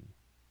children in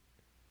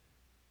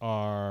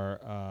are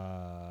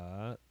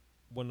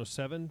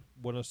 107,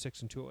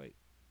 106, and 208.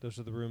 Those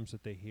are the rooms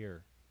that they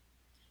hear.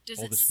 Does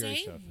all it the scary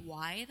say stuff.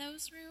 why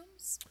those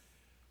rooms?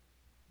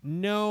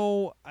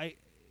 No,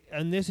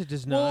 on this it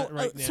does not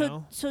right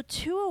now. So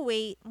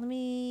 208. Let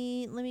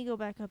me go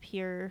back up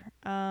here.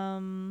 But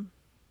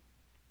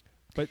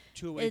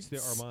 208 is the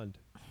it's- Armand.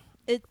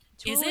 It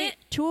Is 208 it?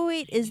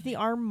 208 is the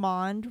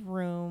Armand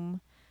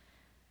room,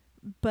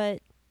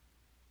 but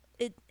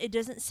it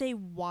doesn't say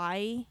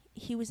why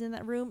he was in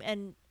that room.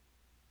 And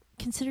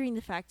considering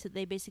the fact that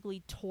they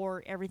basically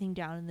tore everything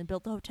down and then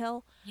built the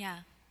hotel, Yeah.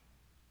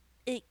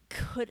 it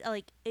could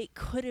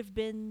have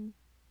been,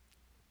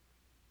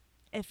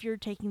 if you're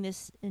taking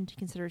this into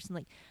consideration,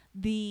 like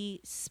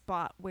the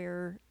spot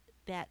where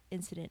that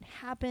incident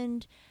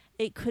happened.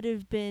 It could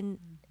have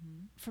been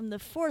from the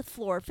 4th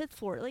floor, 5th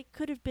floor. Like,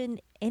 could have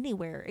been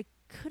anywhere. It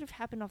could have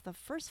happened off the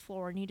 1st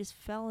floor, and he just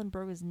fell and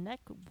broke his neck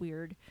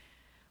weird.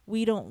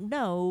 We don't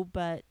know,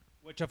 but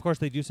Which, of course,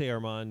 they do say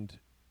Armand,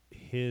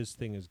 his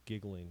thing is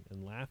giggling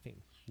and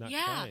laughing, not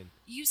yeah. crying.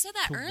 You said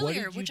that So what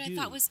earlier, did you which I do?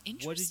 thought was What did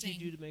interesting. you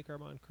do to make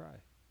Armand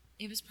cry?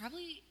 It was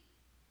probably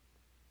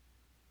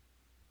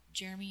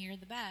Jeremy, you're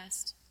the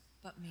best,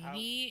 but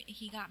maybe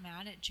he got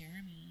mad at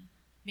Jeremy.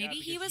 Maybe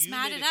he was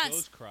mad at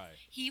us. Cry.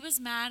 He was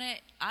mad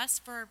at us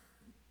for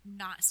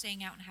not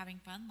staying out and having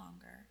fun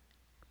longer.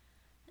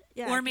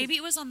 yeah. Or 'cause- maybe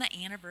it was on the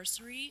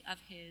anniversary of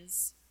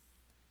his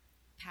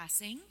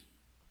passing,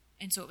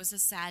 and so it was a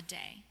sad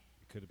day.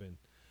 It could have been.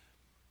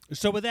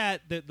 So with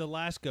that, the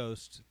last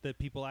ghost that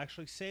people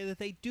actually say that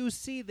they do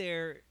see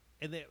there,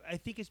 and I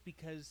think it's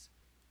because,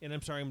 and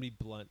I'm sorry, I'm going to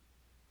be blunt,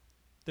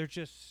 they're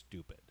just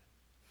stupid.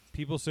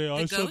 People say,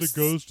 I saw the ghosts?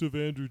 ghost of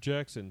Andrew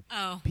Jackson.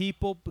 Oh.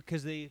 People,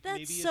 because they that's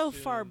maybe so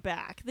far assume-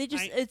 back. They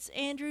just it's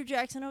Andrew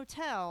Jackson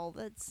Hotel.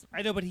 That's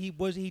I know, but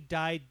he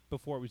died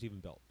before it was even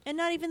built. and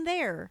not even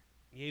there.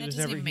 He That was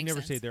doesn't never even he make never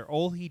sense. stayed there.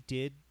 All he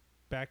did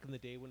back in the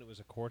day when it was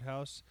a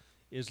courthouse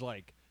is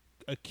like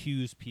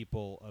accuse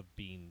people of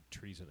being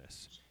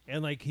treasonous.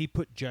 And like he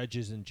put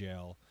judges in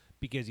jail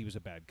because he was a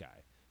bad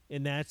guy.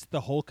 And that's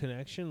the whole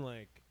connection,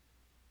 like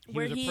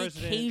Where was a he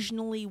president.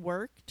 occasionally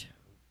worked.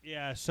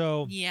 Yeah,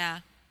 so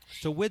Yeah.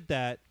 with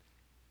that,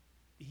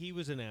 he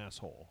was an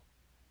asshole.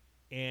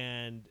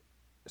 And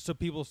so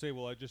people say,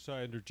 well, I just saw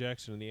Andrew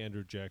Jackson in the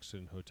Andrew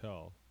Jackson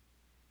Hotel.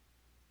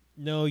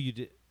 No, you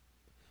did.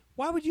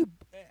 Why would you,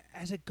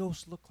 as a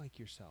ghost, look like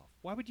yourself?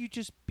 Why would you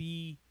just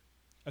be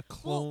a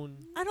clone?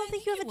 I don't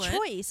think you have a would.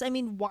 choice. I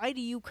mean, why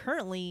do you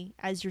currently,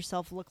 as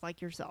yourself, look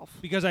like yourself?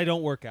 Because I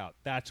don't work out.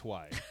 That's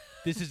why.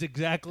 This is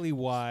exactly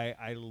why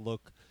I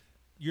look.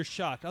 You're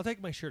shocked. I'll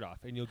take my shirt off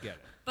and you'll get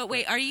it. But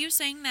wait, are you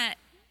saying that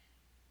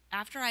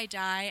after I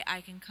die,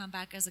 I can come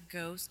back as a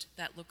ghost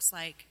that looks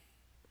like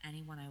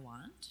anyone I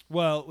want?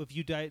 Well, if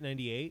you die at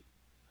 98,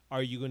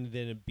 are you going to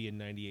then be a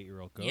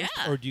 98-year-old ghost?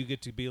 Yeah. Or do you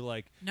get to be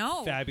like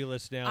No.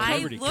 fabulous now? I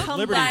Liberty. look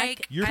Liberty.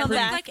 like You're I come look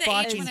pretty like the age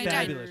fucking when I died.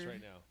 fabulous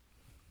right now.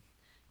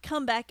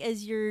 Come back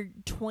as your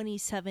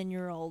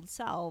 27-year-old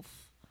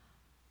self.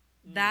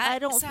 That I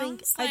don't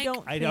sounds think. like, I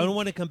don't. I think- don't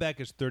want to come back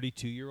as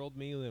 32-year-old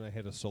me and I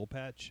had a soul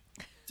patch.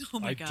 Oh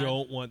my I god!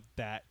 don't want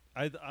that.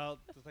 I'll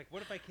it's like,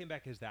 what if I came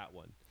back as that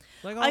one?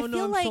 Like, oh I no,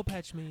 feel I'm like soul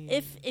patch me.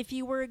 If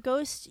you were a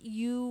ghost,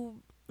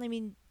 I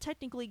mean,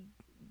 technically,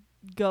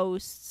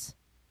 ghosts,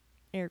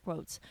 air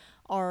quotes,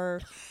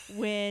 are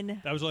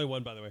when that was only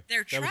one, by the way.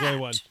 They're That was only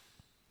one. trapped.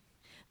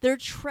 they're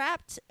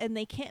trapped and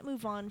they can't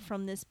move on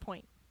from this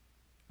point.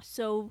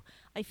 So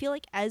I feel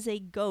like as a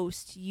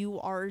ghost, you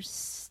are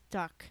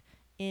stuck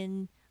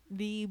in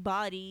the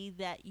body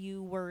that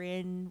you were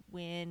in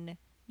when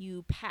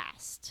you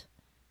passed.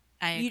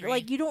 I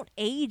agree. You don't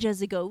age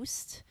as a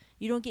ghost.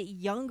 You don't get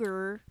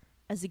younger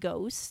as a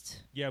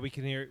ghost. Yeah, we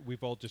can hear.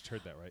 We've all just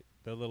heard that, right?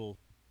 The little,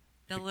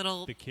 the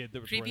little the kid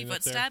that was creepy running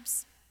up there.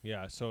 footsteps.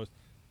 Yeah, so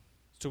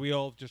we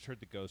all just heard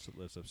the ghost that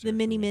lives upstairs. The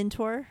mini from me.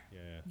 mentor,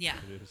 Yeah.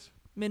 it is.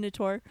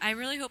 minotaur. I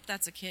really hope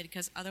that's a kid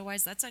because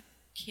otherwise that's a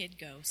kid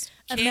ghost.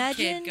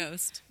 Imagine Kid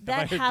ghost. I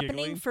that heard happening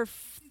giggling? for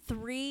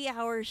 3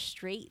 hours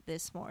straight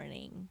this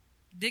morning.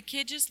 The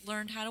kid just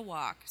learned how to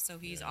walk, so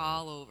he's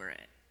all over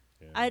it.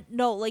 Yeah. I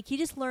no, like he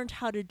just learned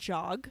how to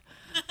jog.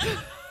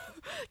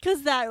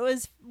 Because that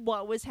was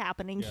what was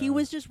happening. He Yeah.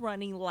 was just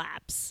running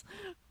laps.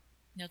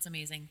 That's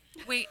amazing.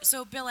 Wait,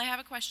 so Bill, I have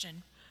a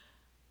question.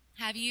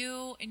 Have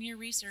you, in your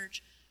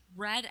research,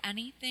 read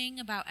anything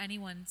about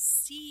anyone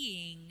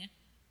seeing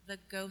the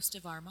ghost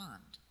of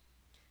Armand?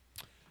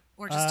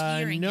 Or just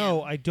hearing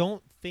no, him? I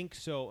don't think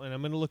so. And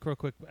I'm going to look real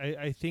quick.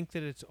 I think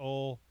that it's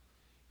all.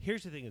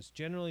 Here's the thing: is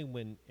generally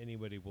when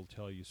anybody will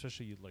tell you,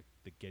 especially like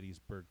the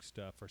Gettysburg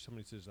stuff, or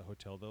somebody says a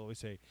hotel, they'll always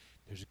say,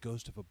 "There's a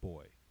ghost of a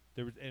boy."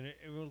 And it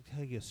will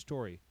tell you a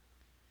story.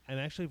 I'm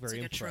actually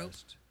very like a trope.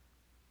 impressed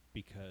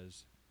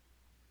because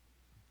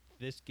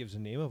this gives a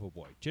name of a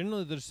boy.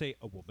 Generally, they'll say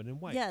a woman in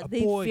white. Yeah, a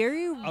they boy,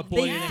 very a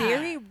boy they in a hat.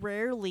 very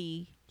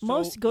rarely So-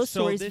 most ghost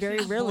so stories this very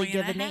is- rarely Boy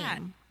in give a a hat.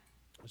 name.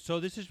 So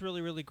this is really,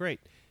 really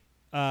great.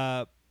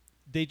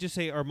 They just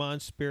say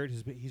Armand's spirit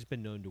he's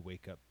been known to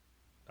wake up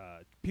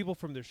people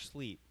from their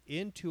sleep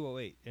in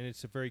 208, and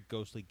it's a very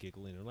ghostly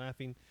giggling and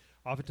laughing.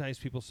 Oftentimes,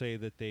 people say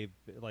that they've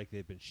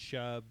been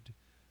shoved,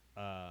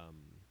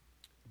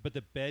 but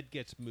the bed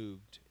gets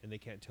moved, and they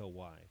can't tell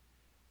why.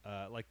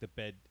 Like the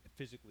bed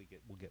physically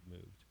will get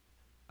moved.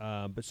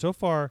 But so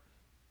far,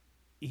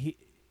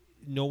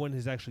 no one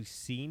has actually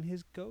seen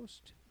his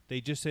ghost.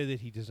 They just say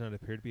that he does not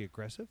appear to be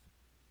aggressive.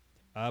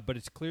 But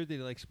it's clear that he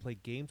likes to play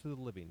games with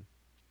the living,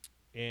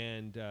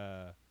 and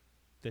that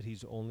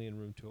he's only in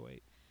room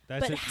 208.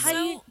 That's But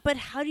it.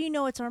 how do you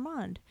know it's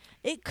Armand?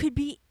 It could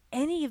be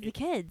any of the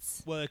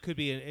kids. Well, it could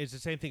be. It's the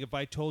same thing. If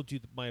I told you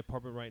that my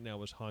apartment right now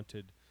was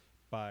haunted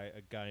by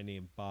a guy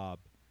named Bob,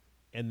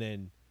 and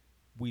then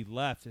we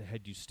left and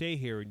had you stay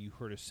here and you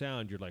heard a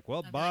sound, you're like, well,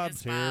 I'd be like, Bob's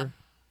 "It's here. Bob."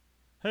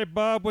 Hey,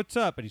 Bob, what's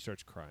up? And he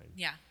starts crying.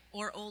 Yeah,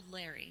 or old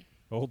Larry.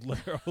 Old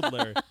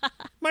Larry.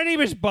 My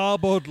name is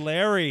Bob Old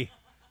Larry.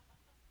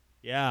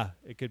 Yeah,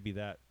 it could be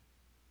that.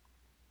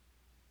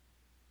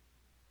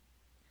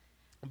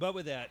 But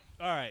with that,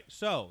 all right.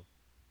 So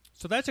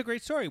that's a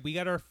great story. We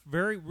got our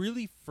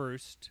really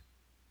first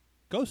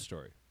ghost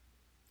story.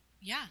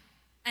 Yeah.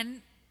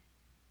 And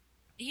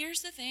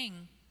here's the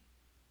thing.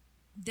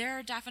 There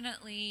are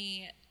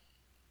definitely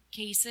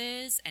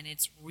cases, and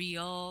it's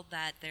real,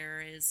 that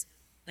there is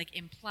like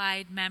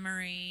implied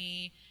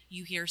memory.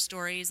 You hear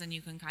stories and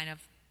you can kind of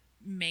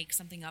make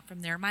something up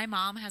from there. My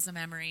mom has a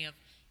memory of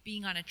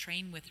being on a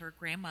train with her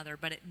grandmother,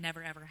 but it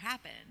never ever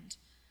happened.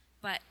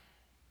 But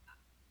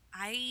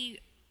I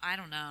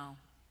don't know.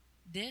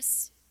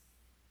 This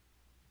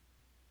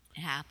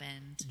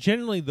happened.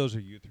 Generally, those are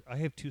youth. I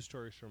have two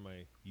stories from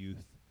my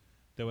youth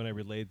that when I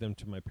relayed them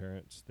to my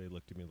parents, they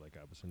looked at me like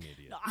I was an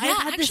idiot. I Yeah,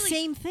 had the actually,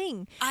 same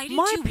thing. I did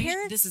my too.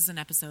 parents This is an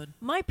episode.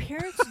 my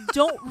parents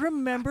don't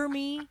remember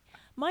me.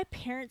 My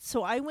parents,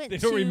 so I went They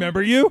to don't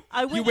remember you?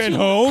 I You went went to-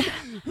 home?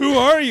 Who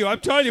are you? I'm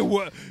telling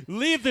you,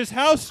 leave this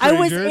house, I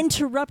stranger. was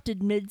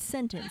interrupted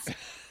mid-sentence.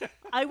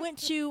 I went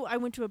to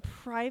a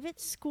private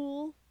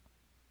school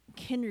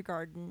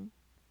kindergarten,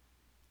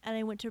 and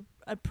I went to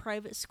a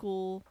private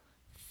school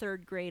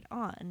 3rd grade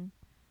on.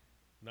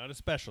 Not a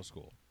special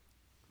school.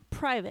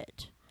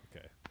 Private.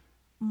 Okay.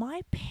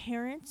 My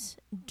parents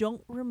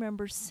don't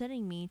remember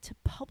sending me to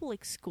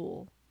public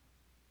school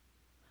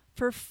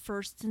for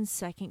 1st and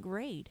 2nd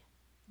grade.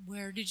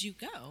 Where did you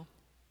go?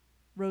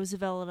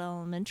 Roosevelt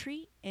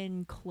Elementary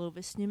in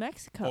Clovis, New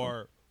Mexico.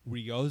 Or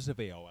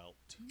Roosevelt,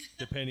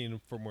 depending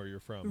from where you're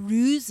from.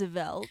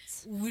 Roosevelt.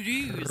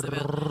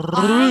 Roosevelt.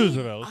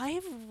 I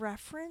have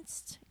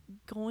referenced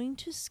going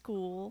to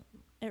school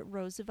at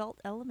Roosevelt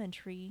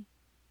Elementary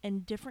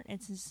in different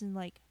instances and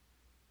like,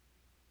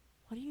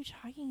 what are you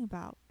talking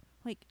about?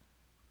 Like,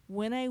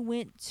 when I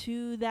went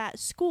to that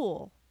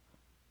school,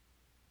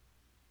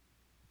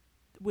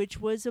 which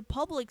was a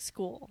public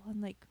school, I'm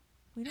like,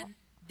 we don't. And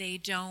they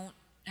don't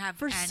have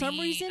For any some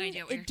reason,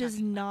 idea what you're it does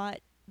talking about. not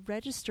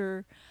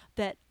register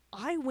that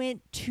I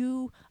went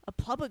to a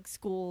public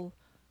school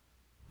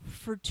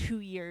for 2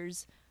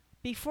 years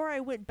before I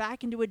went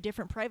back into a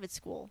different private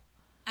school.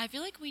 I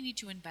feel like we need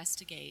to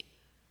investigate.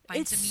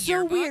 Find It's some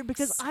so weird yearbooks.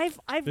 because I've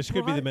This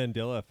could be the brought-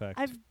 Mandela effect.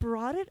 I've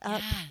brought it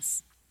up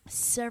Yes.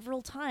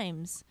 several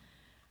times,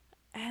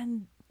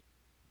 and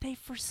they,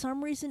 for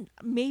some reason,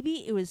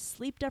 maybe it was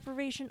sleep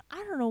deprivation. I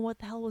don't know what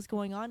the hell was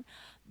going on.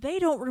 They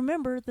don't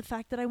remember the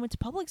fact that I went to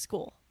public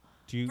school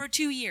Do you, For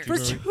 2 years. for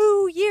remember-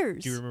 2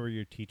 years. do you remember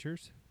your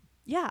teachers?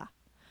 Yeah.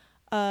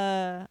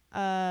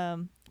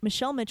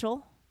 Michelle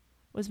Mitchell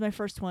was my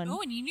first one. Oh,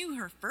 and you knew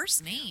her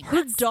first name. Her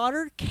That's-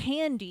 daughter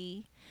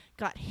Candy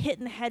got hit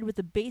in the head with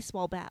a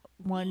baseball bat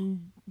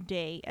one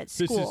day at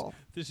school.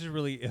 This is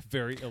really a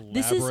very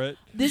This is- elaborate.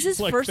 this is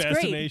like first grade.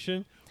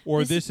 fascination, or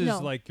This this is- is no.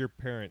 like your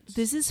parents.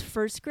 This is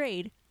first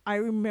grade. I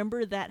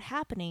remember that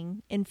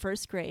happening in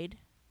first grade.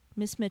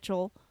 Miss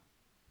Mitchell,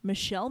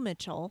 Michelle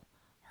Mitchell,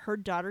 her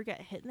daughter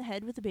got hit in the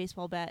head with a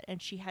baseball bat and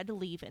she had to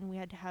leave and we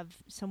had to have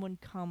someone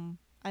come.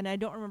 And I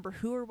don't remember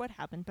who or what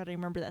happened, but I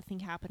remember that thing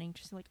happening.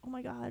 Just like, oh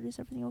my God, is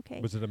everything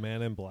okay? Was it a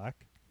man in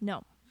black?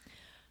 No.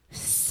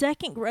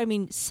 Second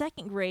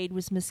grade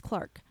was Miss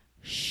Clark.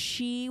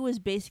 She was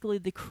basically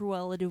the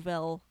Cruella de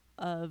Vil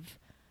of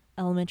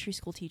elementary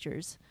school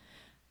teachers.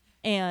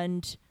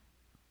 And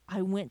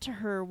I went to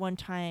her one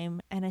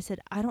time and I said,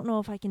 I don't know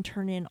if I can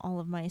turn in all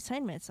of my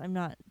assignments. I'm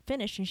not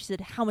finished. And she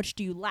said, how much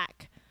do you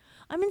lack?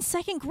 I'm in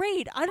second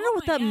grade. I don't Oh know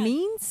what my that God.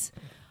 means.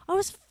 I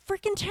was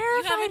freaking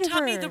terrified You haven't of taught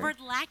her. me the word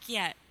lack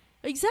yet.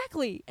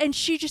 Exactly. And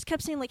she just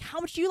kept saying, like, how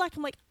much do you lack?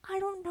 I'm like, I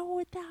don't know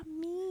what that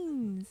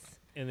means.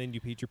 And then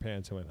you peed your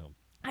pants and went home.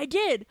 I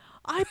did.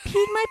 I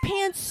peed my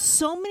pants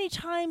so many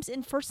times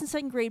in first and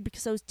second grade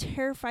because I was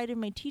terrified of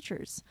my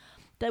teachers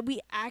that we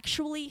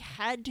actually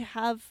had to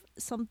have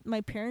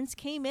my parents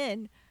came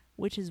in,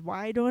 which is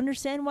why I don't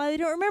understand why they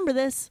don't remember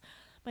this.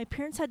 My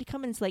parents had to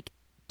come in. It's like,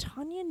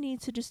 Tanya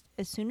needs to just,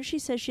 as soon as she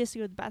says she has to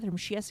go to the bathroom,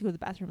 she has to go to the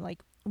bathroom.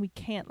 Like, we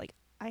can't. Like,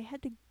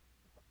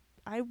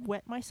 I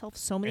wet myself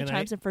so many And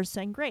times in first,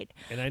 second grade.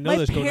 And I know My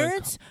this going on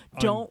parents on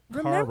don't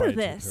car remember rides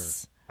with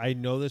this. her. I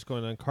know this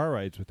going on car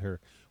rides with her.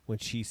 When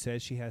she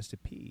says she has to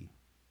pee,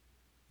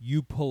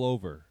 you pull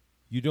over.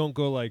 You don't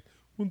go like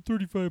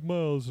 135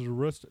 miles is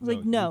arrested.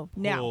 Like, no, no,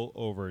 you now. pull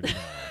over now.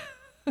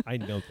 I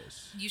know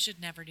this. You should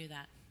never do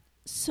that.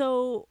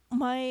 So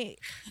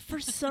for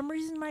some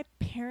reason, my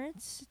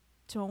parents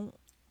don't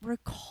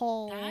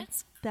recall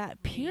That's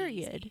that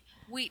period. crazy.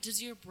 Wait,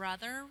 does your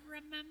brother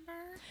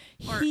remember?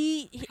 Or how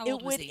It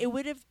old was would he? it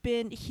would have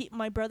been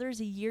my brother is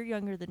a year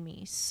younger than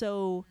me.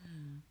 So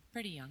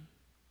Pretty young.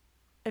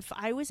 if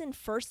I was in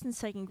first and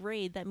second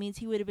grade, that means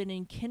he would have been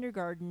in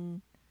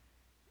kindergarten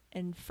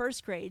and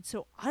first grade.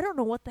 So I don't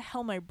know what the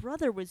hell my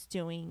brother was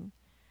doing.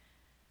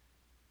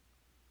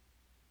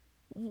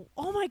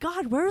 Oh my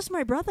God, where's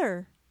my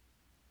brother?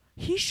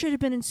 He should have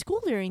been in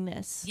school during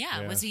this.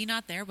 Yeah, Yeah. was he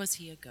not there? Was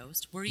he a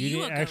ghost? Were You you,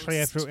 didn't- a actually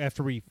ghost?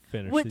 after we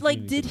finished. What, you like,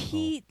 need to did give us a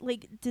he,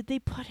 like, did they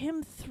put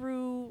him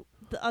through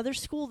the other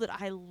school that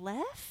I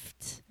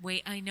left?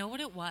 Wait, I know what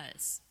it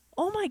was.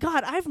 Oh my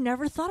God, I've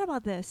never thought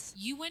about this.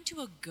 You went to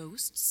a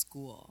ghost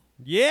school. call.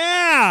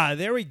 Yeah,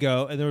 there we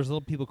go. And there was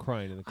little people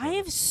crying in the corner. I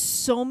have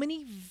so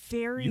many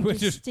very You went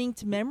to-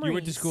 distinct memories. You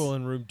went to school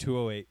in room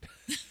 208.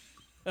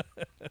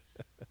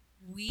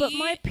 But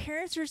my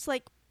parents are just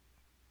like,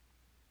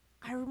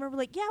 I remember,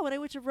 like, yeah, when I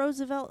went to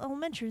Roosevelt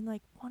Elementary, and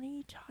like, what are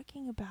you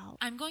talking about?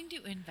 I'm going to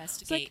It's like,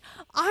 investigate.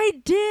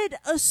 I did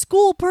a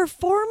school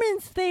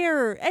performance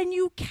there, and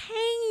you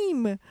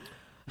came.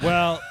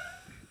 Well,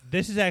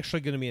 this is actually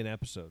going to be an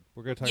episode.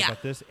 We're going to talk Yeah.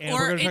 about this, and Or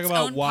we're going to talk its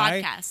about own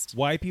why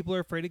podcast. people are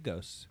afraid of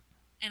ghosts.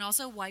 And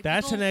also why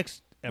That's the people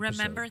next episode.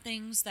 remember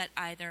things that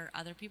either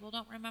other people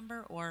don't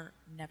remember or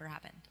never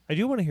happened. I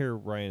do want to hear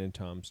Ryan and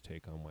Tom's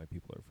take on why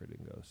people are afraid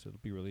of ghosts. It'll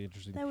be really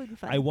interesting. That would be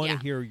fun. I want to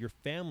Yeah. hear your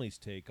family's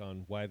take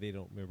on why they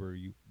don't remember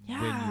you when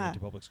you Yeah. went to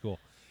public school.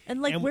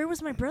 And like, and where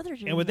was my brother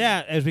doing And with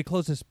that, as we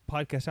close this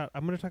podcast out,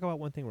 I'm going to talk about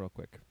one thing real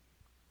quick.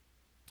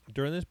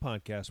 During this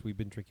podcast, we've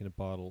been drinking a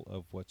bottle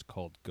of what's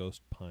called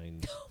Ghost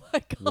Pines Oh my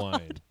God.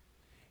 wine.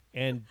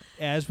 And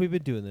as we've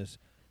been doing this,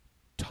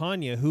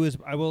 Tanya,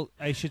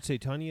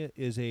 Tanya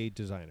is a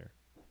designer.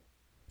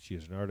 She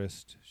is an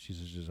artist.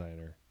 She's a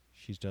designer.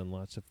 She's done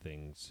lots of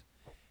things.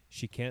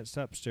 She can't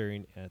stop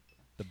staring at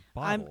the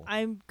bottle.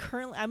 I'm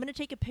going to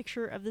take a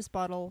picture of this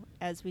bottle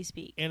as we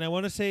speak. And I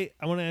want to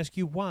ask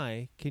you,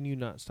 why can you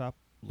not stop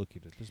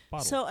looking at this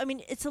bottle? So, I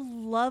mean, it's a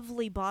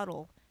lovely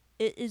bottle.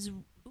 It is.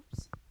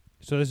 Oops.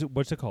 So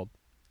what's it called?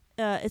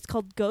 It's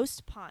called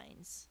Ghost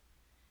Pines.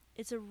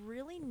 It's a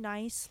really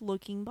nice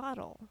looking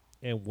bottle.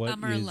 And what A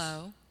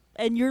Merlot.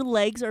 And your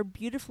legs are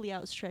beautifully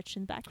outstretched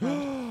in the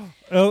background.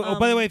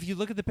 by the way, if you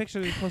look at the picture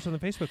that you post on the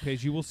Facebook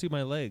page, you will see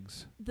my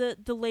legs. The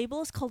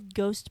label is called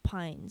Ghost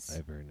Pines. I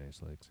have very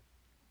nice legs.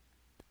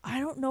 I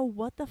don't know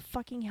what the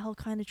fucking hell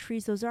kind of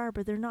trees those are,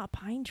 but they're not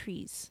pine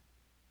trees.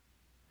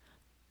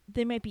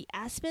 They might be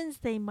aspens.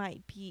 They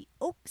might be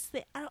oaks.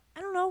 I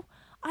don't know.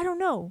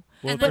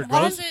 Well, And for then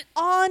what ghost- is it?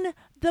 On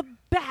the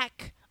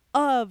back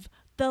of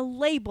the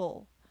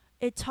label,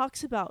 it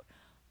talks about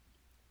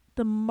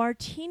the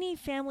Martini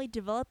family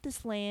developed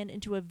this land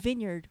into a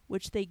vineyard,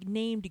 which they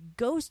named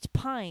Ghost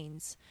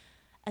Pines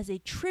as a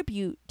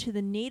tribute to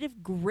the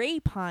native gray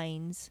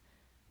pines,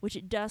 which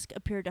at dusk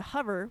appear to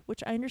hover,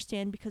 which I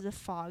understand because a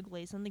fog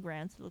lays on the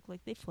ground, so they look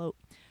like they float,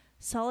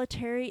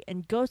 solitary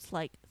and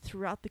ghost-like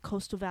throughout the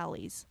coastal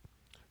valleys.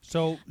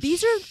 So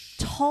These are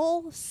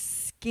tall,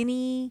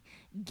 skinny,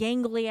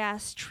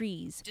 gangly-ass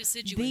trees.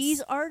 Deciduous.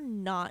 These are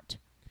not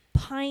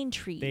pine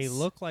trees. they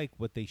look like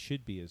what they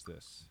should be. Is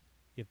this?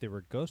 If they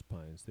were ghost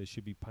pines, they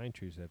should be pine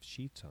trees that have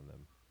sheets on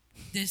them.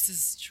 This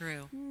is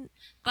true.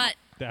 But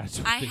That's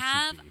what I they should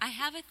have be. I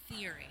have a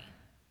theory.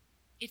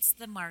 It's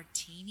the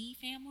Martini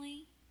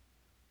family.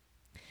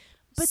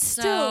 But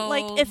still,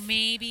 like, So if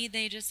maybe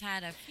they just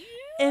had a few.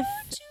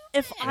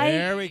 if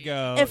There I we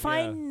go. if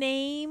I yeah.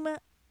 name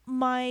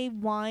my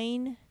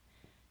wine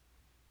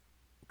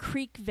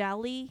Creek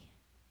Valley,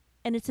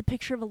 and it's a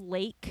picture of a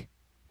lake,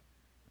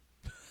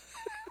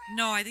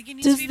 No, I think it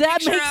needs does to be a that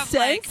picture make of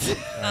sense? like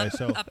All right,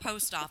 so a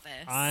post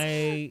office.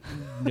 I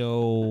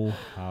know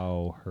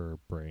how her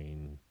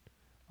brain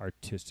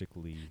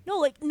artistically. no,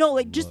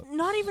 like just Look.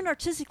 not even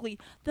artistically.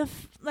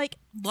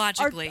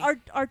 Logically.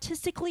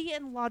 Artistically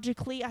and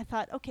logically, I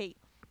thought, okay,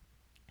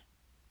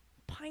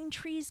 pine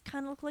trees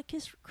kind of look like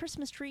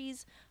Christmas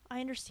trees. I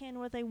understand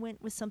where they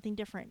went with something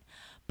different,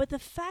 but the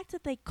fact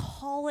that they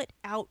call it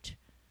out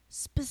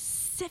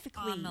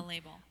specifically on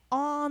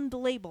the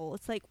label.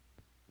 it's like,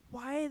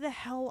 why the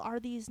hell are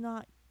these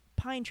not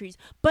pine trees?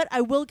 But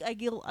I will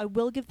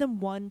give them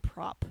one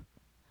prop.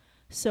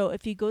 So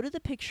if you go to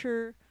the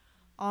picture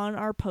on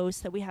our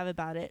post that we have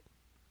about it,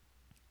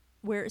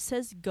 where it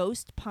says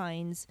Ghost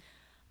Pines,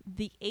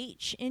 the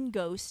H in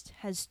Ghost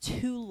has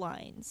 2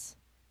 lines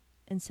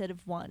instead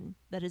of 1.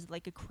 That is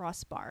like a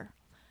crossbar.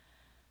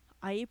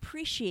 I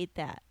appreciate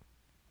that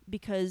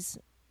because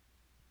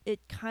it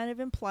kind of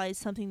implies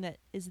something that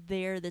is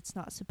there that's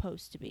not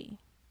supposed to be.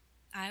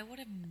 I would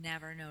have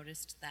never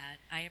noticed that.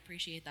 I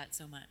appreciate that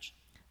so much.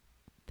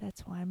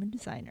 That's why I'm a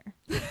designer.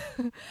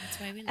 That's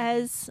why we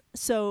love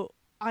So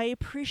I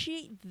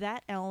appreciate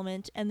that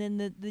element, and then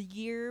the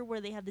year where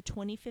they have the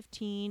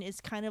 2015 is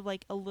kind of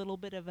like a little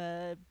bit of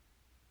a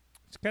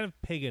It's kind of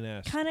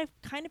pagan-esque. kind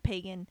of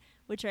pagan,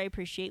 which I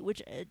appreciate,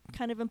 which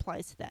kind of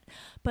implies to that.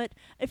 But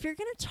if you're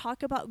gonna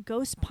talk about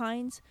ghost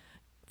pines,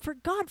 for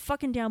God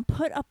fucking damn,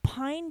 put a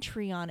pine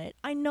tree on it.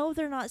 I know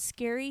they're not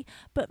scary,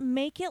 but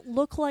make it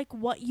look like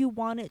what you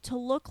want it to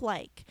look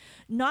like.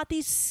 Not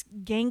these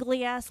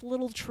gangly ass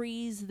little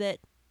trees that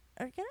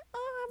are gonna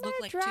I'm Look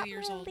gonna like drop 2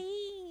 years my old.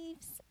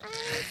 leaves. I'm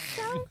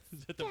so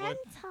Is that the voice?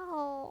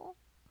 gentle.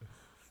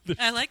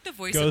 I like the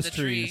voice Ghost of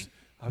the tree. trees.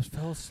 I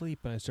fell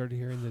asleep and I started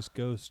hearing this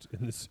ghost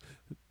in this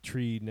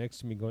tree next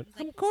to me going,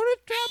 Like, I'm going to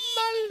drop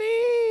my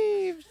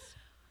leaves.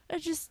 I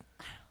just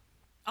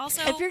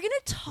Also, if you're gonna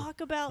talk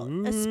about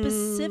a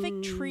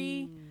specific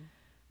tree,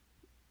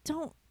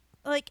 don't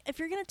if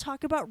you're gonna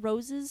talk about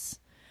roses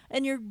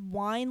and your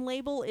wine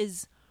label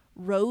is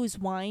rose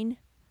wine,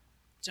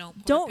 don't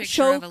put a don't picture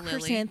show of a lily.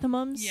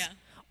 chrysanthemums Yeah.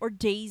 or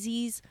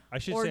daisies. I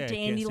should Or say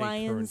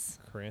dandelions.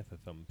 I can't say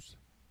chrysanthemums.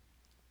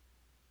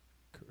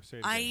 Say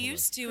it I again, hold on.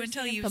 used to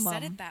until you said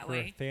Chrysanthemum. it that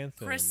way.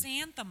 Chrysanthemum.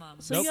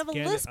 Chrysanthemums. So Nope, you have a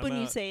get it. lisp I'm when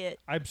you out. say it.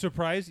 I'm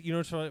surprised. You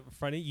know what's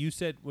funny? You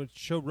said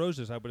show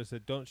roses. I would have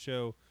said don't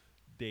show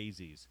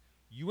daisies.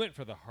 You went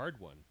for the hard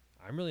one.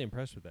 I'm really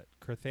impressed with that.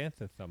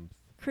 Chrysanthemum.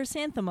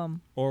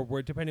 Chrysanthemum. Or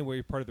where, depending where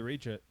you're part of the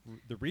region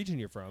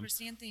you're from.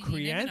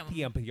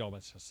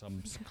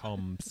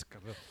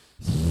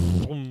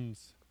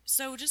 Chrysanthemums.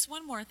 So just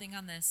one more thing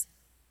on this.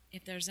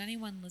 If there's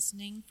anyone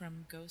listening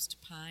from Ghost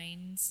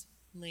Pines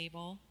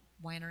Label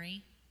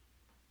Winery,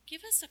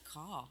 give us a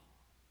call.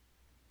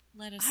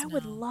 Let us I know.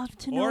 would love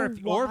to Or know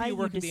if- or if why you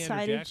work at the Andrew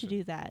decided to Jackson.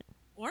 do that.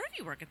 Or if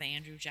you work at the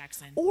Andrew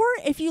Jackson. Or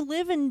if you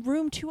live in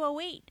room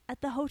 208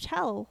 at the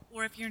hotel.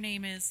 Or if your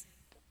name is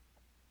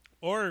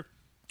Or if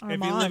you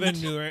Armand. live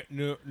in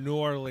New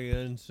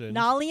Orleans and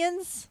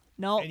Nolians?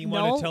 No, and you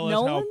want to tell us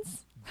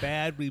Nolans? how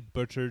bad we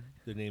butchered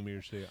the name of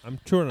your city. I'm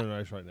touring on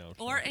ice right now.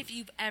 so- or if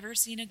you've ever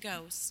seen a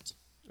ghost.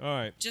 All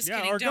right. Just yeah,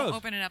 kidding, or don't ghost.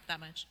 open it up that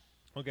much.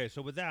 Okay,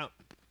 so with that,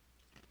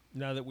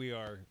 now that we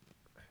are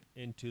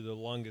into the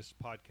longest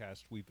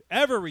podcast we've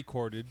ever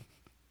recorded,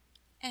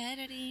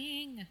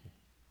 Editing.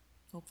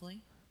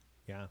 Hopefully.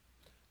 yeah,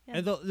 Yeah.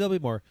 and there'll be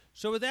more.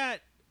 So with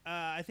that,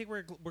 I think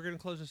we're going to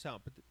close this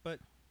out. But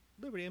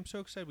Liberty, I'm so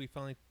excited. We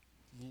finally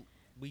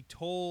we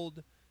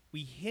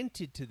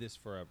hinted to this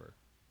forever.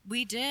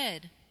 We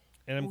did.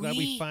 And I'm glad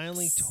we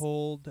finally Weeks.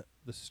 told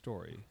the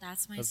story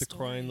That's my of the story.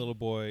 crying little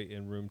boy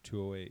in room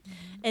 208.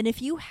 And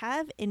if you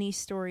have any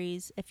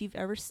stories, if you've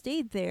ever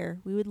stayed there,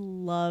 we would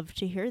love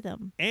to hear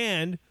them.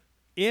 And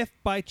if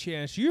by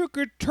chance you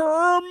could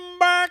turn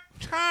back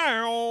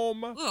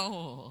time,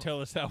 Oh. tell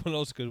us that one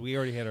else, because we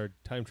already had our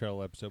time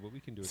travel episode, but we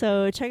can do it.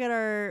 So again. check out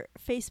our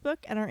Facebook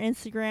and our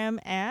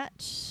Instagram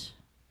at...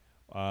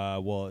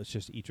 Well, it's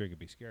just Eat, Drink, and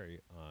Be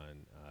Scary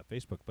on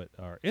Facebook, but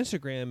our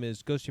Instagram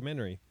is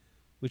Ghostumentary,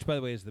 which, by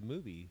the way, is the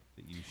movie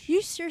that you.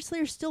 You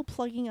seriously are still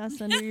plugging us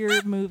under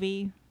your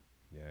movie.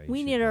 Yeah, you We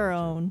should need our watch it.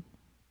 own.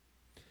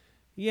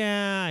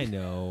 Yeah, I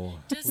know.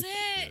 Does We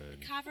it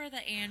should. cover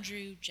the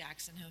Andrew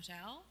Jackson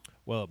Hotel?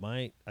 Well, it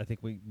might. I think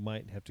we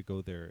might have to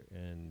go there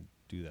and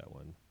do that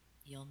one.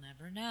 You'll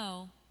never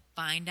know.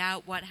 Find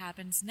out what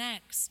happens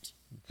next.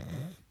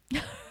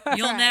 You'll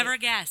right. never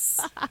guess.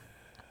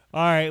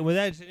 All right. With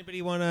that, does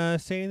anybody want to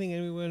say anything?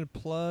 Anybody want to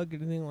plug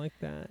anything like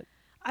that?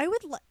 I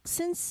would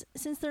since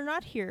they're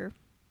not here,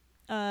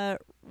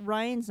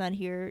 Ryan's not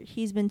here.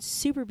 He's been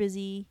super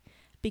busy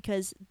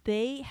because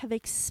they have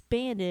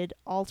expanded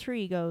Alter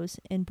Egos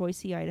in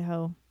Boise,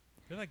 Idaho.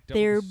 They're like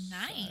They're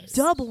Nice.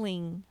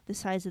 doubling the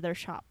size of their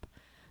shop.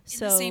 In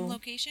So the same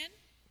location?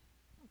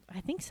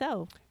 I think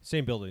so.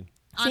 Same building.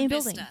 On Same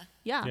Vista. building.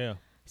 Yeah. Yeah.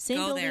 Same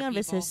Go building there, on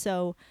Vista. people.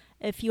 So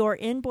if you're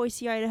in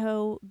Boise,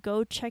 Idaho,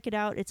 go check it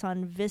out. It's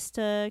on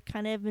Vista,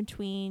 kind of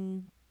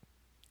between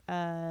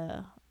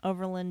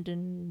Overland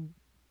and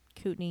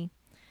Kootenai.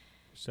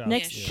 South,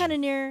 Next, Ish. kind of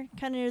near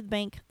the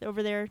bank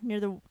over there, near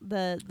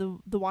the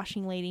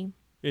washing lady.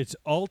 It's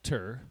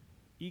Alter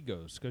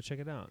Egos. Go check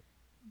it out.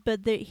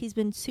 But he's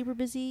been super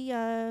busy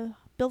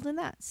building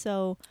that.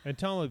 So And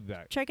Tom will be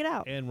back. check it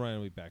out. And Ryan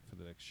will be back for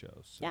the next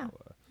show. So, Yeah.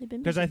 They've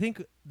been Because busy. I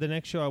think the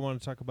next show I want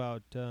to talk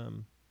about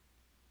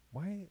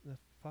why the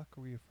fuck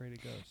are we afraid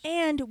of ghosts?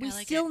 And we I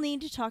like still it.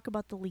 need to talk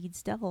about the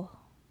Leeds Devil.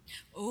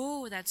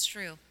 Oh, that's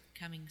true.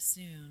 Coming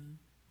soon.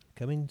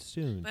 Coming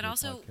soon. But to a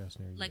also, podcast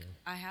near you. like,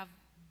 I have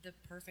the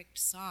perfect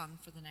song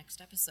for the next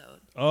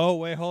episode. Oh,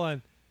 wait, hold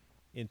on.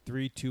 In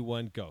 3, 2,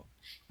 1, go.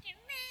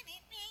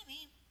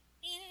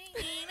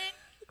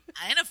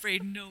 I ain't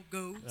afraid no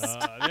ghosts.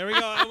 There we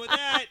go. And with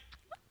that,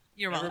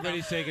 You're welcome.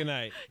 everybody say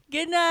goodnight.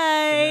 Good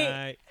night. Good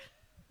night.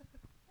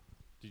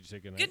 Did you say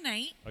goodnight? Good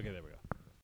night. Okay, there we go.